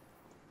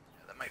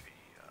 Yeah, that might be.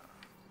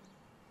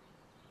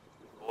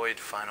 Void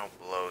final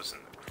blows in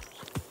the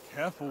Crucible.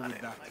 Careful with I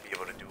that. might be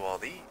able to do all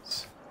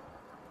these.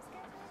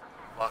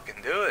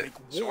 Fucking do it. Make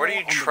So war where do you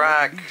on the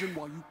track? Legion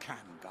while you can,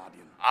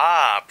 Guardian.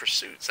 Ah,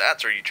 pursuits.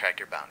 That's where you track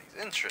your bounties.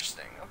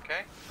 Interesting.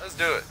 Okay, let's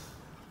do it.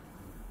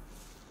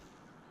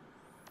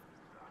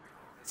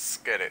 Let's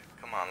get it.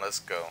 Come on, let's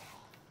go.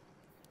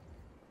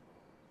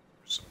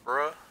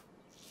 Sabra.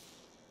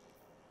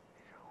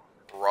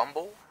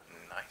 Rumble.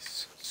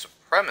 Nice.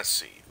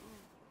 Supremacy.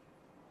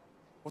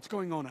 What's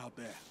going on out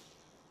there?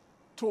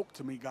 Talk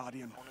to me,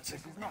 Guardian.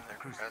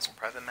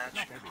 Private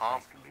match.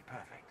 Comp.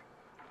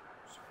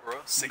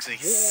 Sabra.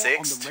 6v6 War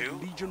on the too.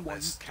 Red Legion while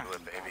Let's you do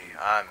can. it, baby.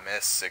 I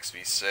miss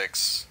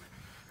 6v6.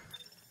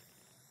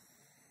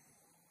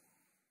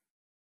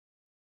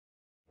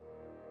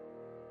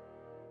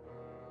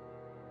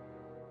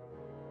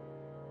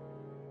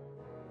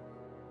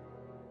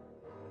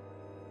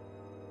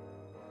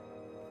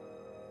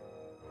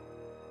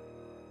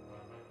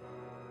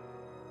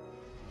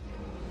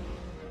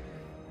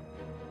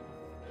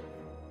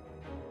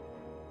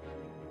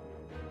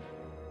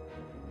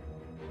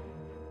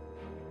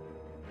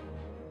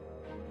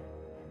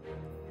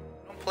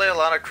 Play a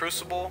lot of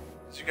Crucible,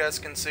 as you guys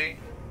can see.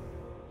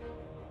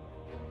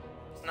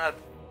 It's not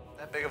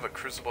that big of a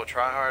Crucible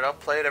tryhard. I'll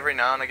play it every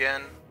now and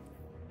again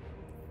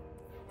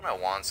when I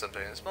want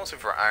something. It's mostly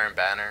for Iron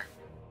Banner.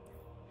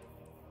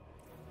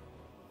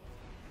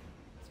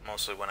 It's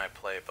mostly when I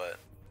play, but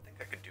I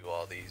think I could do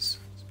all these.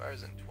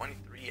 Expires in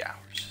 23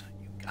 hours.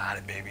 You got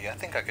it, baby. I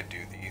think I could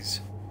do these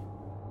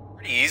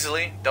pretty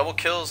easily. Double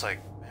kills, like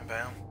bam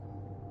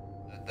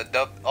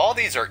bam. All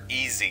these are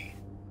easy.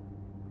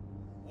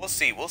 We'll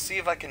see. We'll see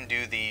if I can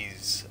do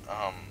these.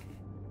 I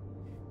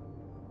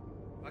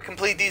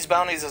complete these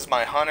bounties as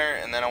my hunter,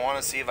 and then I want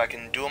to see if I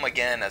can do them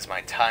again as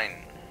my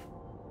titan.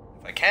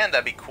 If I can,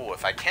 that'd be cool.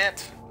 If I can't,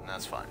 then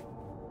that's fine.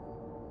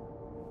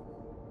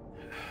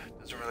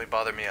 Doesn't really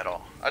bother me at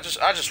all. I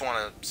just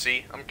want to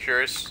see. I'm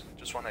curious.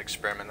 Just want to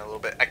experiment a little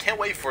bit. I can't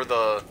wait for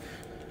the.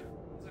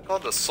 What's it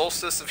called? The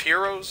Solstice of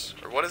Heroes,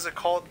 or what is it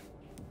called?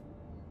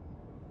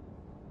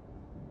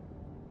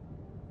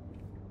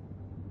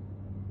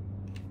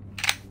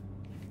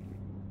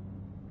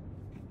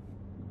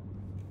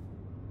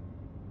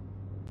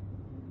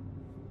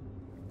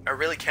 I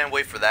really can't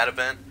wait for that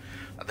event.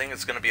 I think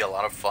it's gonna be a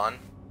lot of fun.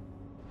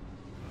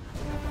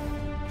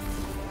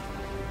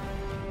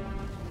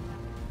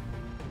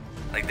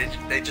 Like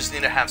they just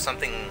need to have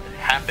something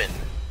happen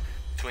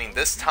between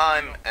this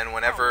time and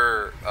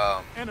whenever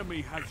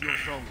Enemy has your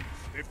zones.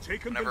 They've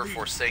taken whenever the lead.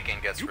 Forsaken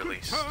gets You can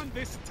released. turn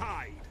this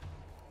tide.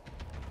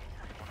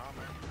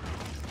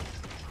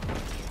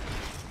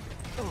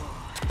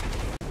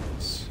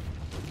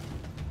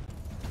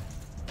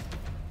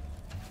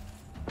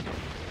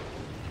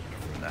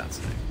 That's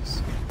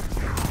things.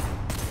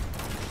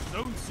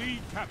 Zone C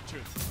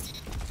captured.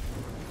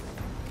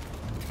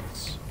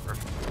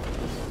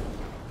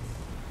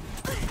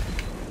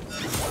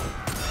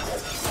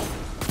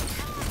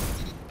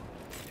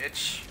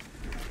 Itch.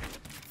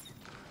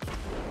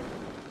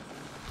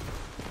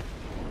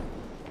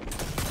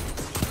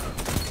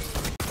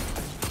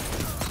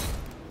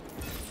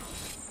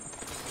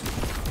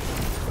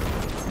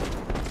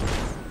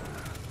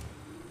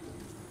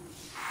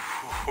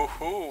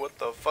 What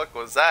the fuck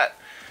was that?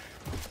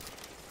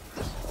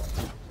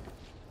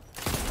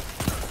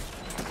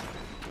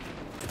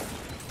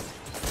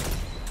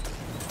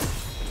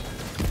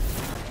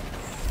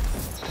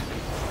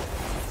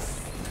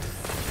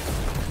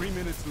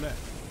 Left.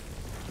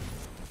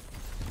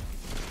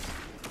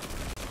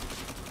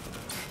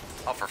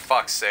 Oh, for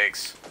fuck's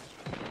sakes.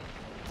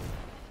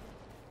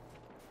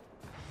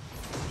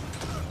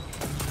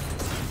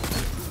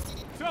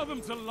 Tell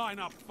them to line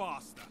up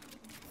faster.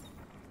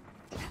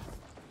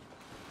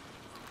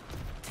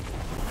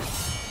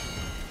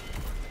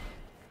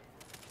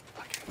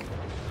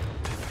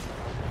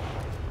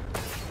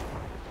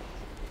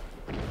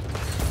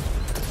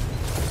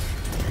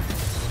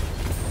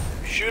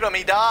 Shoot him,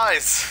 he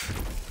dies.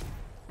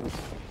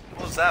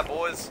 What was that,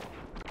 boys?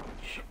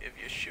 If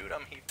you shoot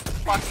him, he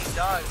fucking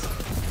dies.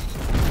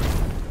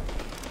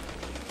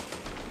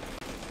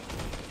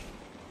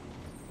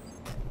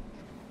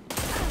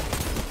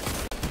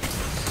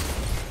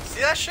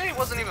 See that shit? He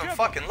wasn't even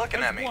fucking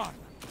looking at me.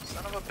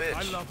 Son of a bitch.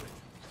 I love it.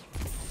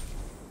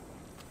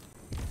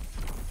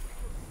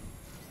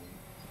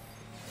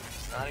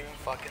 He's not even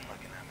fucking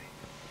looking at me.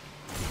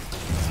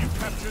 You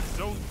captured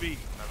Zone B.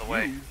 Another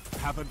way. You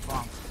have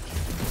advanced.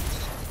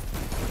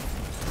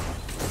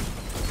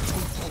 2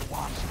 for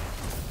 1.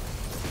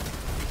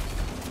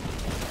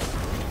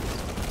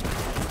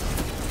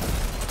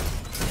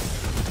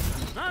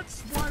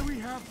 That's why we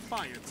have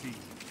Fireteam.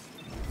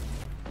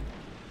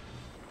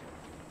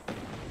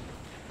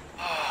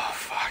 Oh,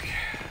 fuck.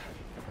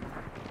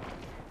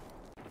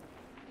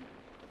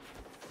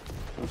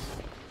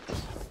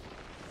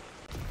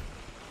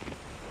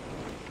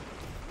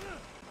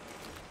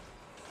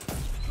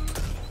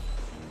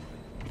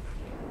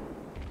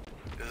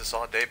 Do this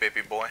all day,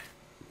 baby boy.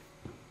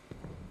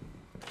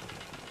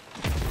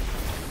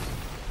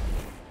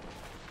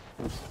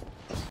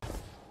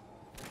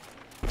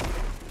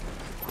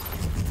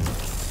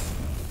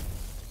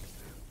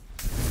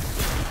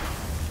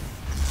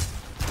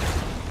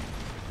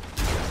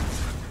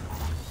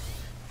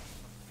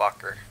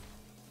 Fucker.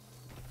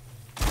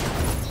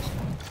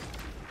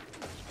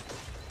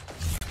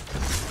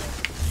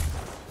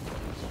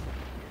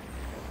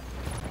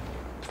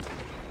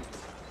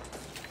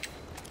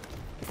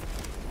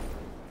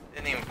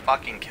 Didn't even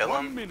fucking kill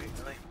him. 1 minute.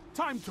 Really?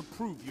 Time to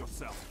prove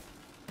yourself.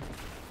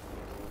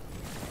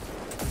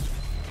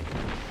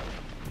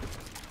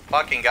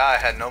 Fucking guy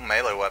had no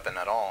melee weapon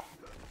at all.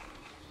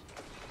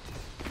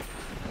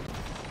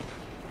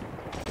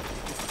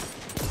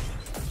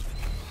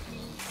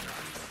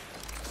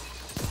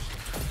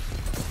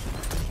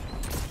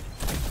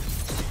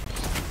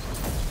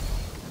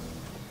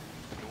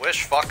 You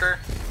wish, fucker.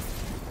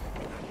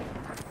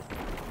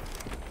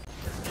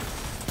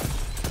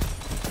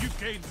 You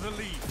gained the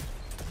lead.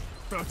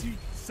 30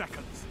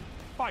 seconds.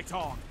 Fight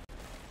on.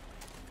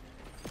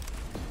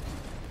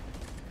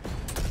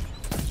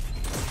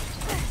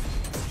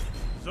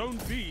 Zone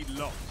B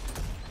lost.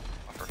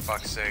 Oh, for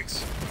fuck's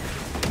sakes.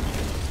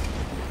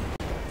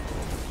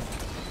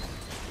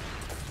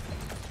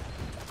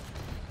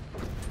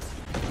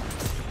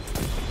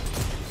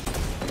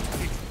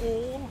 It's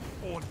all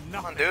or Come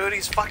nothing. on, dude,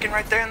 he's fucking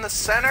right there in the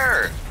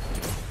center.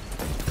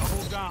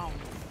 Double down.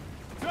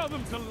 Tell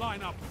them to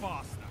line up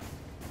faster.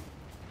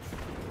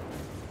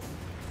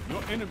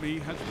 Your enemy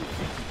has defeated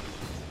you.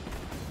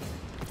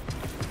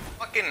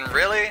 Fucking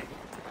really?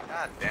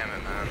 God damn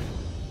it, man.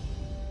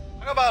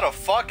 Talk about a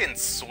fucking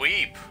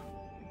sweep.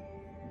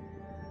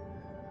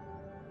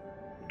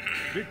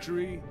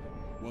 Victory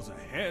was a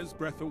hair's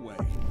breadth away.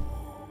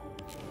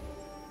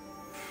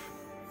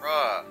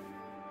 Bruh.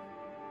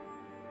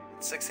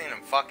 16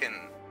 and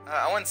fucking...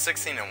 I went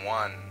 16 and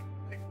 1.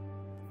 Like,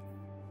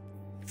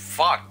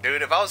 fuck,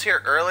 dude. If I was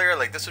here earlier,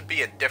 like, this would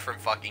be a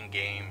different fucking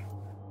game.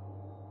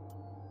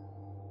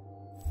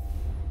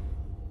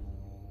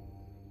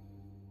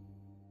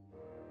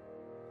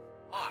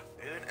 Fuck,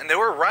 dude. And they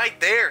were right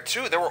there,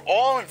 too. They were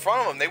all in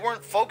front of them. They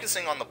weren't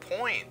focusing on the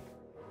point.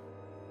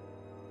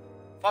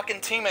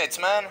 Fucking teammates,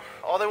 man.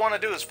 All they want to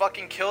do is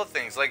fucking kill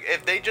things. Like,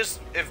 if they just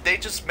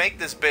make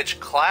this bitch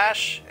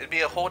clash, it'd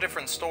be a whole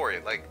different story.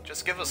 Like,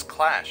 just give us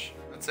clash.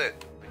 That's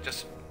it. Like,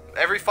 just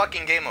every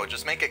fucking game mode,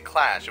 just make it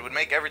clash. It would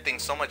make everything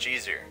so much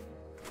easier.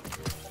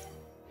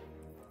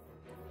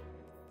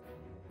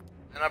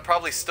 And I'd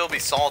probably still be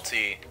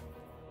salty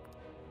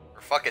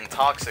or fucking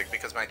toxic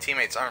because my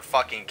teammates aren't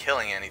fucking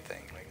killing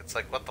anything. Like, it's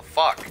like, what the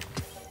fuck?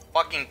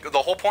 Fucking, the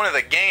whole point of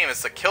the game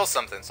is to kill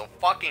something, so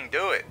fucking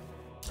do it.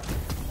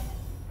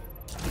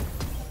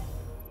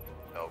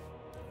 Oh.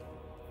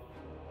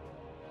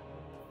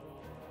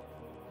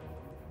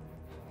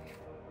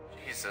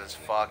 Jesus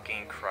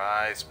fucking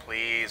Christ,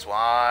 please,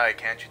 why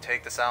can't you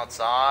take this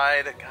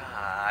outside?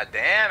 God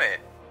damn it.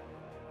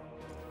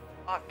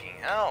 Fucking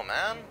hell,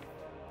 man.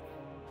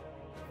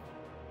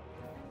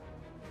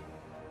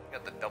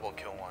 Got the double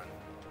kill one.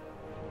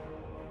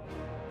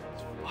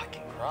 Jesus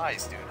fucking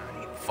Christ, dude.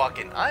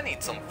 I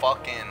need some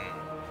fucking...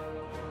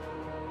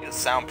 I need to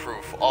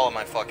soundproof all of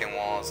my fucking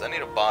walls. I need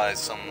to buy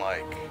some,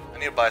 like... I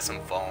need to buy some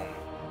foam.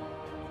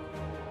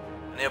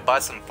 I need to buy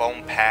some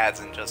foam pads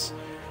and just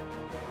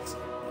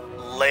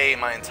lay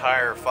my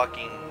entire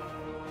fucking...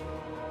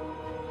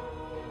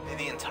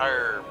 the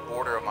entire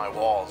border of my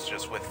walls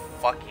just with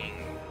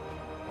fucking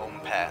foam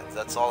pads.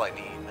 That's all I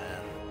need,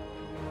 man.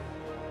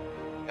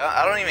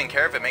 I don't even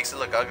care if it makes it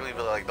look ugly,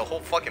 but like the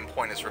whole fucking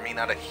point is for me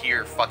not to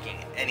hear fucking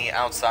any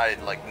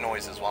outside like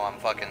noises while I'm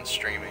fucking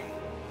streaming.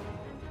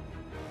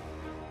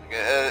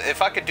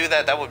 If I could do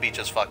that, that would be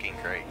just fucking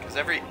great. Cause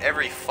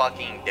every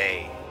fucking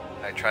day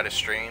I try to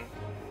stream,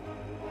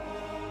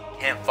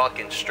 can't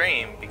fucking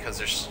stream because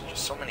there's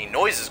just so many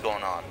noises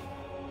going on.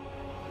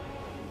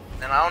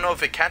 And I don't know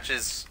if it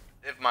catches,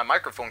 if my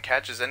microphone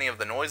catches any of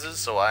the noises,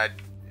 so it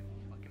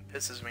fucking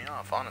pisses me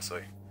off,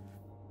 honestly.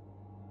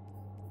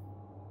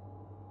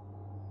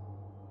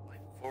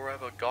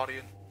 Forever,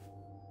 Guardian.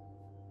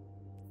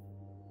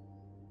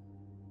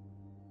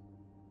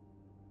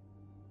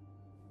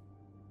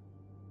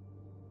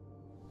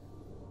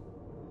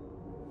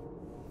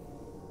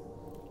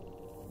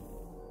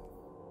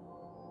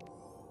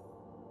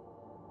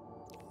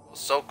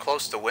 So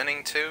close to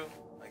winning too.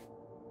 Like,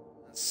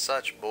 that's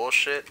such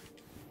bullshit.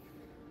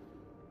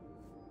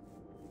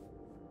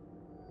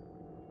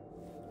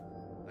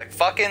 Like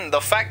fucking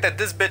the fact that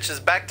this bitch is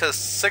back to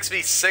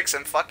 6v6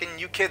 and fucking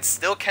you kids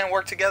still can't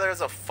work together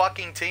as a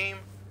fucking team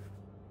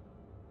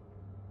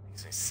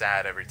makes me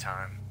sad every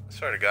time. I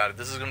swear to God,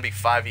 this is gonna be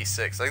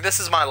 5v6. Like, this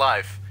is my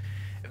life.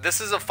 If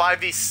this is a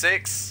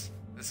 5v6,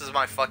 this is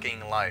my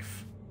fucking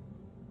life.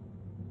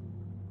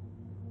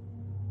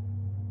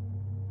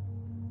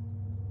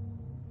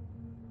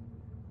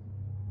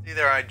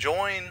 Either I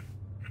join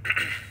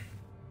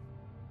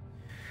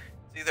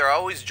either I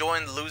always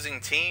join the losing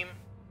team,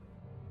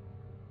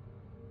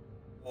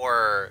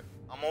 or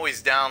I'm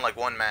always down like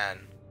one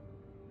man.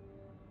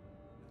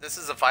 This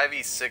is a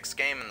 5v6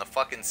 game and the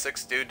fucking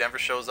 6th dude never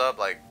shows up.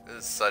 Like, this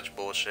is such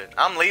bullshit.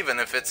 I'm leaving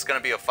if it's gonna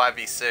be a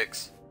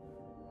 5v6.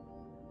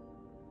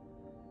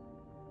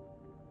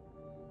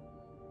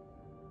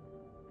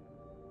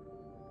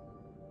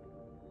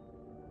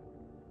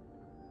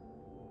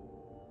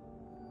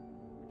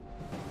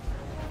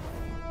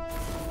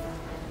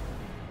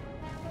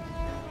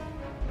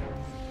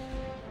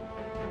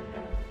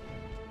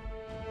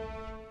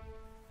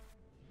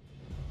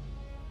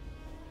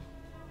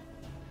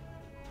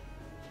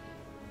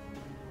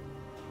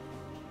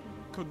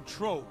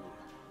 Control.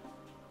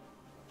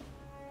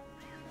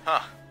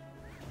 Huh.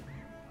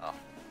 Oh.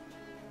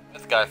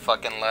 This guy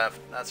fucking left.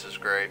 That's just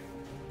great.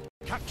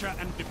 Capture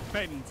and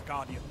defend,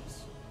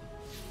 Guardians.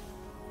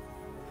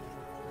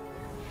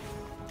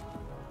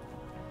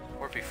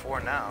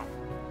 4v4 now.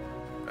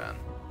 Ben.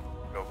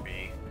 Go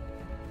B.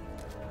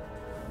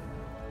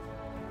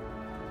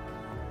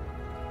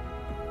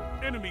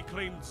 Enemy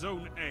claimed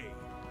Zone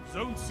A.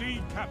 Zone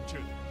C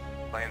captured.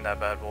 Playing that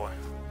bad boy.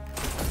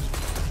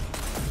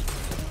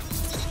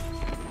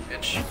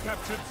 Bitch. You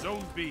captured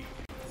Zone B.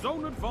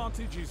 Zone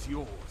advantage is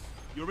yours.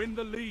 You're in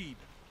the lead.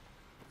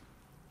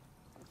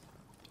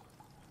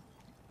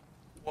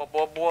 Wah,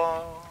 wah,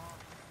 wah.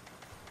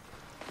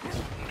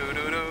 Do,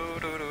 do, do,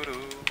 do, do,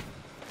 do.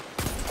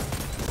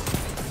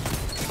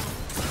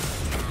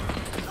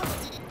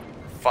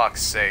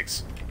 Fuck's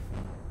sakes.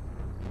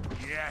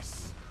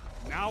 Yes.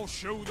 Now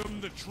show them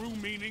the true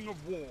meaning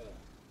of war.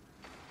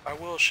 I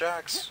will,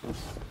 Shax.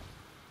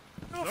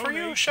 No, for Zone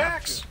you, A Shax.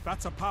 captured.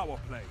 That's a power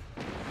play.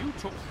 You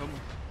took them.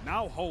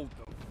 Now hold them.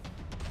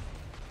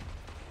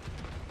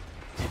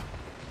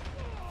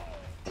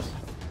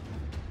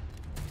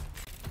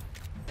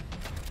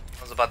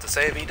 I was about to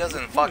say, if he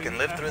doesn't fucking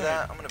live through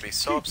that, I'm gonna be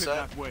so Keep it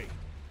upset. that way.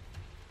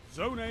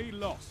 Zone A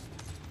lost.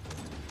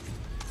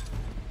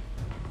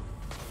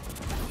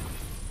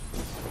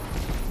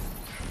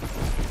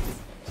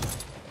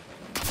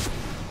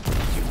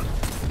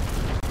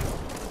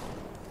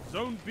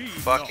 Zone B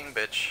Fucking lost.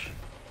 bitch.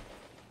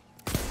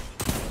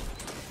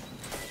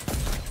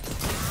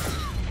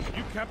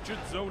 You captured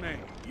Zone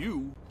A.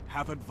 You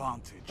have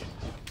advantage.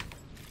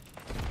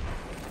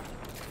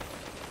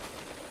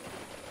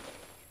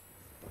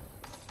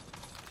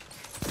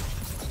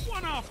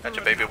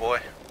 Gotcha, baby boy.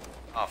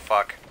 Oh,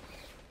 fuck.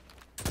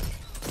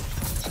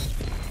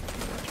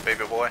 Gotcha,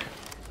 baby boy.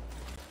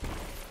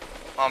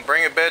 Come on,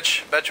 bring it,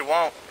 bitch. Bet you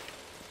won't.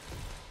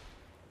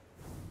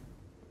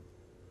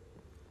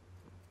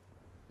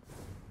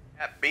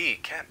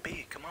 Cat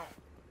B, come on.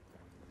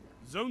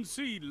 Zone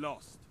C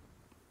lost.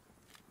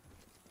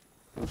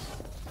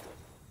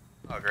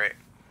 Oh, great.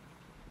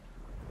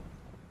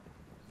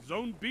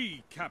 Zone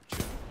B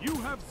captured. You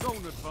have zone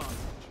advantage.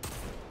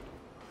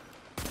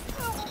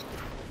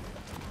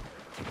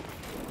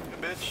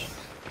 Good bitch.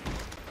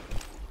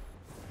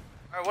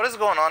 Alright, what is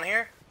going on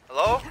here?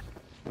 Hello?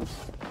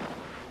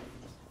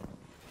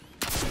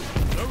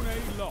 Zone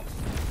A lost.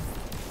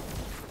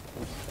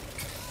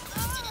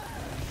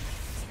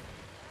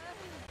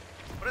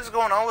 What is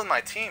going on with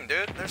my team,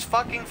 dude? There's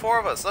fucking 4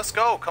 of us. Let's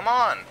go, come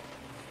on.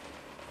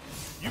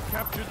 You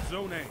captured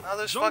Zone A. Now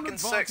there's Zone fucking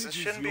 6. This advantage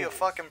shouldn't is be a yours.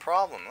 fucking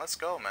problem. Let's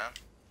go, man.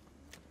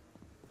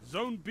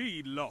 Zone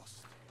B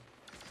lost.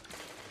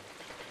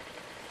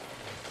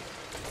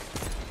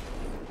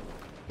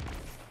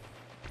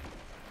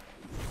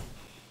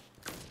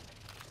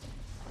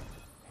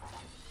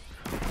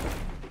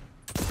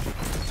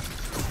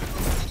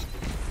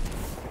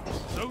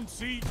 Zone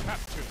C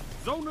captured.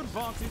 Zone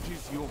advantage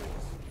is yours.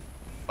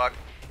 Fuck.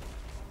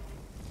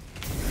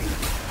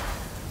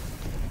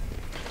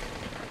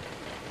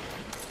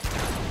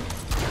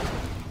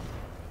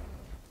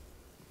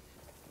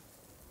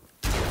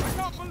 I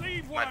can't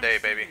believe what My day,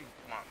 I'm baby. seeing.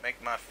 Come on,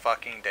 make my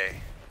fucking day.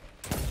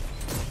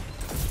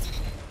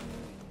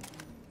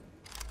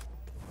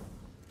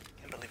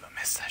 Can't believe I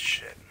missed that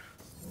shit.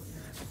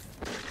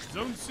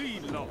 Zone C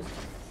lost.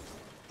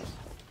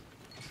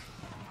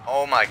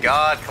 Oh my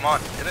god, come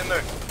on, get in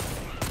there.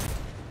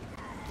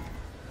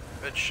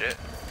 Good shit.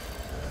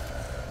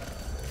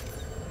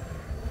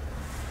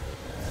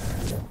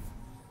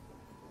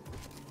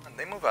 Man,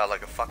 they move out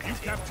like a fucking You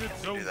team. captured Can't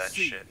we Zone do that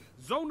C. shit?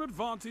 Zone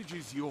advantage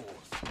is yours.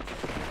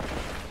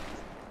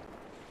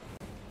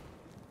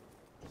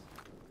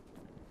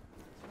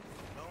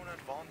 Zone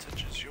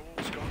advantage is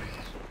yours,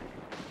 guys.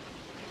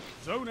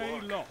 Zone A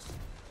Fuck. lost.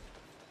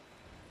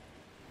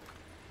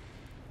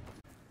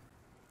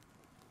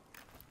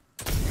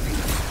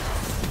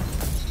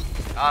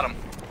 Got him.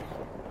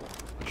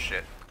 Oh,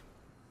 shit.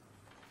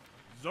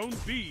 Zone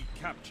B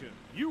captured.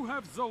 You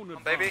have zone Come on,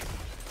 advantage. baby.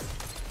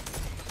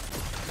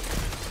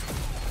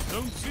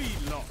 Zone C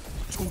lost.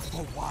 2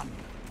 for 1.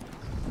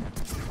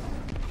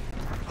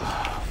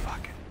 Oh,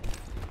 fuck it.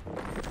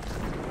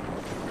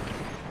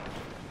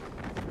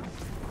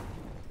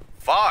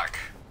 Fuck!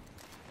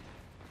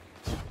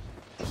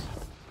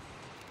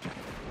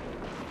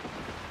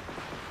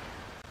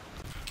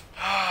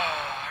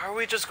 Are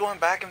we just going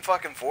back and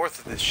fucking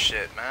forth with this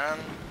shit, man?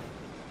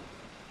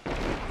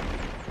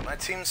 My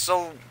team's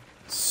so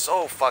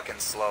fucking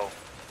slow.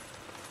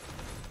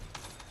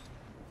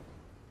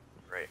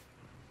 Great.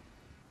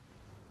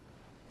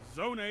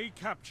 Zone A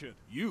captured.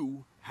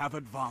 You have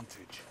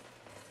advantage.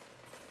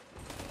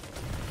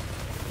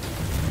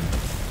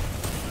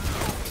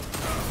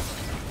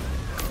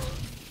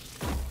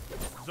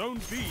 Zone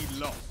B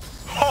lost.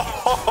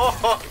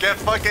 Get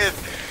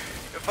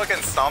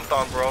fucking stomped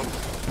on, bro.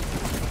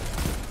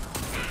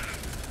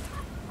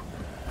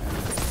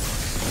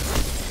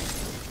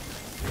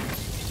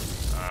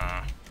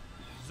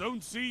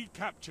 Zone C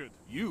captured.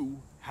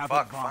 You have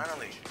Fuck, advantage.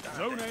 finally. God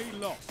Zone damn. A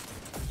lost.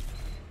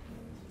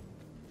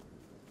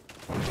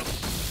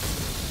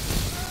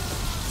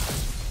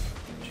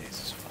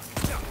 Jesus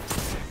fucking.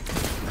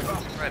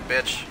 Alright,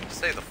 bitch.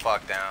 Stay the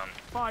fuck down.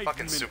 5 Fucking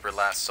minutes. super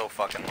lasts so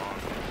fucking long.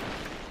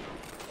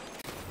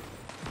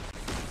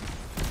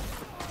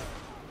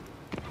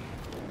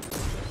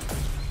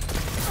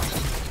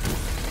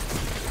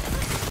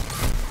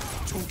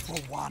 Two for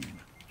 1.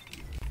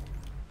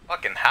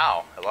 Fucking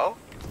how? Hello?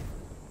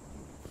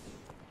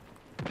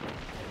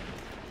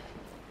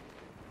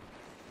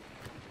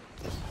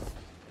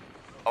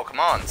 Oh, come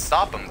on.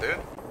 Stop him, dude.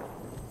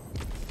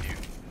 You.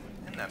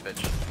 In that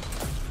bitch.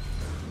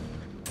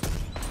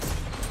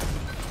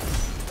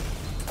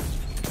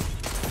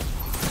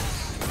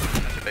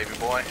 Gotcha, baby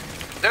boy.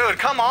 Dude,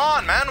 come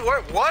on, man.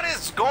 What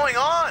is going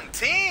on?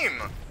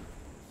 Team!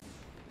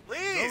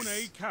 Please. Zone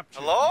A captured.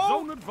 Hello?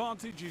 Zone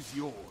advantage is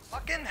yours.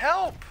 Fucking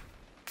help.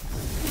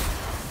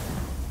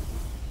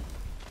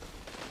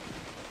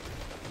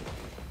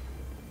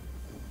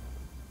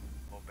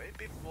 Oh,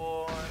 baby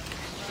boy.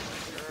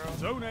 Girl.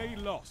 Zone A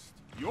lost.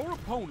 Your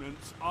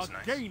opponents are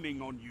That's nice.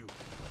 gaining on you.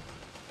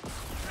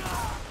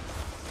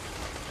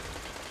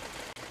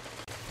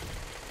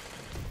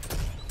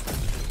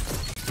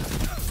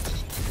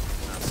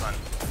 Now, son.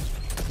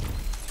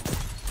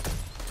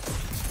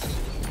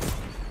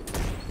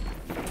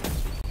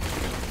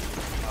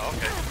 Oh,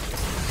 okay.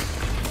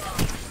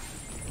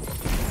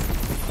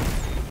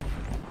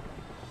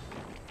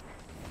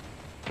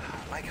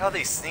 I like how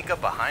they sneak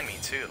up behind me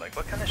too. Like,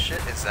 what kind of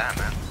shit is that,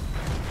 man?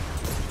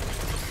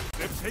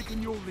 They've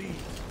taken your lead.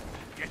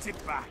 Get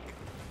it back.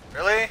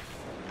 Really?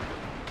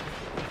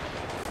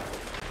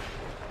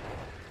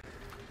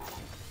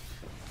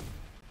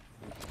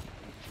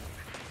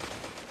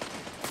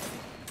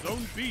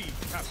 Zone B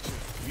captured.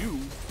 You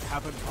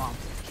have advantage.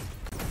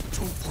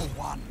 2 for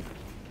 1.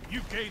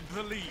 You gained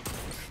the lead.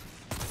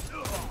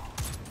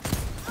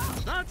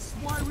 That's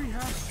why we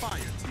have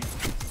Fireteam.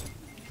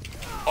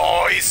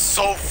 Oh, he's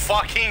so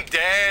fucking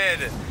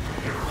dead.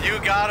 You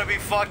gotta be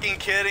fucking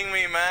kidding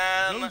me,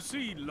 man.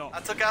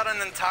 I took out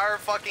an entire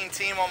fucking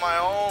team on my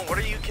own. What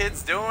are you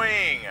kids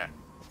doing?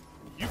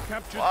 You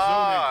captured Zone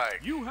Why?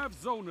 A. You have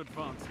zone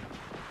advantage.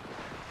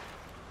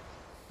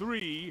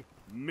 3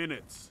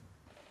 minutes.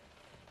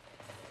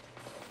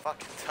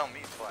 Fucking tell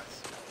me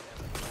twice.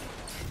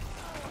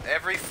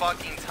 Every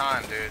fucking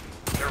time, dude.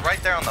 They're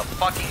right there on the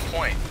fucking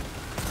point.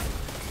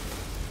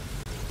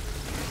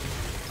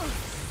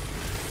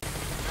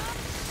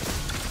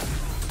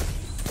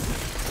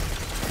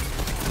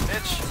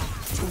 Bitch.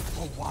 2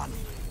 for 1.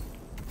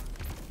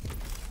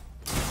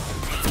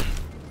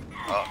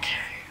 Okay.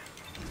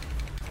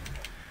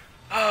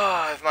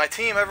 If my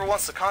team ever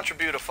wants to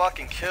contribute a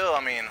fucking kill,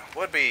 I mean,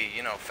 would be,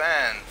 you know,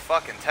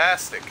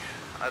 fan-fucking-tastic.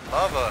 I'd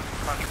love a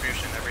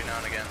contribution every now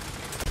and again.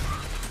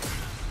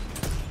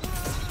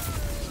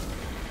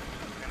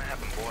 It's gonna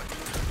happen, boy.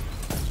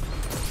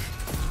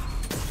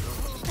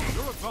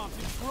 Your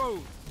advantage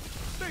grows.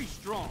 Stay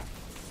strong.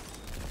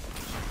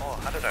 Oh,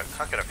 how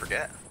could I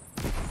forget?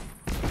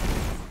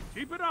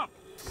 Keep it up,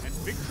 and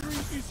victory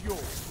is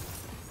yours.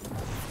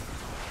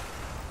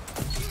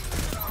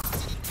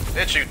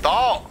 Bitch, you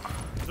thought!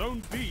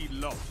 Zone B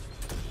lost.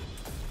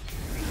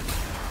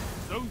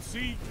 Zone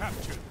C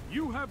captured.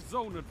 You have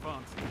zone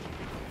advantage.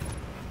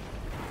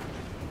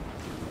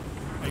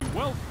 A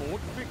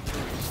well-fought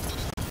victory.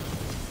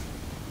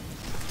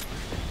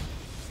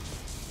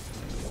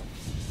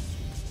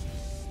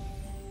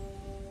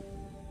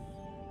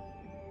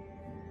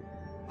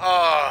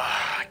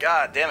 Oh,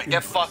 god damn it,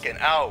 get fucking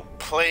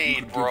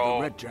outplayed, bro. Give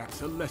the Red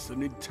Jacks a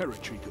lesson in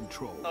territory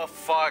control. The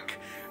fuck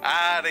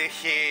out of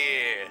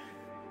here.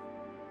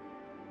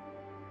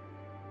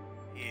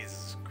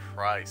 Jesus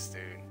Christ,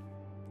 dude.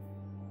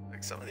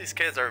 Like, some of these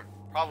kids are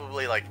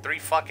probably like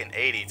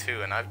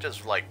 382, and I've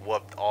just like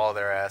whooped all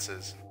their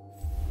asses.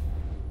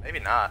 Maybe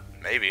not.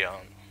 Maybe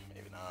not.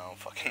 I don't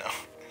fucking know.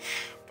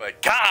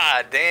 But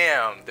god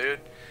damn,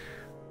 dude.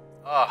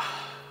 Oh,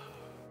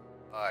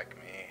 fuck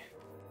me.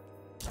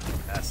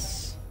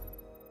 That's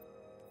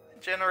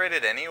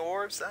generated any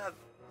orbs?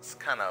 That's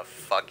kind of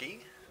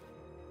fucky.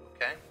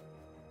 Okay.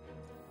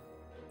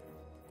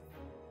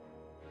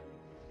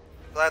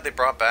 Glad they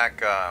brought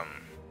back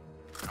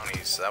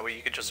bounties, so that way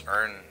you could just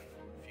earn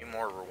a few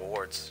more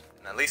rewards.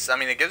 And at least, I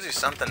mean, it gives you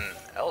something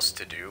else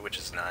to do, which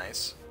is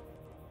nice.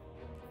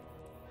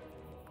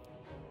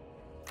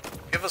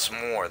 Give us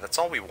more. That's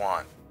all we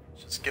want.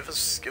 Just give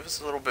us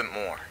a little bit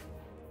more.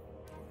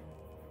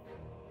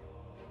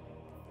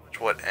 Which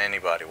what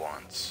anybody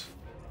wants.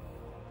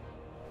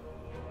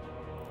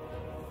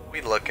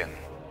 We looking.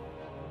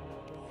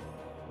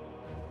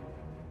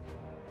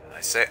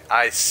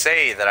 I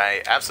say that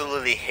I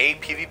absolutely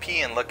hate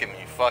PvP, and look at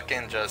me,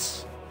 fucking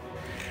just.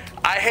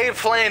 I hate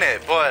playing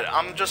it, but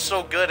I'm just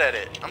so good at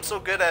it. I'm so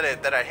good at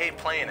it that I hate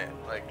playing it.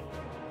 Like,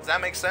 does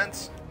that make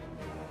sense?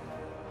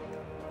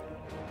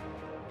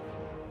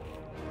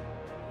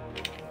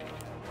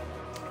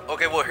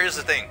 Okay, well, here's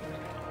the thing.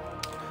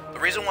 The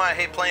reason why I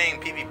hate playing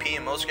PvP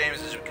in most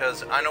games is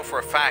because I know for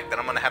a fact that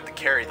I'm gonna have to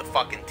carry the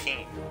fucking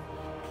team.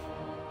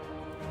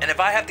 And if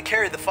I have to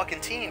carry the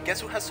fucking team,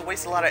 guess who has to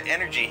waste a lot of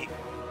energy,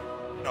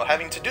 you know,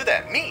 having to do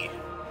that? Me.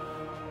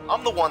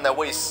 I'm the one that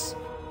wastes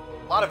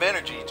a lot of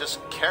energy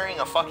just carrying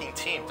a fucking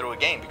team through a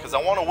game because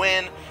I want to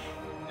win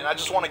and I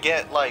just want to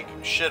get, like,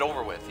 shit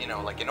over with, you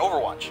know, like in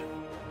Overwatch.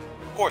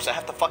 Of course, I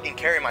have to fucking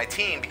carry my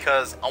team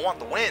because I want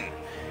the win.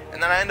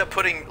 And then I end up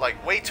putting,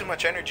 like, way too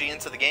much energy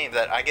into the game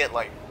that I get,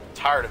 like,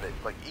 tired of it,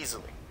 like,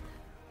 easily.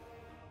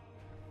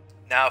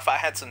 Now, if I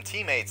had some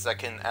teammates that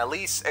can at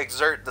least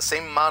exert the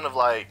same amount of,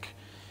 like,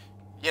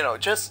 you know,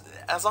 just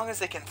as long as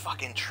they can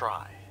fucking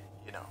try,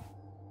 you know.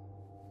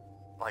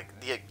 Like,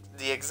 the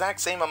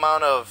exact same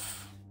amount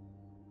of,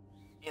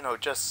 you know,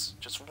 just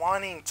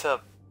wanting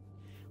to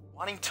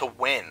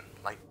win.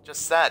 Like,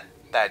 just that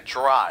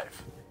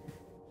drive.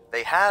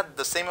 They had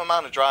the same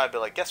amount of drive,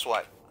 but, like, guess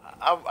what?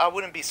 I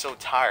wouldn't be so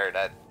tired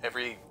at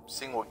every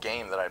single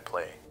game that I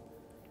play.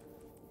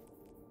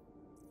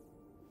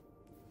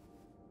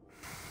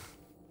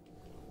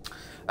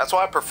 That's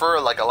why I prefer,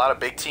 like, a lot of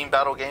big team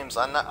battle games.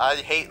 I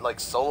hate, like,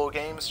 solo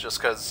games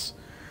just because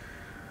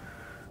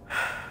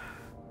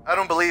I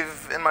don't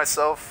believe in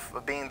myself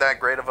of being that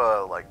great of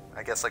a, like,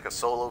 I guess, like a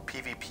solo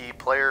PvP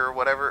player or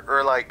whatever.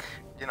 Or, like,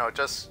 you know,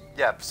 just,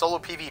 yeah, solo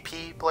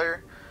PvP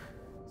player.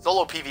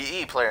 Solo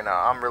PvE player,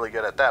 now, I'm really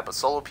good at that. But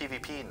solo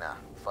PvP, nah,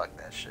 fuck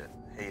that shit.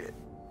 Hate it.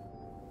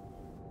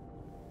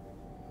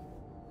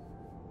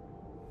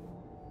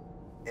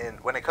 And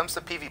when it comes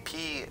to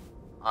PvP,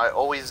 I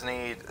always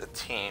need a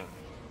team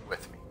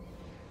with me.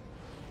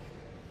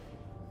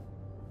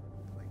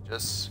 Like,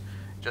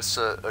 just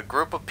a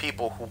group of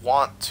people who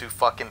want to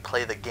fucking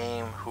play the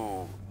game,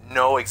 who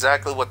know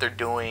exactly what they're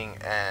doing,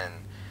 and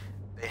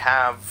They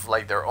have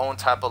like their own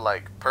type of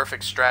like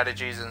perfect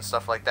strategies and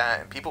stuff like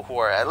that, and people who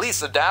are at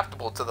least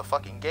adaptable to the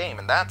fucking game,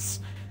 and that's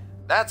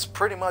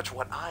pretty much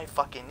what I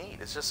fucking need.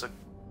 It's just a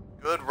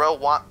good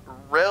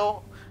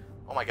oh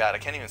my god, I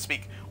can't even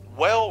speak.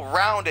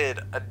 Well-rounded,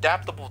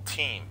 adaptable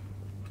team.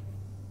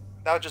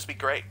 That would just be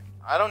great.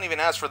 I don't even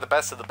ask for the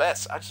best of the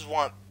best. I just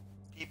want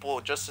people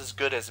just as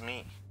good as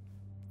me.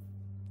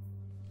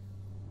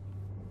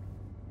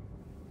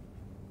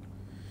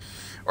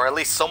 Or at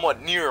least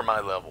somewhat near my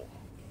level.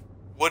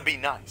 Would be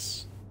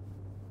nice.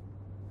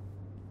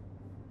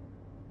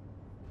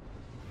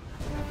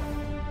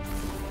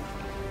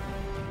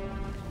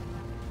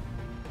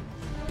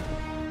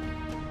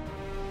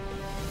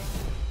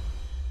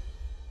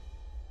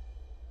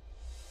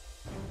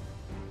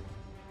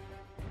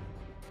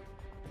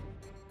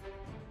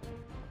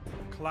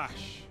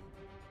 Clash.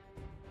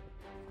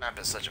 Map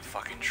is such a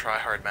fucking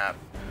try-hard map.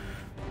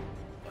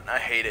 And I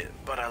hate it,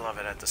 but I love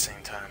it at the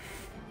same time.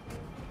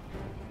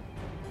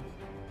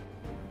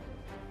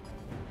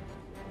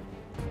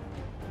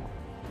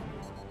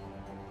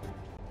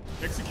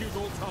 Execute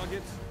all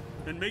targets,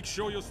 and make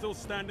sure you're still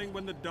standing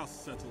when the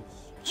dust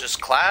settles. Just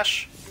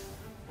clash?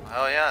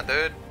 Oh yeah,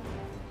 dude.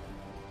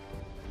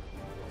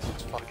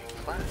 Let's fucking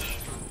clash.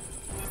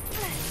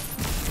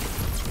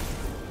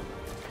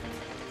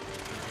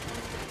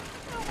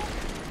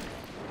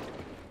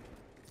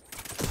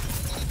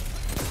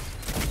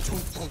 Two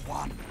for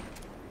one.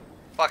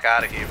 Fuck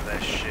out of here with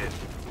that shit.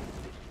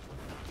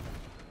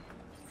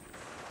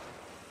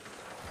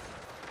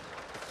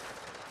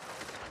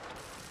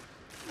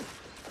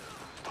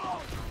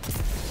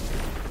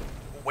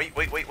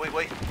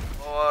 Wait.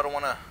 Oh, I don't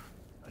wanna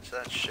touch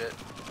that shit.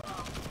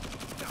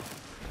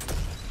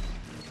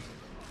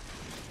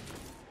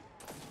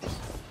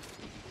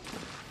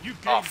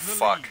 Oh,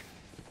 fuck.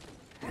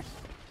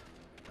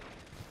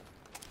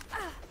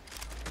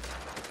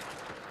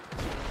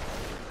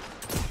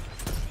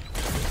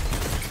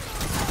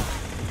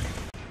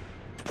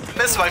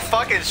 Missed my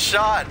fucking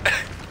shot.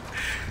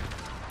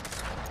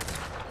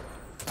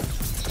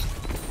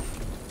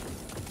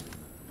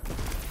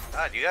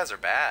 God, you guys are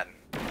bad.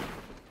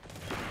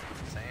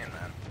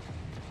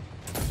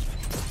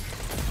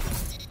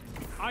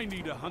 I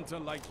need a hunter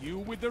like you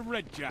with the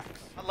red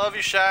jacks. I love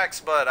you, Shacks,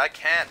 but I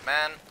can't,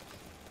 man.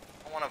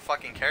 I don't want to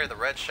fucking carry the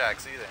red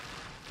Shacks either.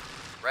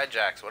 Red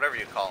Jacks, whatever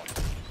you call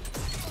them.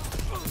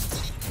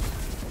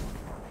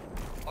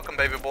 Welcome,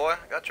 baby boy.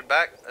 I got your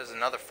back. There's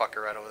another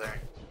fucker right over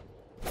there.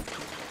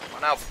 Come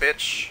on out,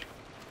 bitch.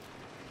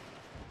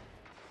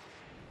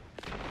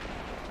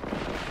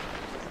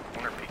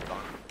 Corner peek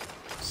on him.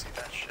 See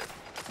that shit.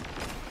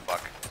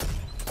 Fuck.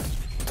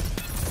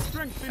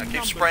 I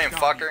keep spraying,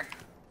 fucker.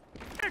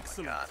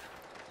 Excellent. God.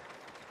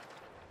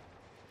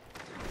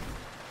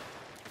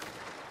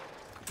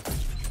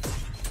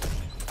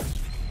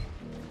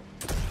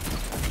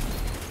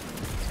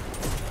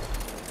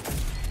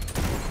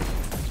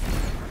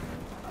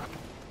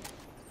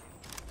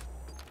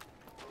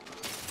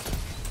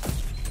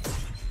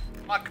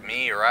 Fuck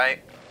me,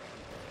 right?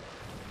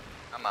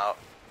 I'm out.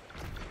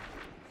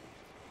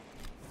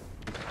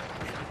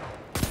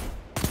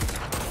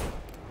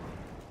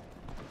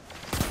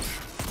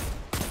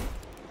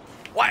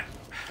 What?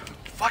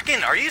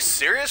 Fucking, are you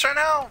serious right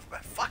now?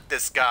 Fuck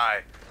this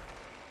guy.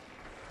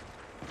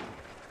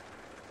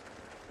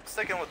 I'm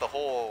sticking with the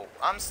whole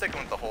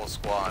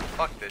squad.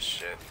 Fuck this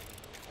shit.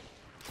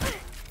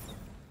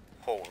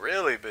 Oh,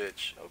 really,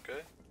 bitch?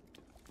 Okay.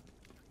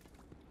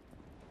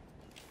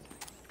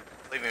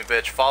 Leave me,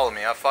 bitch. Follow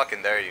me. I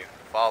fucking dare you.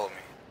 Follow me.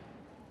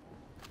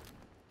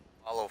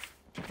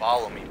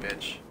 Follow me,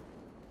 bitch.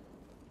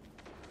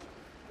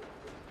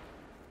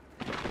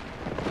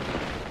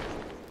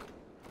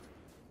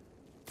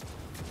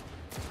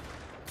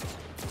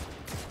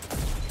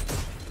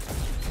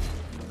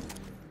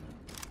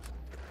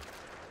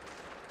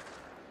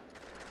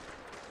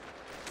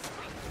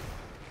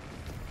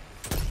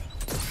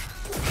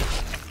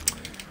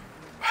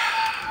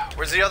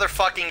 Where's the other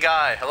fucking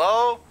guy?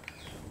 Hello?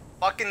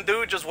 Fucking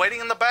dude just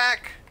waiting in the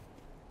back.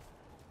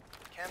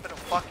 Camp in a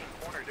fucking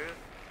corner, dude.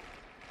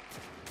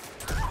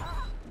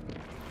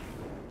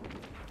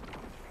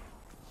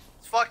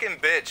 This fucking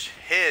bitch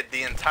hid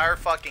the entire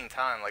fucking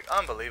time. Like,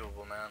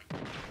 unbelievable, man.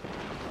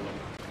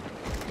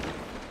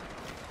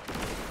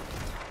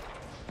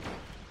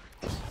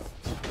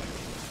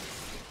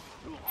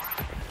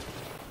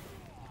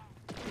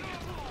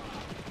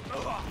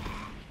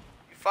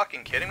 You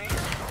fucking kidding me?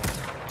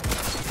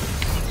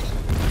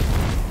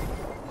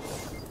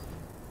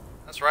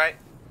 That's right.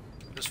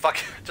 Just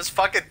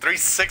fucking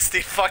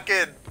 360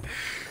 fucking.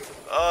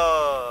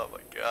 Oh my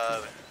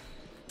god.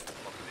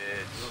 Oh,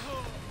 bitch.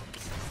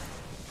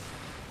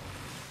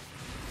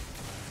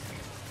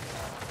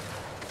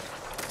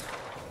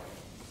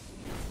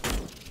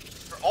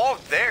 They're all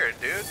there,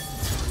 dude.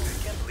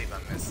 I can't believe I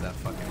missed that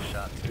fucking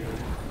shot, too.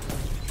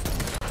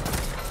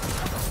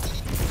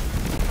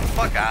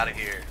 Fuck out of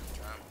here.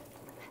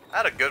 I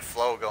had a good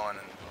flow going,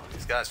 and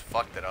these guys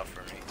fucked it up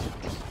for me.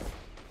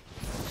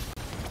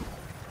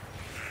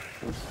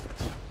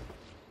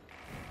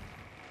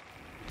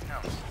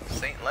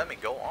 let me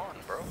go on,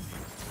 bro.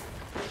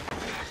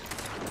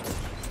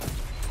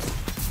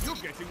 You're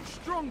getting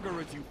stronger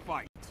as you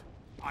fight.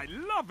 I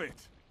love it.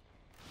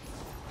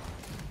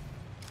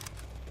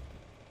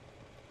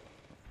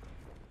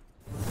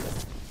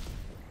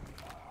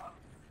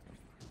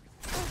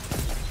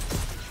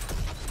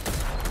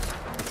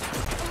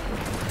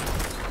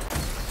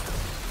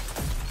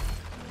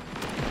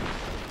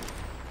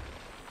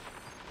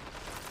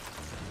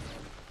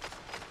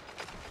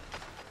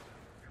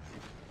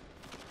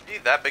 Are you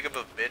that big of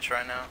a bitch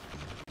right now?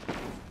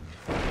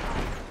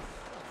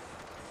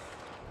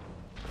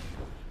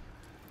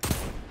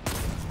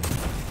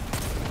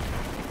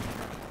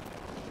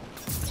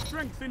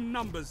 Strength in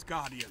numbers,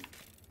 Guardian.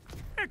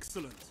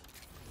 Excellent.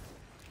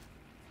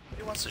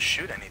 Who wants to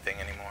shoot anything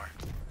anymore?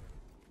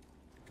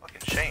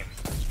 Fucking shame.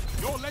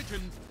 Your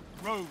legend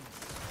grows.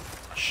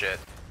 Oh, shit.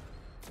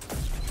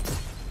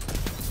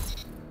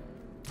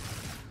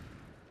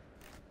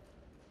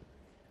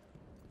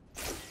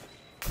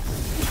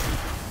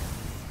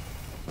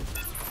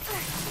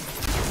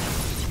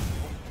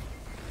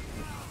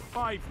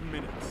 Five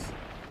minutes.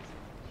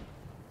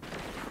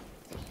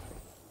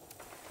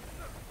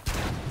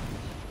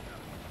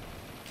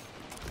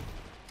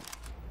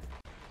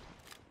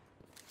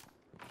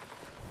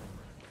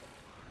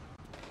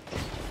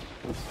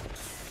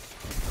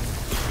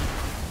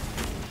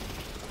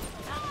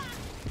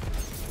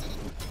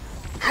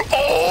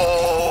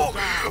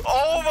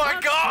 Oh my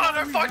god,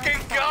 I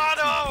fucking got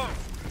him!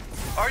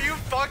 Are you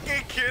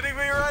fucking kidding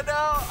me right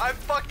now? I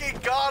fucking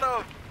got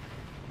him!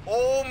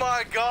 Oh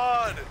my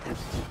god!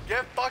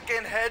 Get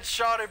fucking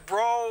headshotted,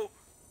 bro!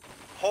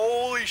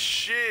 Holy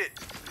shit!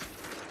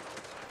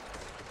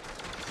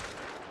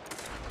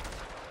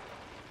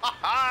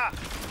 Haha!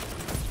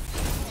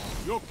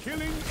 Your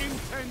killing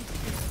intent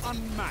is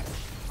unmatched,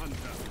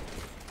 Hunter.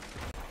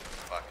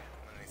 Fuck,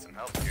 I need some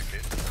help here,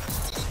 kid.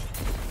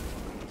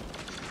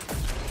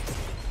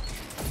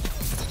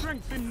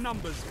 Strength in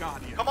numbers,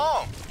 Guardian. Come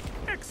on!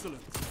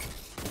 Excellent.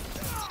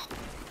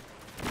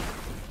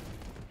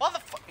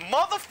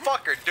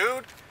 Motherfucker,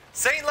 dude!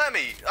 Saint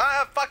Lemmy,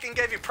 I fucking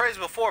gave you praise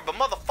before, but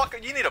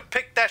motherfucker, you need to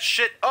pick that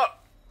shit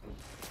up!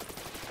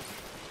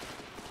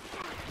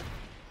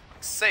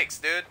 Sakes,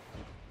 dude.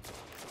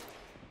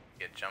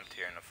 Get jumped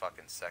here in a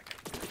fucking second.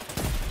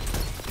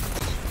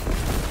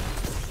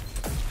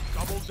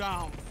 Double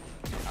down.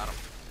 Got him.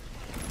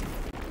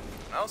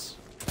 Someone else?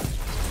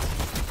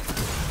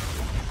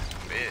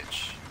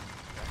 Bitch.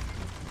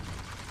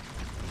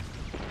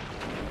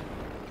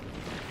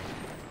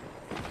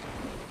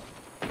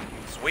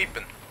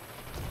 Sweeping.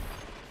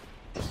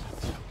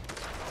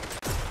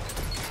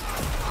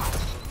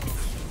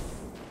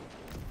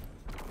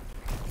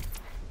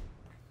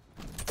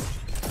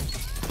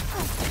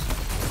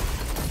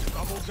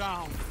 Double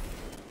down.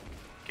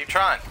 Keep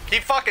trying.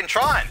 Keep fucking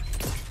trying.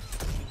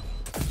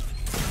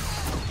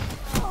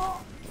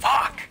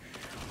 Fuck.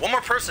 One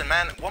more person,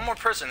 man. One more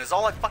person is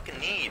all I fucking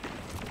need.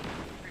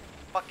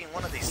 Fucking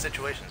one of these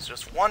situations.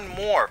 Just one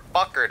more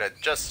fucker to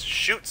just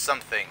shoot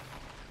something.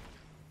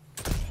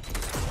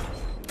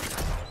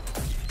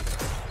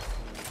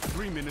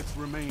 3 minutes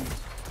remain.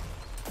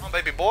 Come on,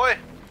 baby boy.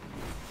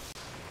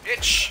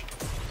 Itch.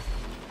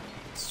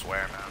 I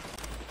swear, man.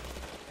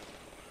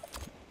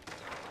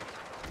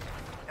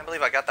 Can't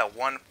believe I got that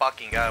one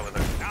fucking guy with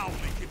a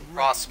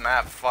cross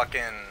map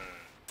fucking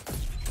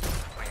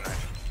swing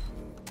knife.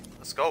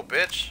 Let's go,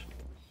 bitch.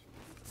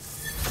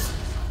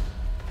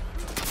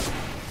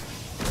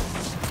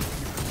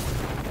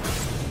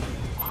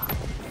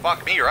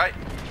 Fuck me, right?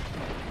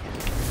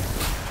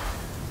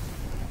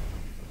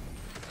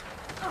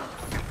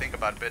 Think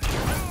about it, bitch.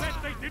 I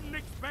bet they didn't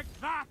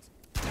expect that.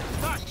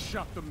 That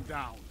shut them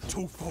down.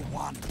 2 for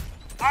 1.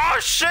 Oh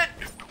shit!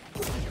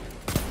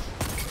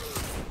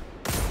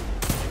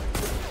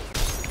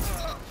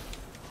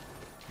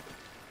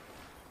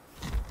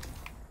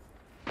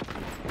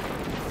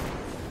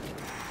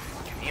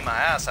 Can eat my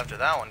ass after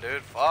that one,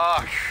 dude.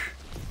 Fuck.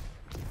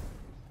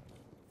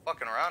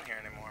 Fucking around here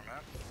anymore,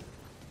 man.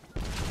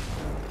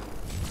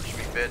 Push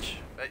me, bitch.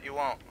 Bet you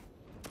won't.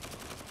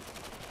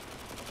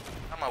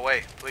 Out my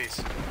way,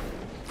 please.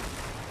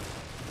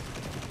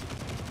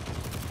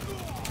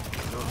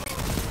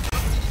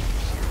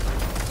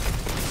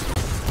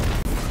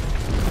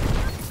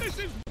 This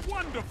is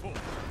wonderful.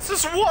 This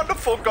is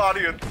wonderful,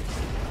 Guardian.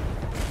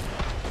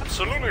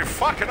 Absolutely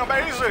fucking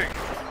amazing.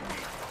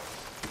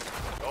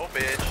 Oh,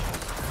 bitch.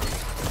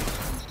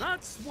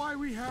 That's why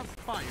we have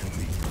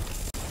Fireteam.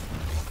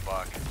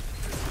 Fuck.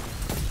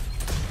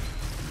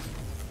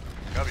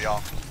 Go,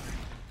 y'all.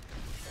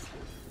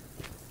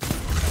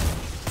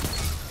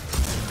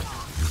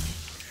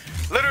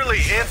 Literally,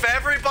 if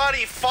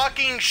everybody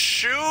fucking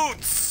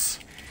shoots,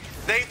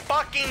 they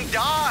fucking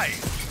die.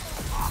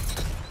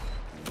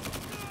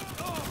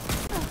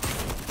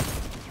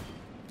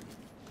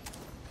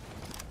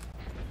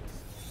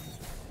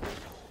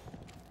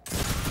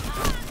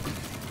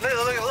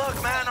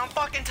 Look, man, I'm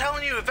fucking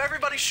telling you, if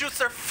everybody shoots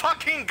their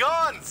fucking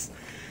guns,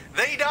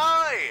 they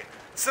die.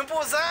 Simple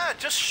as that.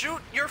 Just shoot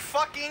your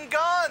fucking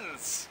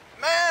guns.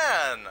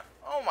 Man!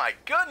 Oh my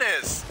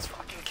goodness! These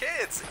fucking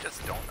kids, they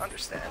just don't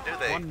understand, do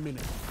they? 1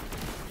 minute.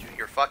 Shoot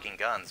your fucking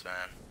guns,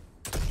 man.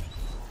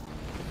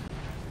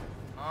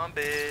 Come on,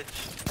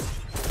 bitch.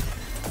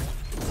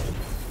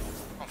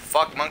 Oh,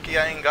 fuck, monkey,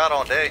 I ain't got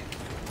all day.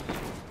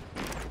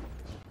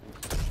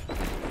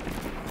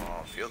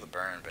 Oh, feel the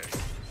burn, baby.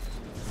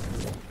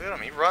 Look at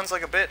him, he runs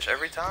like a bitch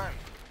every time.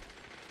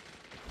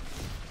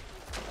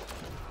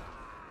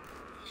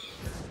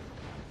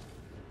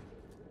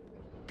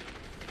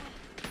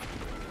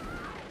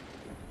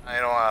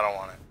 I don't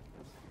want it.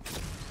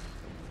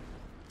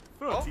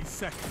 30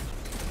 seconds.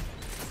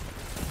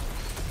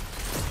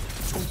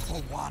 2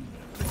 for 1.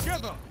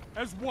 Together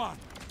as one.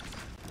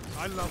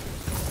 I love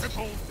it.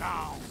 Triple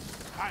down.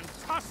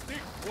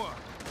 Fantastic work.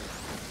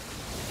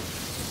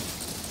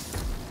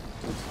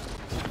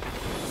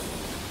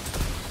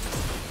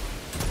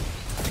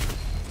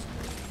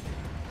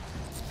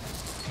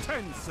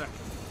 Ten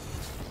seconds.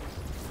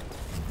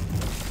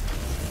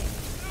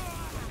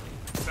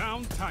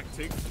 Sound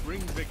tactics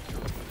bring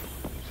victory.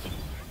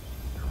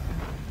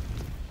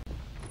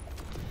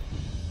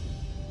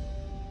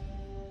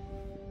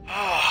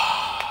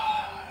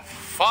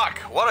 Fuck,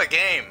 what a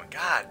game.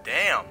 God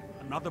damn.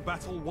 Another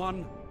battle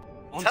won.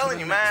 I'm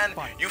telling you, man,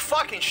 you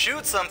fucking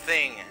shoot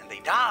something and they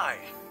die.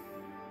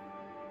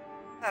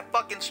 That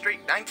fucking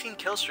streak, 19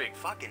 kill streak,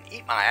 fucking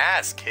eat my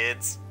ass,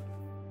 kids.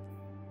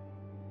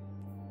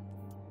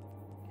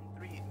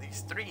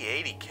 These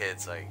 380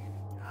 kids, like,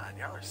 God,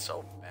 y'all are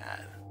so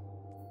bad.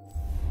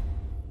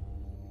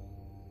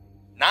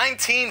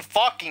 19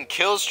 fucking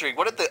kill streak.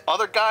 What did the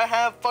other guy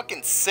have?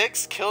 Fucking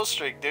 6 kill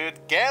streak, dude.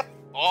 Get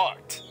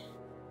fucked.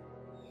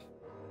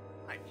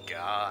 My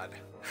God.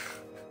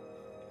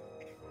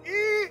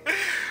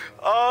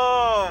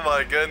 Oh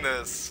my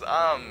goodness.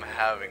 I'm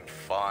having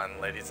fun,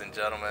 ladies and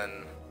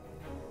gentlemen.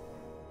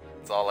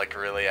 That's all I could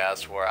really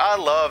ask for. I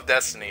love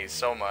Destiny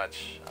so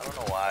much. I don't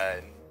know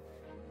why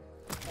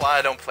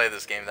I don't play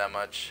this game that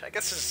much. I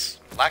guess it's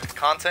lack of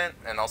content,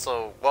 and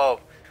also, well,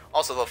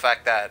 also the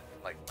fact that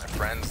like my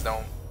friends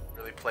don't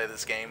really play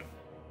this game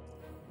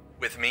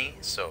with me,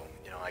 so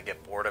you know I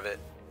get bored of it.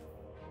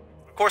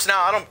 Of course,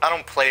 now I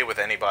don't play with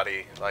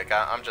anybody. Like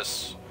I'm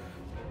just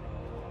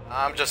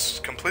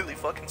completely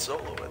fucking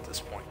solo at this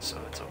point, so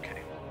it's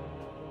okay.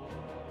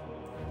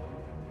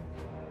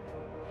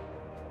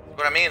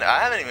 But I mean, I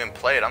haven't even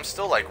played. I'm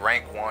still like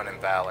rank 1 in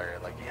Valor.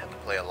 Like you have to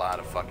play a lot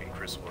of fucking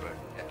Crucible to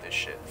get this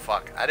shit.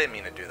 Fuck, I didn't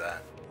mean to do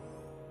that.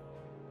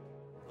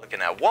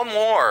 Looking at one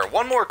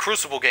more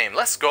Crucible game.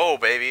 Let's go,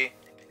 baby.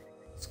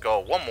 Let's go.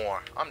 One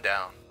more. I'm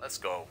down. Let's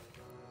go.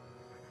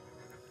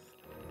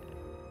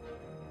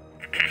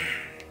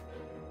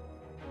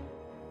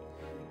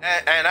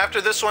 And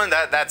after this one,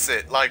 that's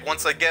it. Like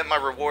once I get my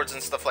rewards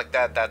and stuff like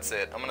that, that's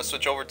it. I'm gonna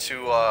switch over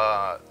to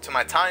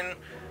my Titan.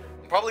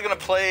 I'm probably gonna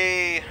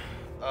play.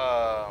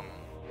 I'm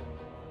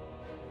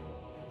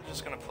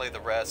just gonna play the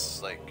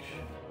rest. Like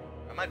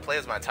I might play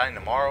as my Titan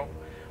tomorrow,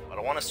 but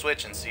I want to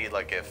switch and see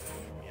like if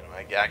you know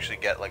I actually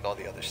get like all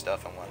the other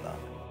stuff and whatnot.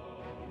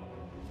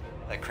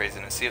 Like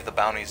craziness. See if the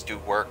bounties do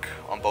work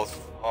on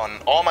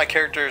all my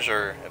characters,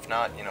 or if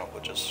not, you know,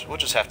 we'll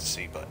just have to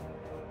see. But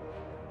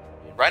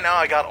right now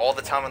I got all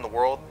the time in the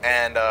world,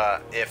 and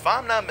if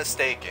I'm not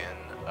mistaken,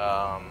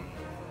 I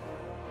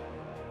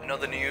know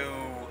the new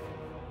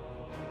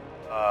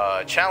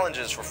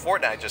challenges for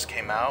Fortnite just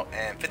came out,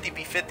 and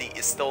 50v50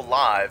 is still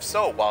live.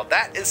 So while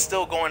that is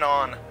still going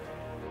on,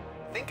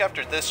 I think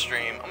after this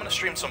stream, I'm gonna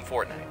stream some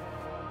Fortnite.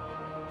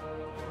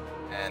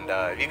 And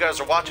if you guys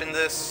are watching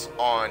this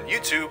on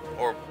YouTube,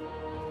 or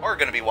are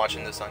going to be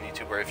watching this on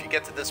YouTube, or if you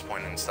get to this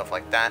point and stuff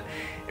like that,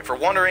 if you're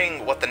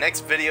wondering what the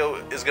next video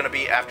is going to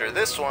be after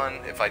this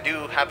one, if I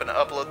do happen to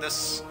upload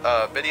this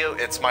video,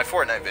 it's my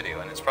Fortnite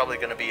video, and it's probably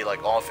going to be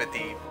like all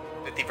 50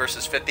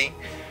 versus 50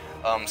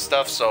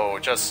 stuff, so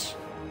just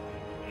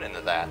tune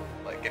into that.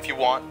 Like, if you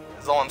want,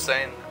 is all I'm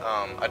saying.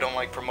 I don't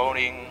like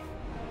promoting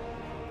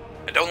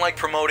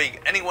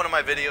any one of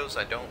my videos.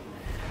 I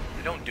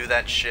don't do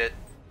that shit,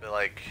 but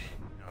like,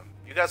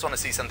 you guys want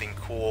to see something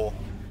cool,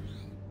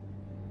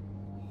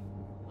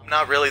 I'm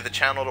not really the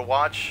channel to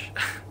watch,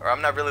 or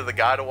I'm not really the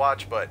guy to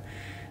watch, but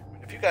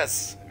if you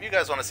guys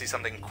want to see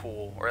something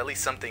cool, or at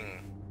least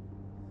something,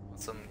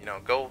 you know,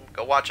 go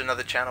watch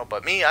another channel.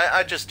 But me,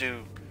 I just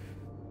do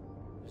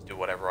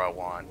whatever I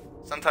want.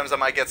 Sometimes I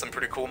might get some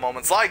pretty cool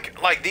moments,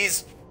 like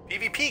these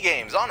PvP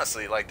games,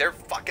 honestly, like they're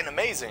fucking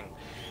amazing.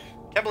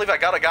 Can't believe I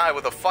got a guy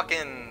with a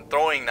fucking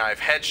throwing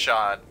knife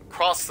headshot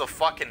across the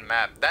fucking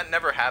map. That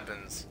never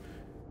happens.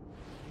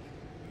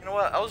 You know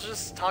what? I was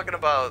just talking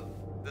about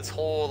this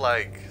whole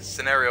like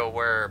scenario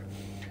where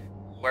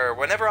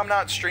whenever I'm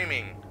not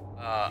streaming,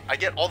 I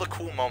get all the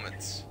cool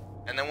moments,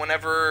 and then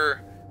whenever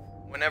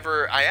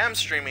I am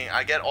streaming,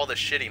 I get all the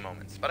shitty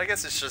moments. But I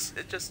guess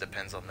it just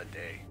depends on the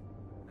day,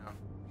 you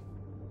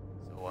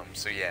know?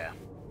 So yeah.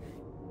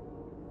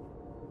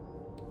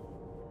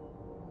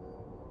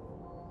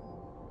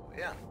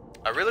 Yeah,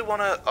 I really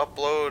want to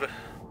upload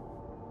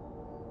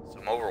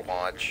some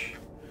Overwatch.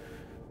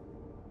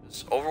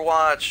 This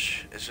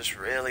Overwatch is just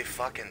really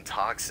fucking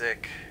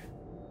toxic.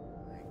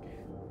 Like,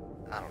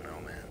 I don't know,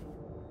 man.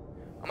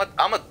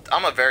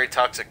 I'm a very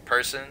toxic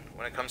person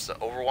when it comes to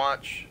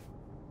Overwatch.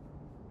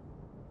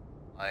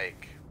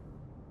 Like,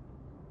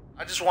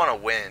 I just want to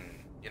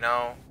win, you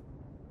know?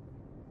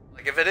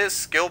 Like, if it is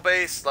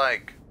skill-based,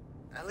 like,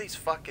 at least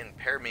fucking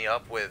pair me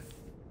up with,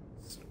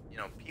 you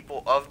know,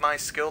 people of my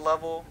skill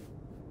level.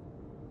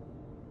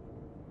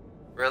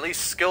 Or at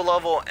least skill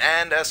level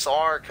and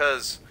SR,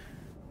 because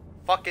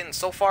fucking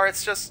so far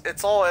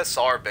it's all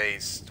SR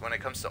based when it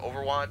comes to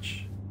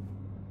Overwatch.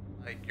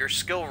 Like, your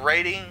skill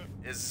rating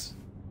is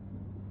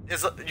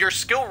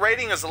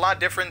a lot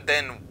different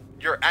than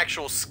your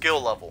actual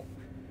skill level.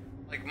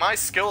 Like, my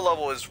skill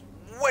level is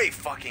way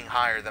fucking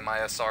higher than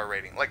my SR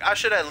rating. Like, I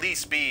should at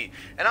least be,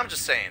 and I'm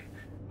just saying,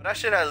 but I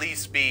should at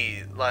least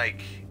be,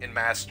 like, in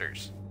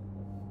Masters.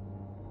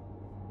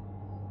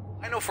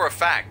 I know for a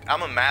fact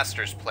I'm a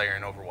Masters player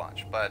in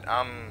Overwatch, but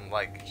I'm,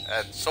 like,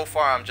 so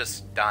far I'm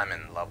just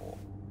Diamond level.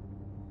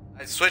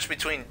 I switch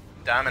between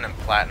Diamond and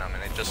Platinum,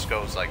 and it just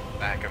goes, like,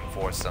 back and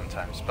forth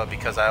sometimes. But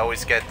because I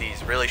always get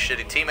these really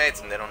shitty teammates,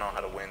 and they don't know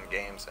how to win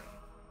games, and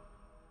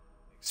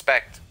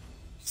expect...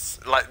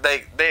 Like,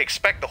 they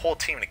expect the whole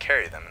team to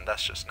carry them, and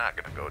that's just not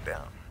gonna go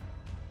down.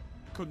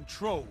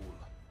 Control.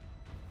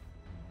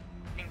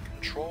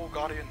 Control,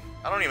 Guardian.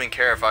 I don't even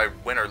care if I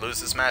win or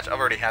lose this match. I've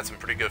already had some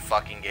pretty good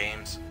fucking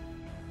games.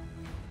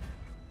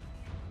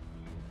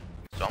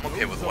 So I'm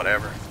okay with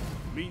whatever.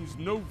 Means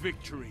no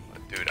victory.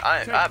 But dude,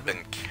 I've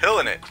been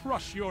killing it.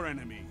 Crush your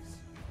enemies.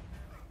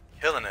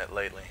 Killing it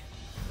lately.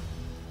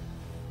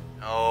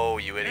 Oh,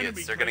 you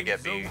idiots. They're gonna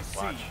get B.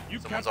 Watch.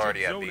 Someone's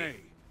already at B.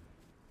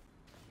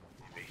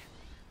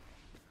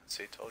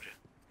 See, told you.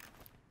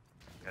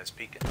 Guys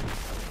peeking.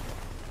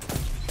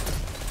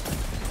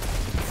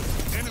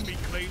 Enemy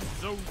claims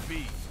Zone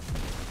B.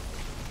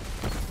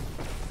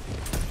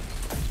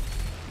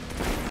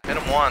 Hit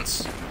him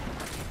once.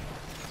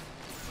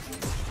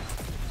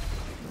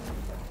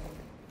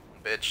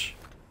 Bitch.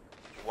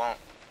 You won't.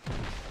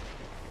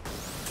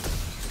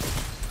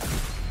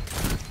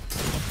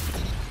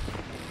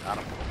 Got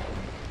him.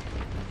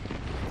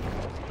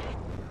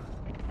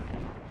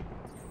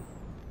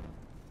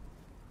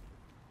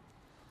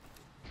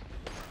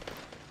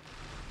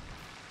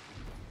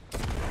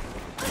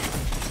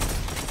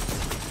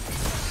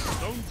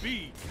 Zone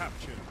B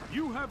captured.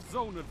 You have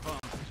zone advantage.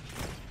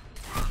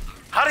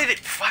 How did it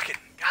fucking...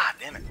 God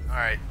damn it.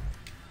 Alright.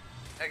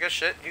 Hey, good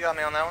shit. You got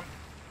me on that one.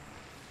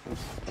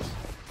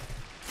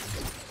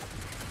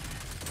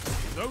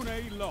 Zone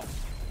A lost.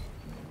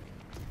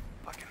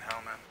 Fucking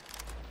hell, man.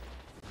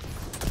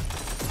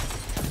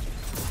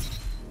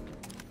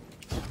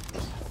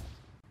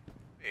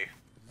 Hey.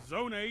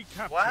 Zone A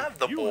captured. Do I have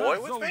the you boy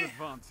have with zone me?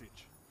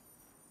 Advantage.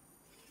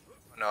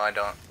 No, I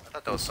don't. I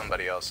thought that was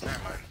somebody else.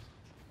 Never mind.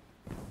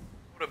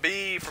 What a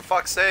B, for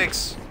fuck's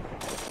sakes.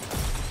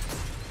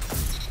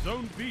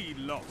 Zone B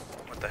lost.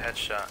 With the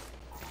headshot.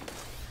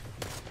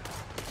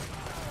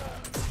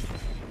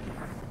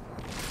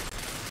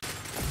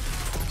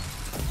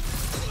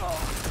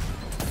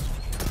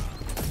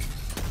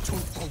 Two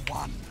for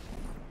one.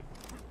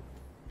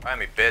 Find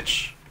me,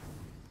 bitch.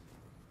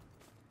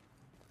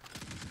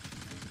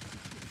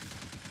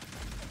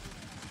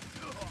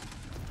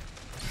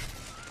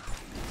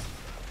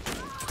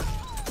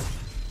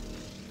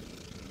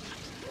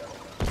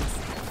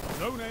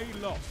 Zone A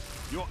lost.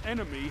 Your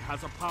enemy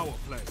has a power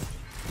play.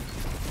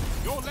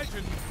 Your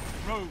legend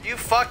rose. You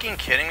fucking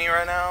kidding me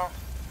right now?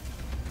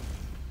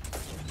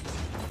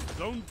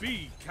 Zone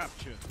B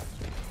captured.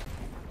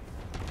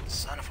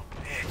 Son of a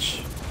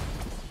bitch.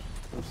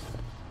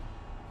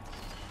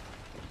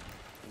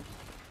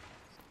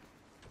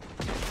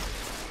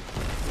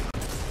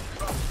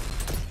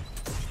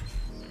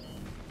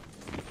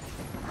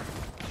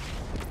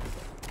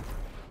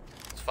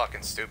 It's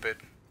fucking stupid.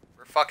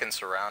 We're fucking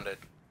surrounded.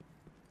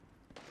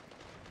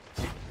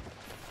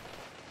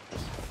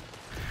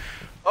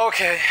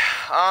 Okay,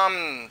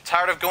 I'm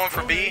tired of going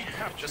for B,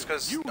 just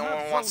because no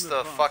one wants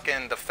to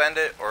fucking defend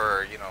it,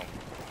 or, you know,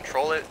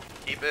 control it,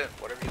 keep it,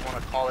 whatever you want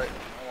to call it.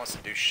 No one wants to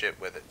do shit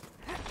with it.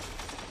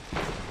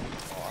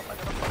 Oh, I'm not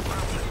gonna fuck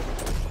around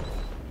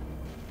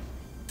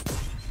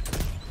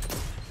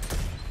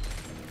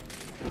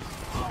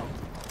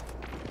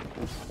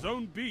with it.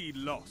 Zone B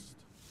lost.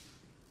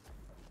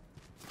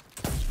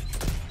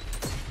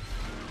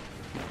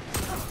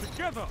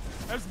 Together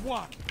as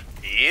one.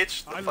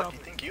 Bitch, what the fuck you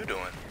think you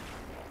doing?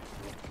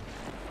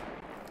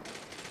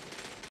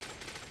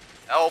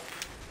 Help.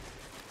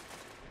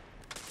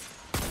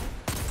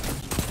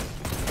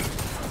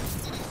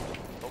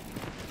 Oh.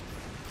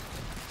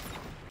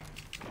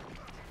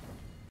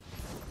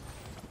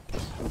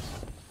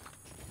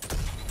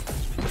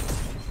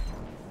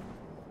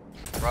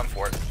 Run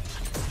for it.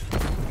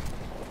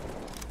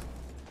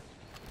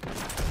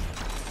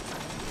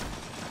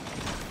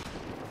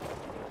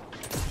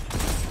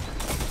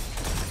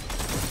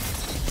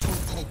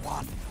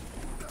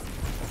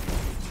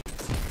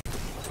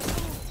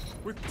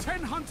 With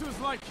 10 hunters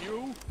like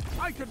you,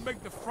 I can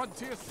make the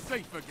frontier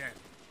safe again.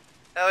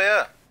 Hell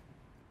yeah.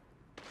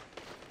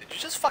 Did you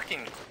just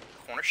fucking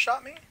corner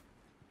shot me?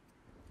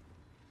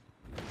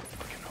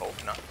 Fucking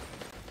hope not.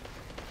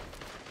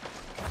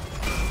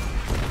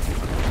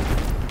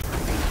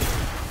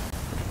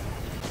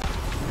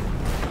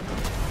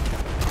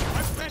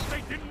 I bet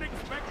they didn't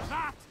expect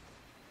that.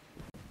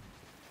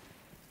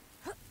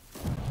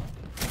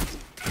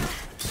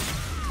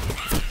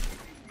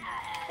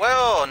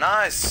 Well,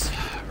 nice.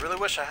 Really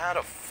wish I had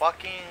a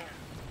fucking...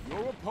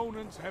 Your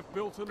opponents have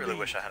built a Really lead.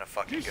 wish I had a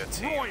fucking good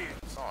team. Destroy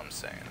it. That's all I'm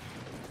saying.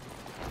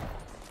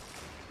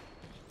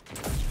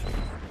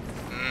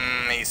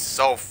 He's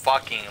so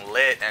fucking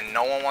lit and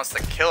no one wants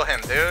to kill him,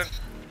 dude.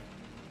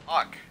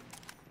 Fuck.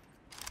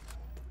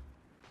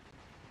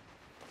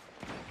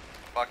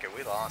 Fuck it,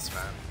 we lost,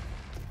 man.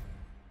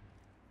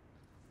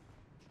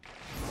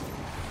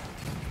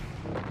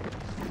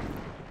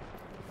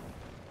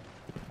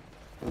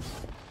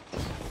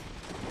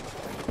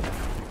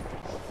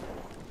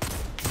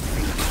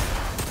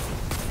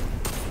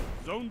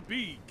 Zone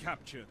B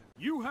captured.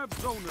 You have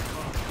zone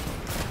advantage.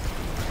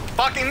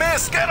 Fucking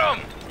miss! Get him!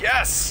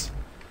 Yes!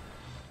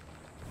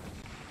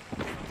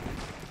 The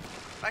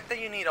fact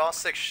that you need all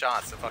 6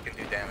 shots to fucking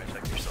do damage,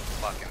 like you're so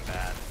fucking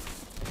bad.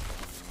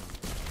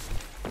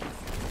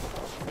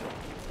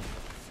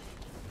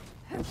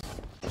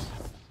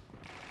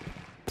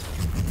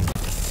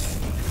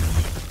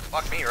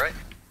 Fuck me, right?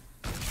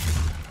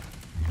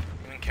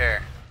 Didn't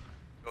care.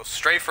 Go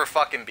straight for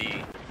fucking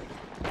B.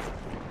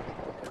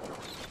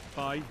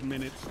 5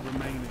 minutes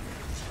remaining.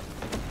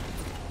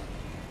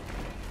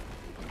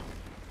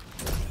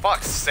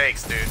 Fuck's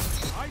sakes, dude.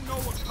 I know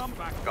a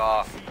comeback. Fuck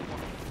off.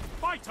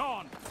 Fight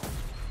on!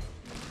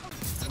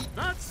 And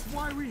that's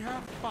why we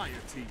have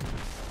Fireteam.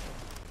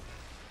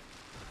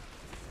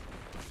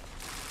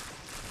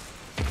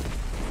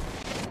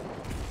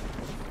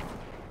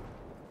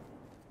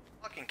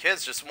 Fucking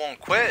kids just won't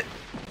quit.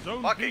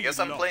 Zone Fuck B it, guess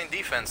I'm lost. playing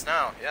defense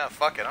now. Yeah,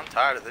 fuck it, I'm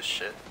tired of this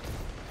shit.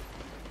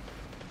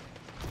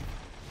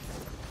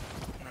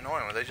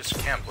 Annoying when they just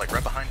camp like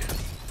right behind you.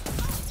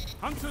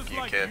 Hunters You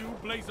like kid. you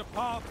blaze a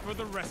path for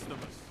the rest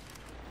of us.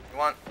 You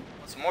want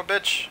some more,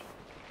 bitch?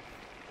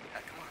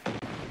 Yeah, come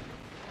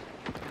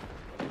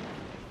on.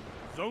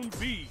 Zone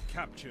B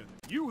captured.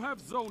 You have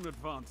zone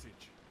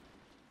advantage.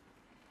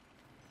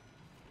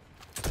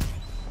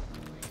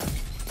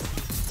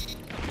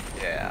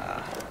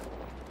 Yeah.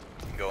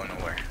 Ain't going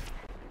nowhere.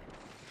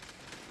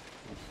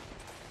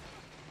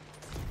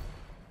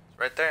 It's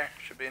right there.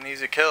 Should be an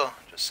easy kill.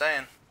 Just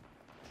saying.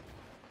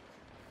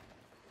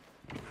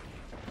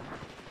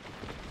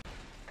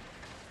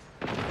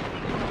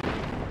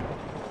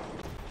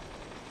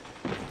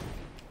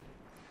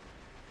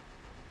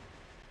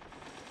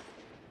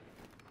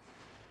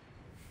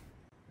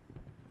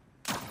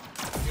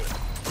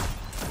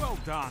 Well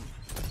done.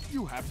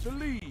 You have the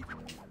lead.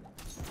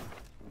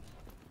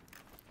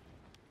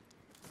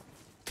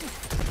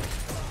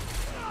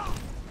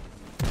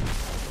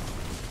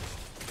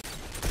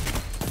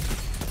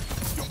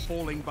 You're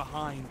falling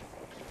behind.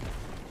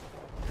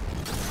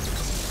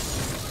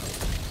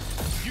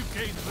 You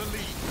gained the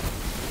lead.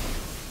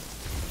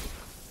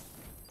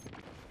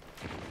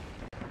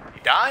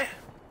 You die?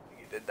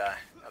 You did die.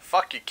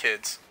 Fuck you,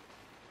 kids.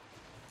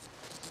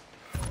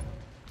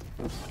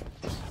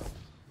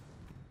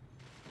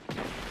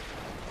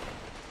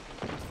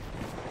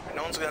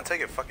 No one's gonna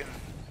take it. Fucking.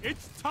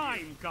 It's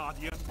time,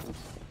 Guardian.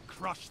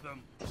 Crush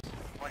them. I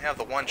only have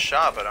the one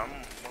shot, but I'm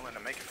willing to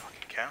make it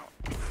fucking count.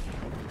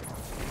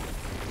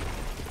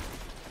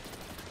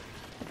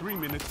 3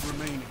 minutes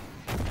remaining.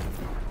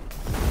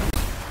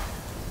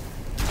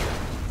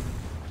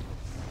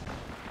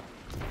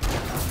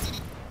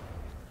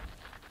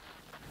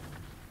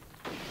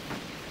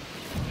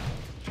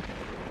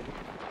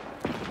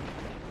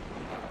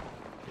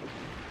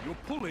 You're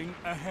pulling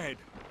ahead.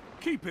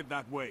 Keep it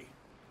that way.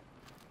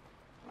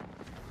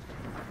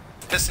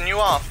 Pissing you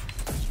off.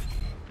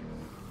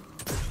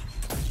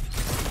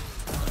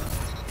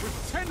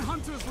 With 10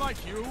 hunters like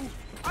you,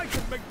 I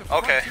can make the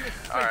Okay. frontier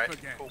safe Alright.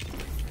 again. Cool.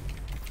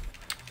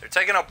 They're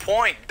taking a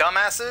point,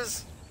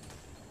 dumbasses.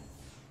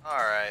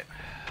 Alright.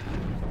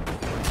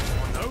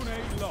 Zone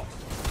A lost.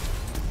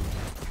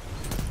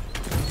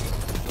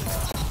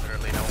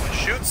 Literally no one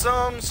shoots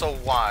them, so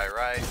why,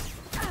 right?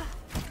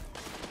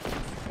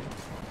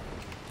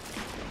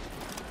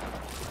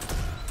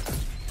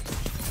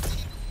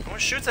 No one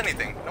shoots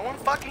anything. No one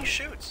fucking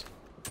shoots.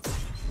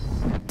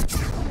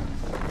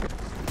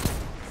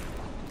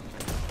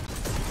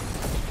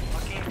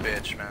 Fucking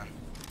bitch, man.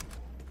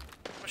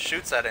 No one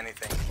shoots at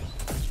anything.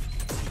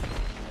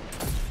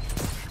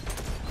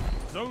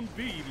 Zone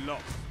B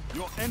lost.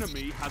 Your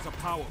enemy has a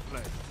power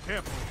play.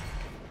 Careful.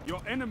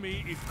 Your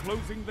enemy is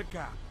closing the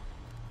gap.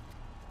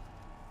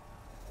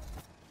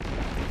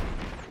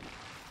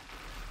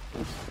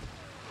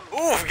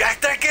 Ooh, get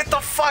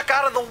the fuck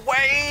out of the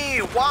way!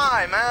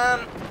 Why,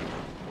 man?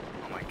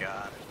 Oh my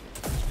god.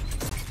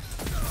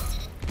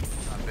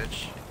 Ah,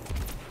 bitch.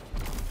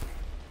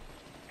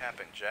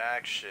 Capping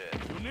jack shit.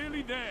 You're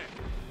nearly there.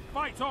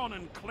 Fight on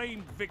and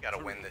claim victory.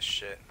 Gotta win this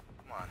shit.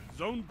 Come on.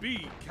 Zone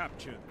B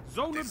captured.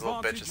 Zone These little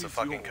advantage bitches is to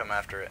fucking yours. come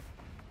after it.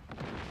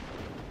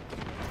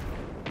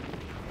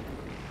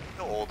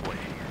 The old way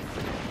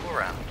here. Go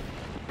around.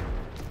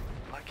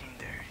 Fucking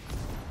dare.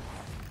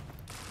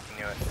 I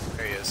knew it.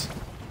 There he is.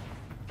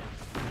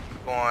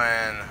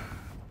 Going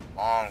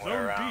long way Zone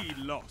around. B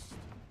lost.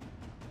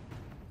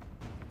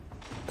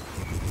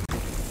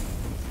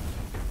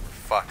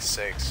 Fuck's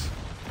sakes.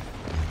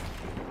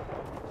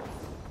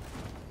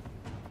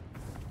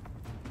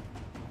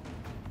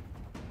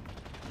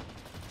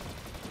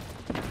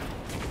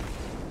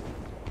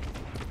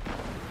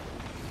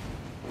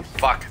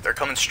 Fuck, they're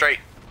coming straight.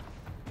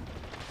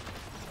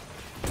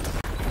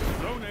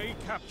 Zone A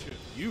captured.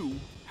 You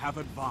have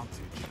advantage.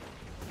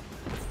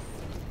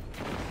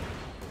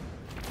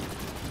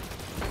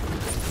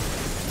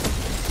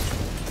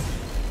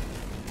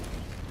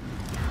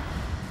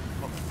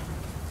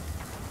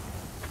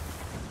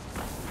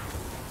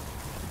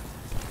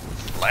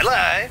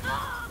 Lie.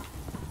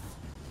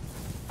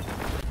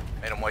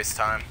 Made him waste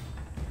time.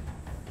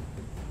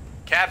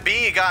 Cat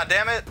B,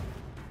 goddammit.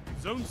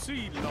 Zone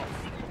C lost.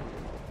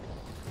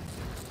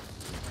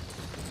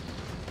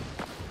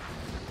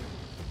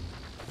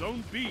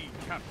 Zone B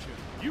captured.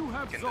 You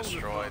have Fucking zone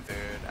destroyed, advantage.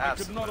 dude. I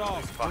could not Absolutely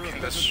ask for a fucking better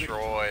victory.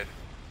 destroyed.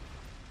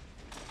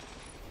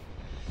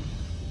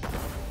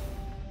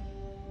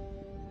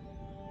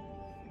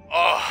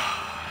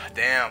 Oh,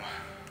 damn.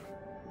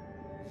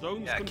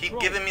 Zones Yeah, keep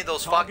controlled. giving me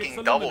those Targets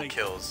fucking double eliminated.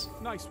 kills.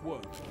 Nice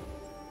work.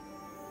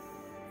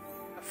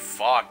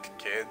 Fucked,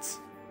 kids.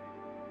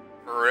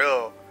 For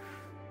real.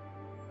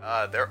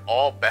 They're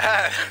all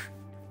bad.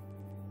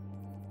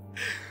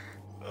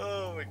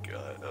 Oh my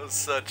god,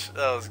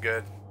 that was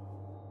good.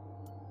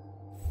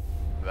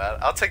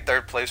 I'll take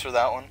third place for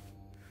that one.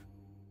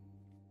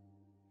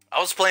 I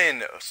was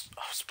playing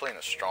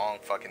a strong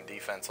fucking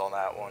defense on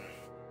that one.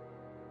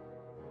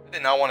 I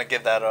did not want to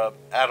give that up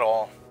at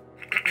all.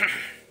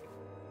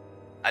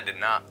 I did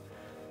not.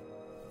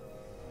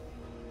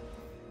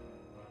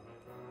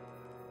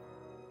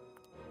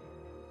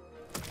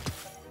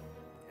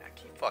 Yeah,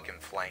 keep fucking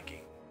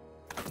flanking.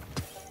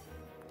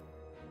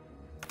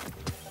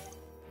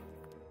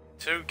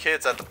 Two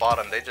kids at the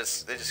bottom, they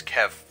just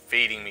kept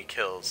feeding me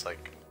kills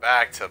like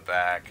back to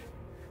back.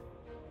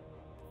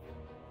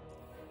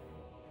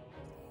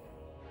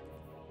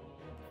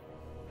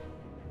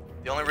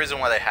 The only reason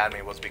why they had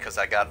me was because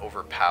I got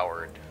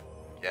overpowered.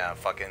 Yeah,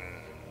 fucking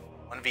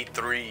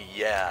 1v3,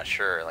 yeah,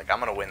 sure. Like, I'm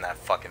gonna win that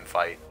fucking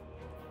fight.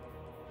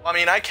 Well, I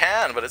mean, I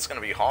can, but it's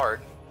gonna be hard.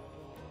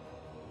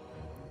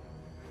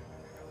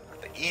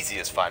 Not the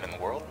easiest fight in the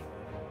world.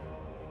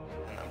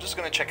 And I'm just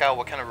gonna check out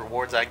what kind of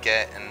rewards I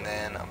get, and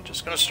then I'm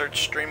just gonna start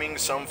streaming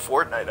some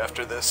Fortnite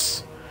after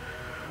this.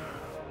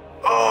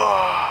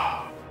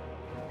 Oh!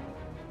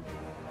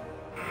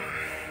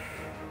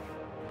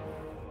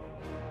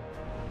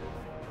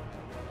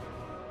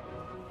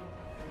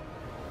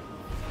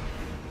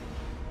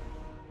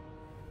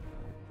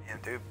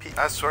 Dude,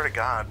 I swear to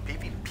God,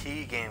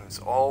 PvP games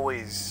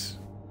always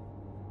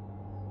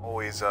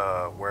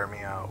wear me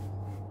out.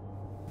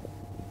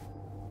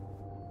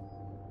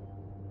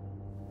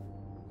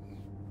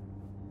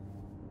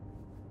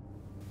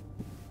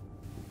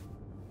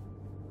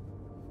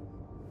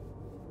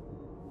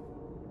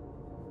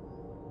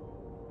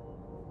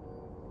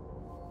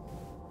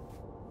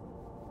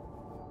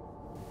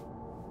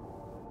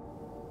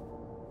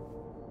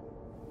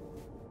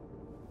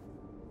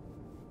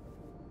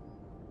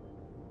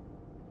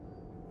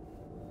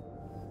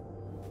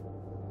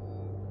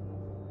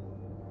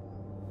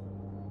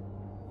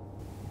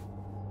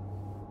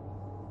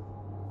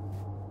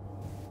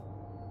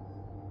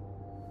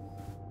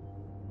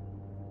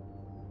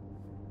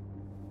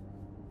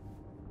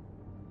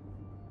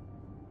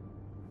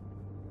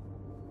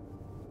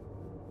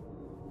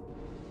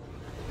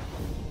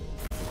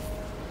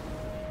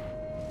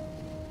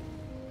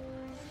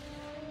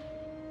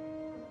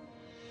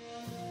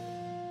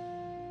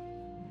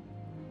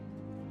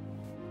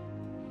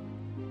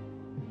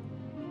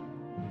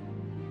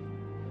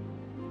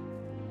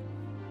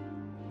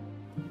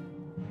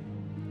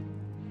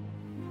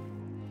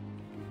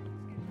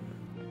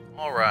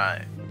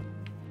 Alright.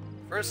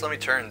 First, let me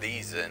turn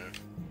these in.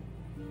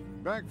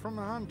 Back from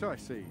the hunt, I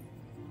see.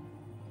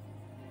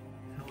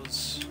 That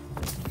was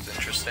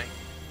interesting.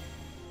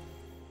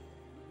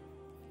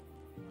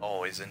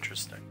 Always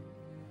interesting.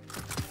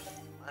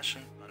 Flash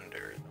and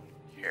thunder.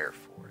 Don't care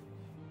for it.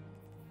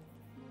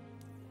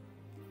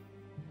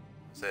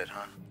 That's it,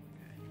 huh?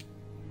 Okay.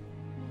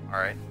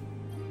 Alright.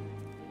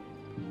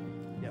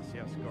 Yes,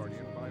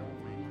 Guardian, by all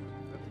means.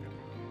 Let's go.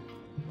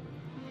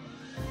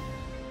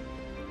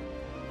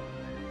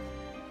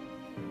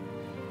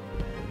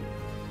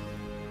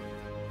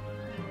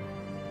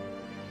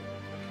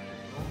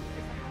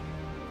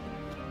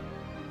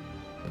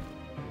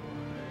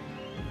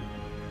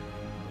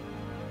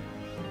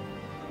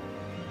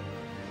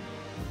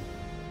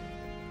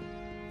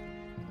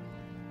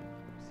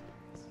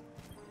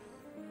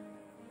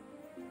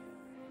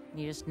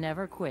 You just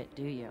never quit,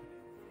 do you?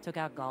 Took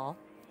out Gaul,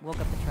 woke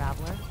up the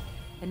Traveler,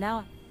 and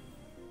now...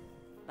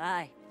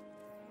 Bye.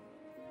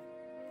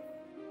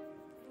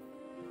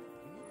 Can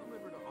you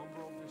deliver to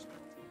Umbral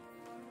District?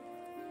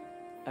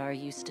 Are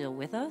you still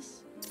with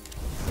us?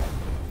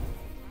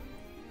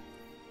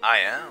 I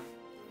am.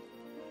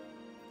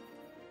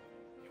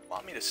 You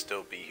want me to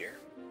still be here?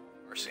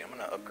 Darcy, I'm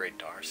gonna upgrade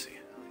Darcy.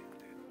 Hell yeah,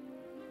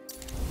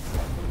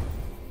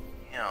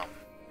 dude. Damn,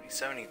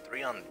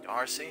 373 on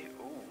Darcy?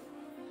 Ooh.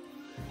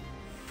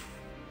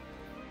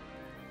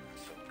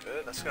 That's so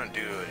good. That's gonna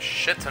do a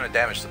shit ton of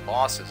damage to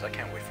bosses. I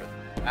can't wait for that.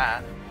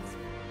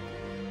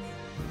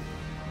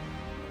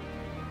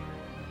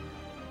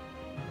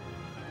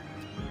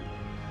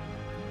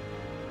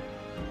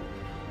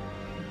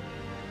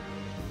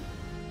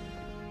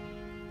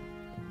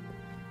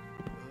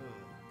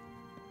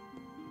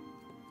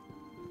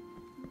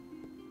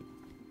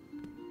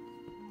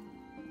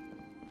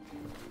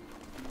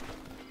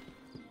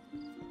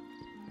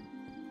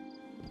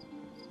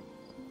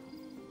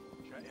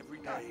 Every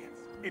day.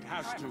 It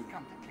has to.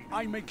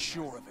 I make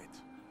sure of it.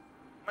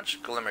 How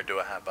much glimmer do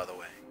I have, by the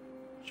way?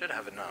 Should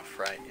have enough,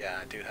 right? Yeah,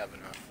 I do have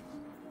enough.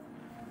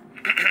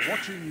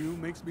 Watching you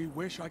makes me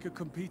wish I could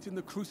compete in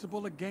the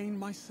Crucible again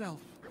myself.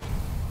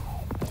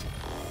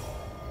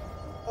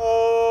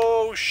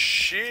 Oh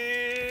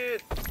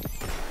shit!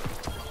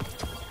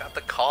 Got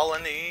the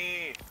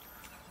colony.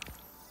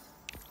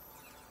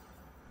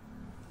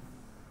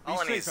 Be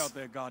Colony's safe out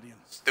there, Guardian.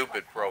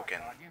 stupid broken.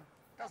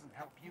 Doesn't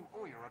help you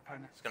or your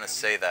opponents. I was gonna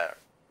say that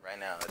right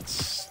now. It's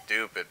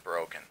stupid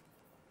broken.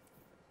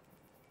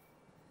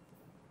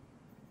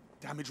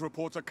 Damage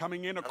reports are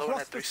coming in Another one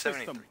across at the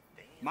 373. system.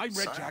 Damn, My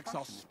son. redjacks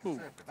are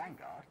spooked.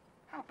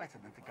 How better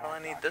than to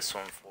What do I need this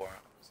one for?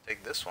 Let's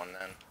take this one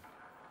then.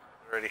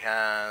 It already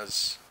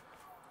has.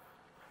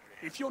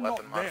 If you're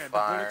weapon not there, the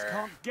modifier. bullets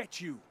can't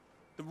get you.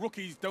 The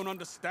rookies don't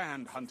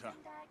understand, Hunter.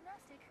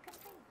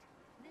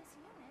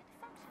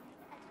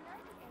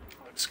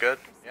 Looks good.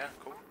 Yeah,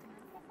 cool.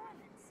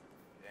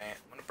 Okay,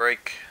 I'm gonna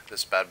break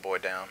this bad boy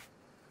down.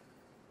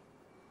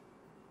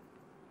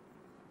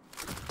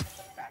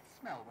 That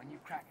smell when you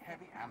crack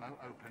heavy ammo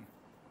open.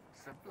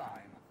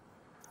 Sublime.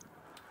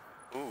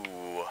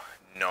 Ooh,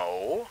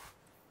 no.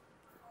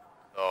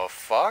 The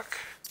fuck?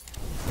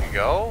 Here we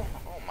go.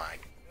 Oh my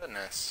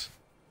goodness.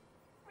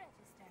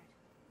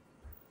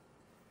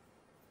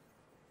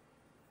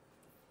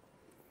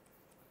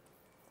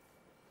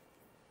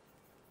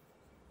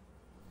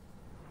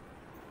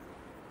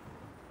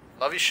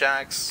 Love you,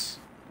 Shax.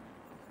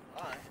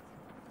 Bye.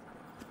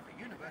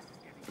 The universe is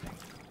getting big.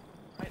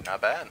 Right,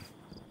 not bad.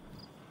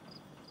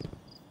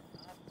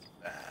 Not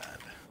bad.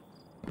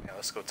 Yeah,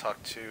 let's go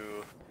talk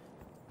to.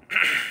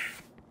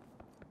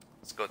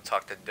 Let's go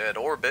talk to Dead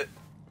Orbit.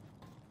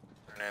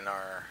 Turn in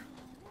our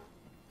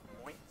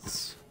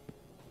points.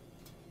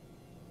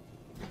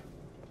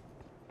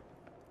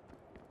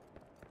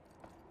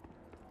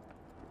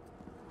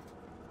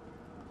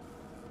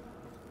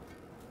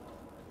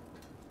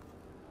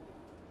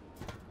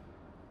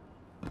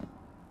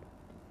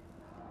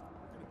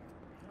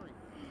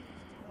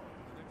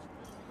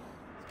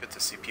 Good to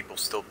see people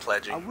still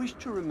pledging. I wish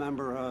to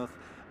remember Earth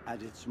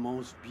at its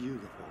most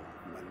beautiful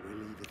when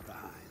we leave it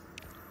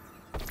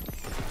behind.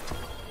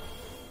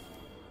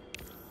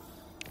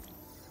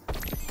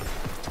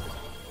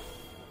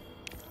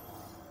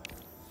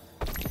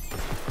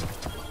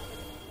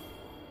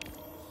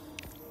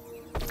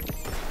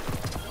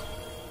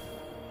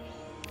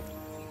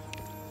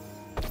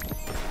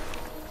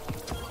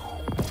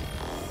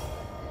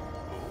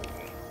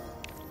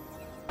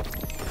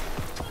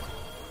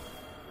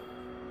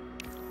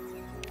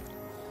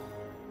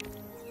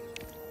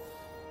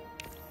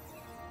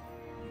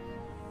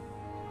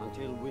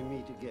 Until we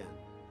meet again,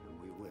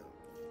 and we will.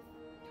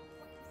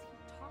 What is he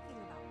talking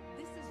about?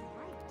 This is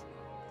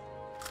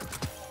right.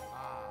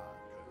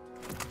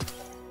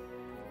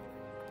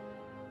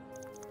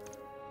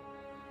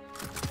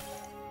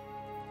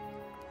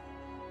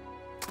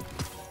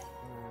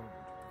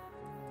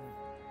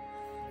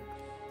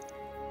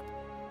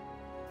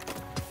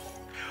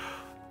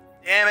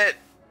 Damn it!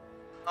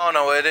 Oh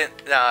no, it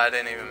didn't. Nah, it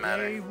didn't even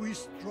matter. Today we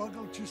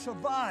struggle to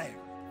survive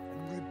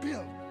and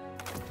rebuild.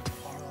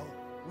 Tomorrow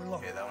we'll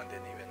Okay, that one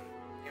didn't even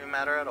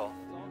matter at all.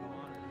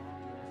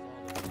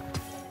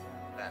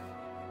 That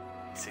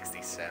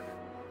 67.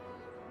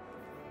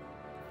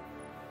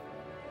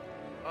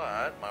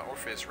 But my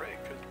Orpheus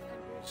rig could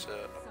use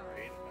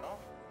upgrade. No.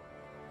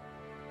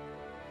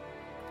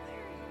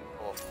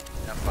 Oh,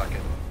 yeah, fuck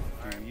it.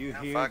 Do you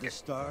yeah, hear fuck the it.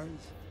 stars?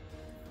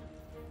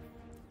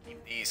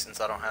 Keep these since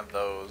I don't have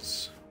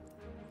those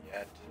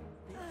yet.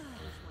 This is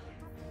what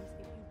happens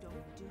if you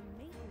don't do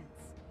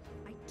maintenance.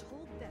 I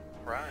told them.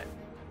 Right.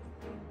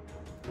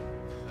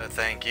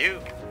 Thank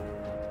you,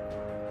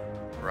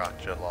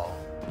 Rajalal.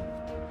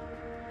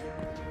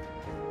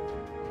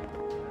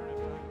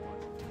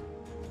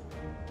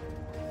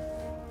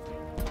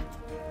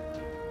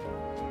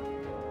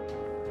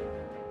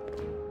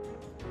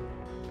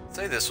 I'd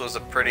say this was a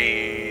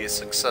pretty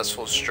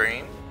successful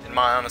stream, in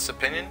my honest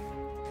opinion.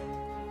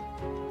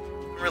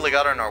 We really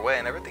got in our way,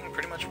 and everything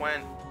pretty much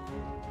went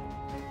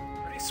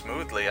pretty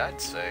smoothly, I'd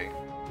say.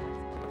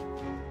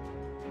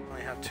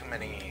 too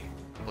many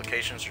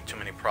applications or too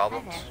many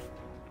problems.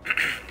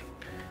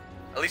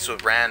 At least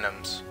with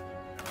randoms.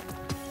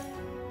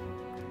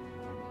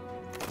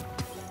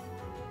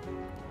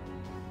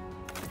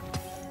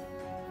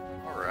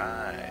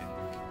 Alright.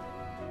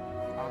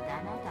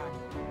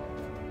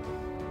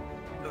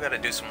 Still gotta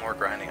do some more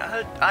grinding.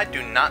 I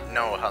do not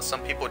know how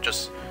some people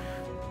just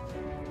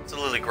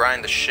absolutely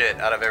grind the shit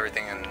out of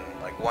everything in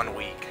like 1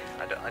 week.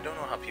 I don't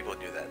know how people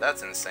do that.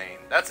 That's insane.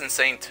 That's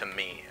insane to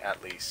me,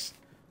 at least.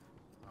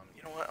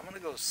 You know what? I'm gonna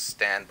go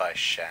stand by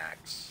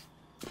Shax.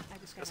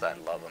 Just because I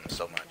love him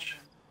so much.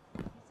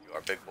 You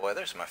are big boy.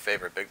 There's my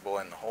favorite big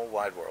boy in the whole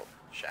wide world.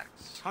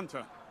 Shax.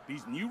 Hunter,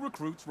 these new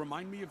recruits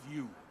remind me of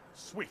you.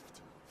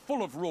 Swift,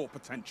 full of raw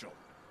potential.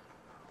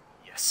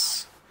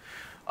 Yes.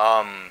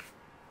 So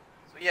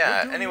yeah,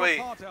 You're doing anyway.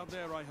 your part out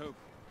there, I hope.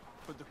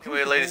 But the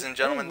Anyway, ladies Crucible and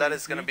gentlemen, that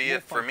always is gonna needs be more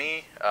it for fighting.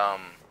 me.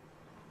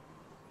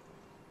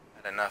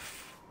 Had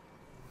enough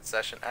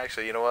session.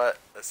 Actually, you know what?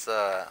 Let's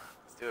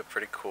do it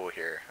pretty cool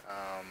here.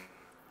 Where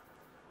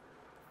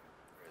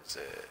is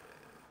it?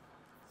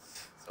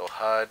 So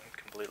HUD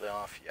completely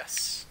off.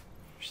 Yes.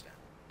 Understand.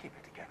 Keep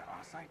it together,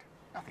 our side.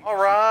 Nothing. All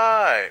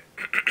right.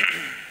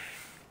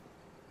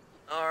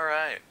 All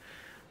right.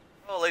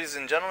 Well, ladies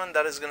and gentlemen,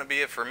 that is gonna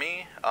be it for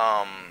me.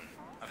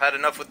 I've had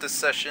enough with this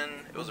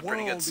session. It was a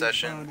pretty good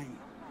session,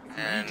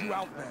 and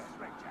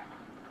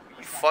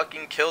we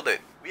fucking killed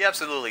it. We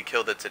absolutely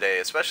killed it today,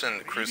 especially in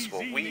the Crucible.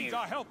 We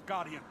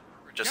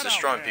were just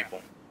destroying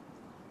people.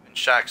 And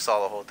Shax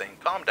saw the whole thing.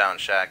 Calm down,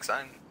 Shax.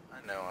 I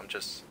know. I'm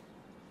just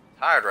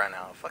tired right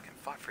now. I fucking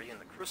fought for you in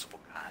the Crucible.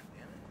 God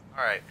damn it.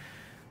 All right.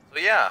 So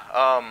yeah.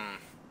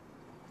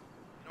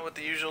 You know, with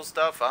the usual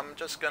stuff, I'm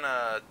just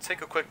gonna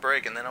take a quick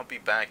break and then I'll be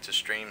back to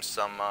stream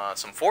some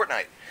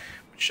Fortnite,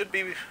 which should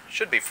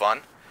be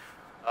fun.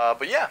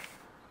 But yeah.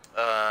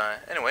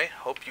 Anyway,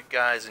 hope you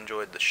guys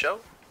enjoyed the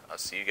show. I'll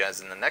see you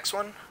guys in the next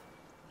one.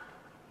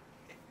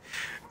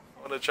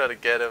 I'm gonna try to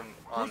get him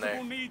on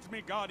there.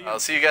 I'll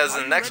see you guys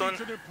in the next one.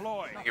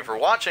 Thank you for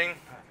watching.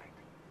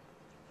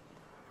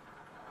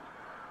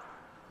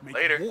 Make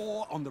Later.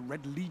 war on the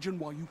Red Legion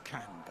while you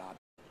can, Guardian.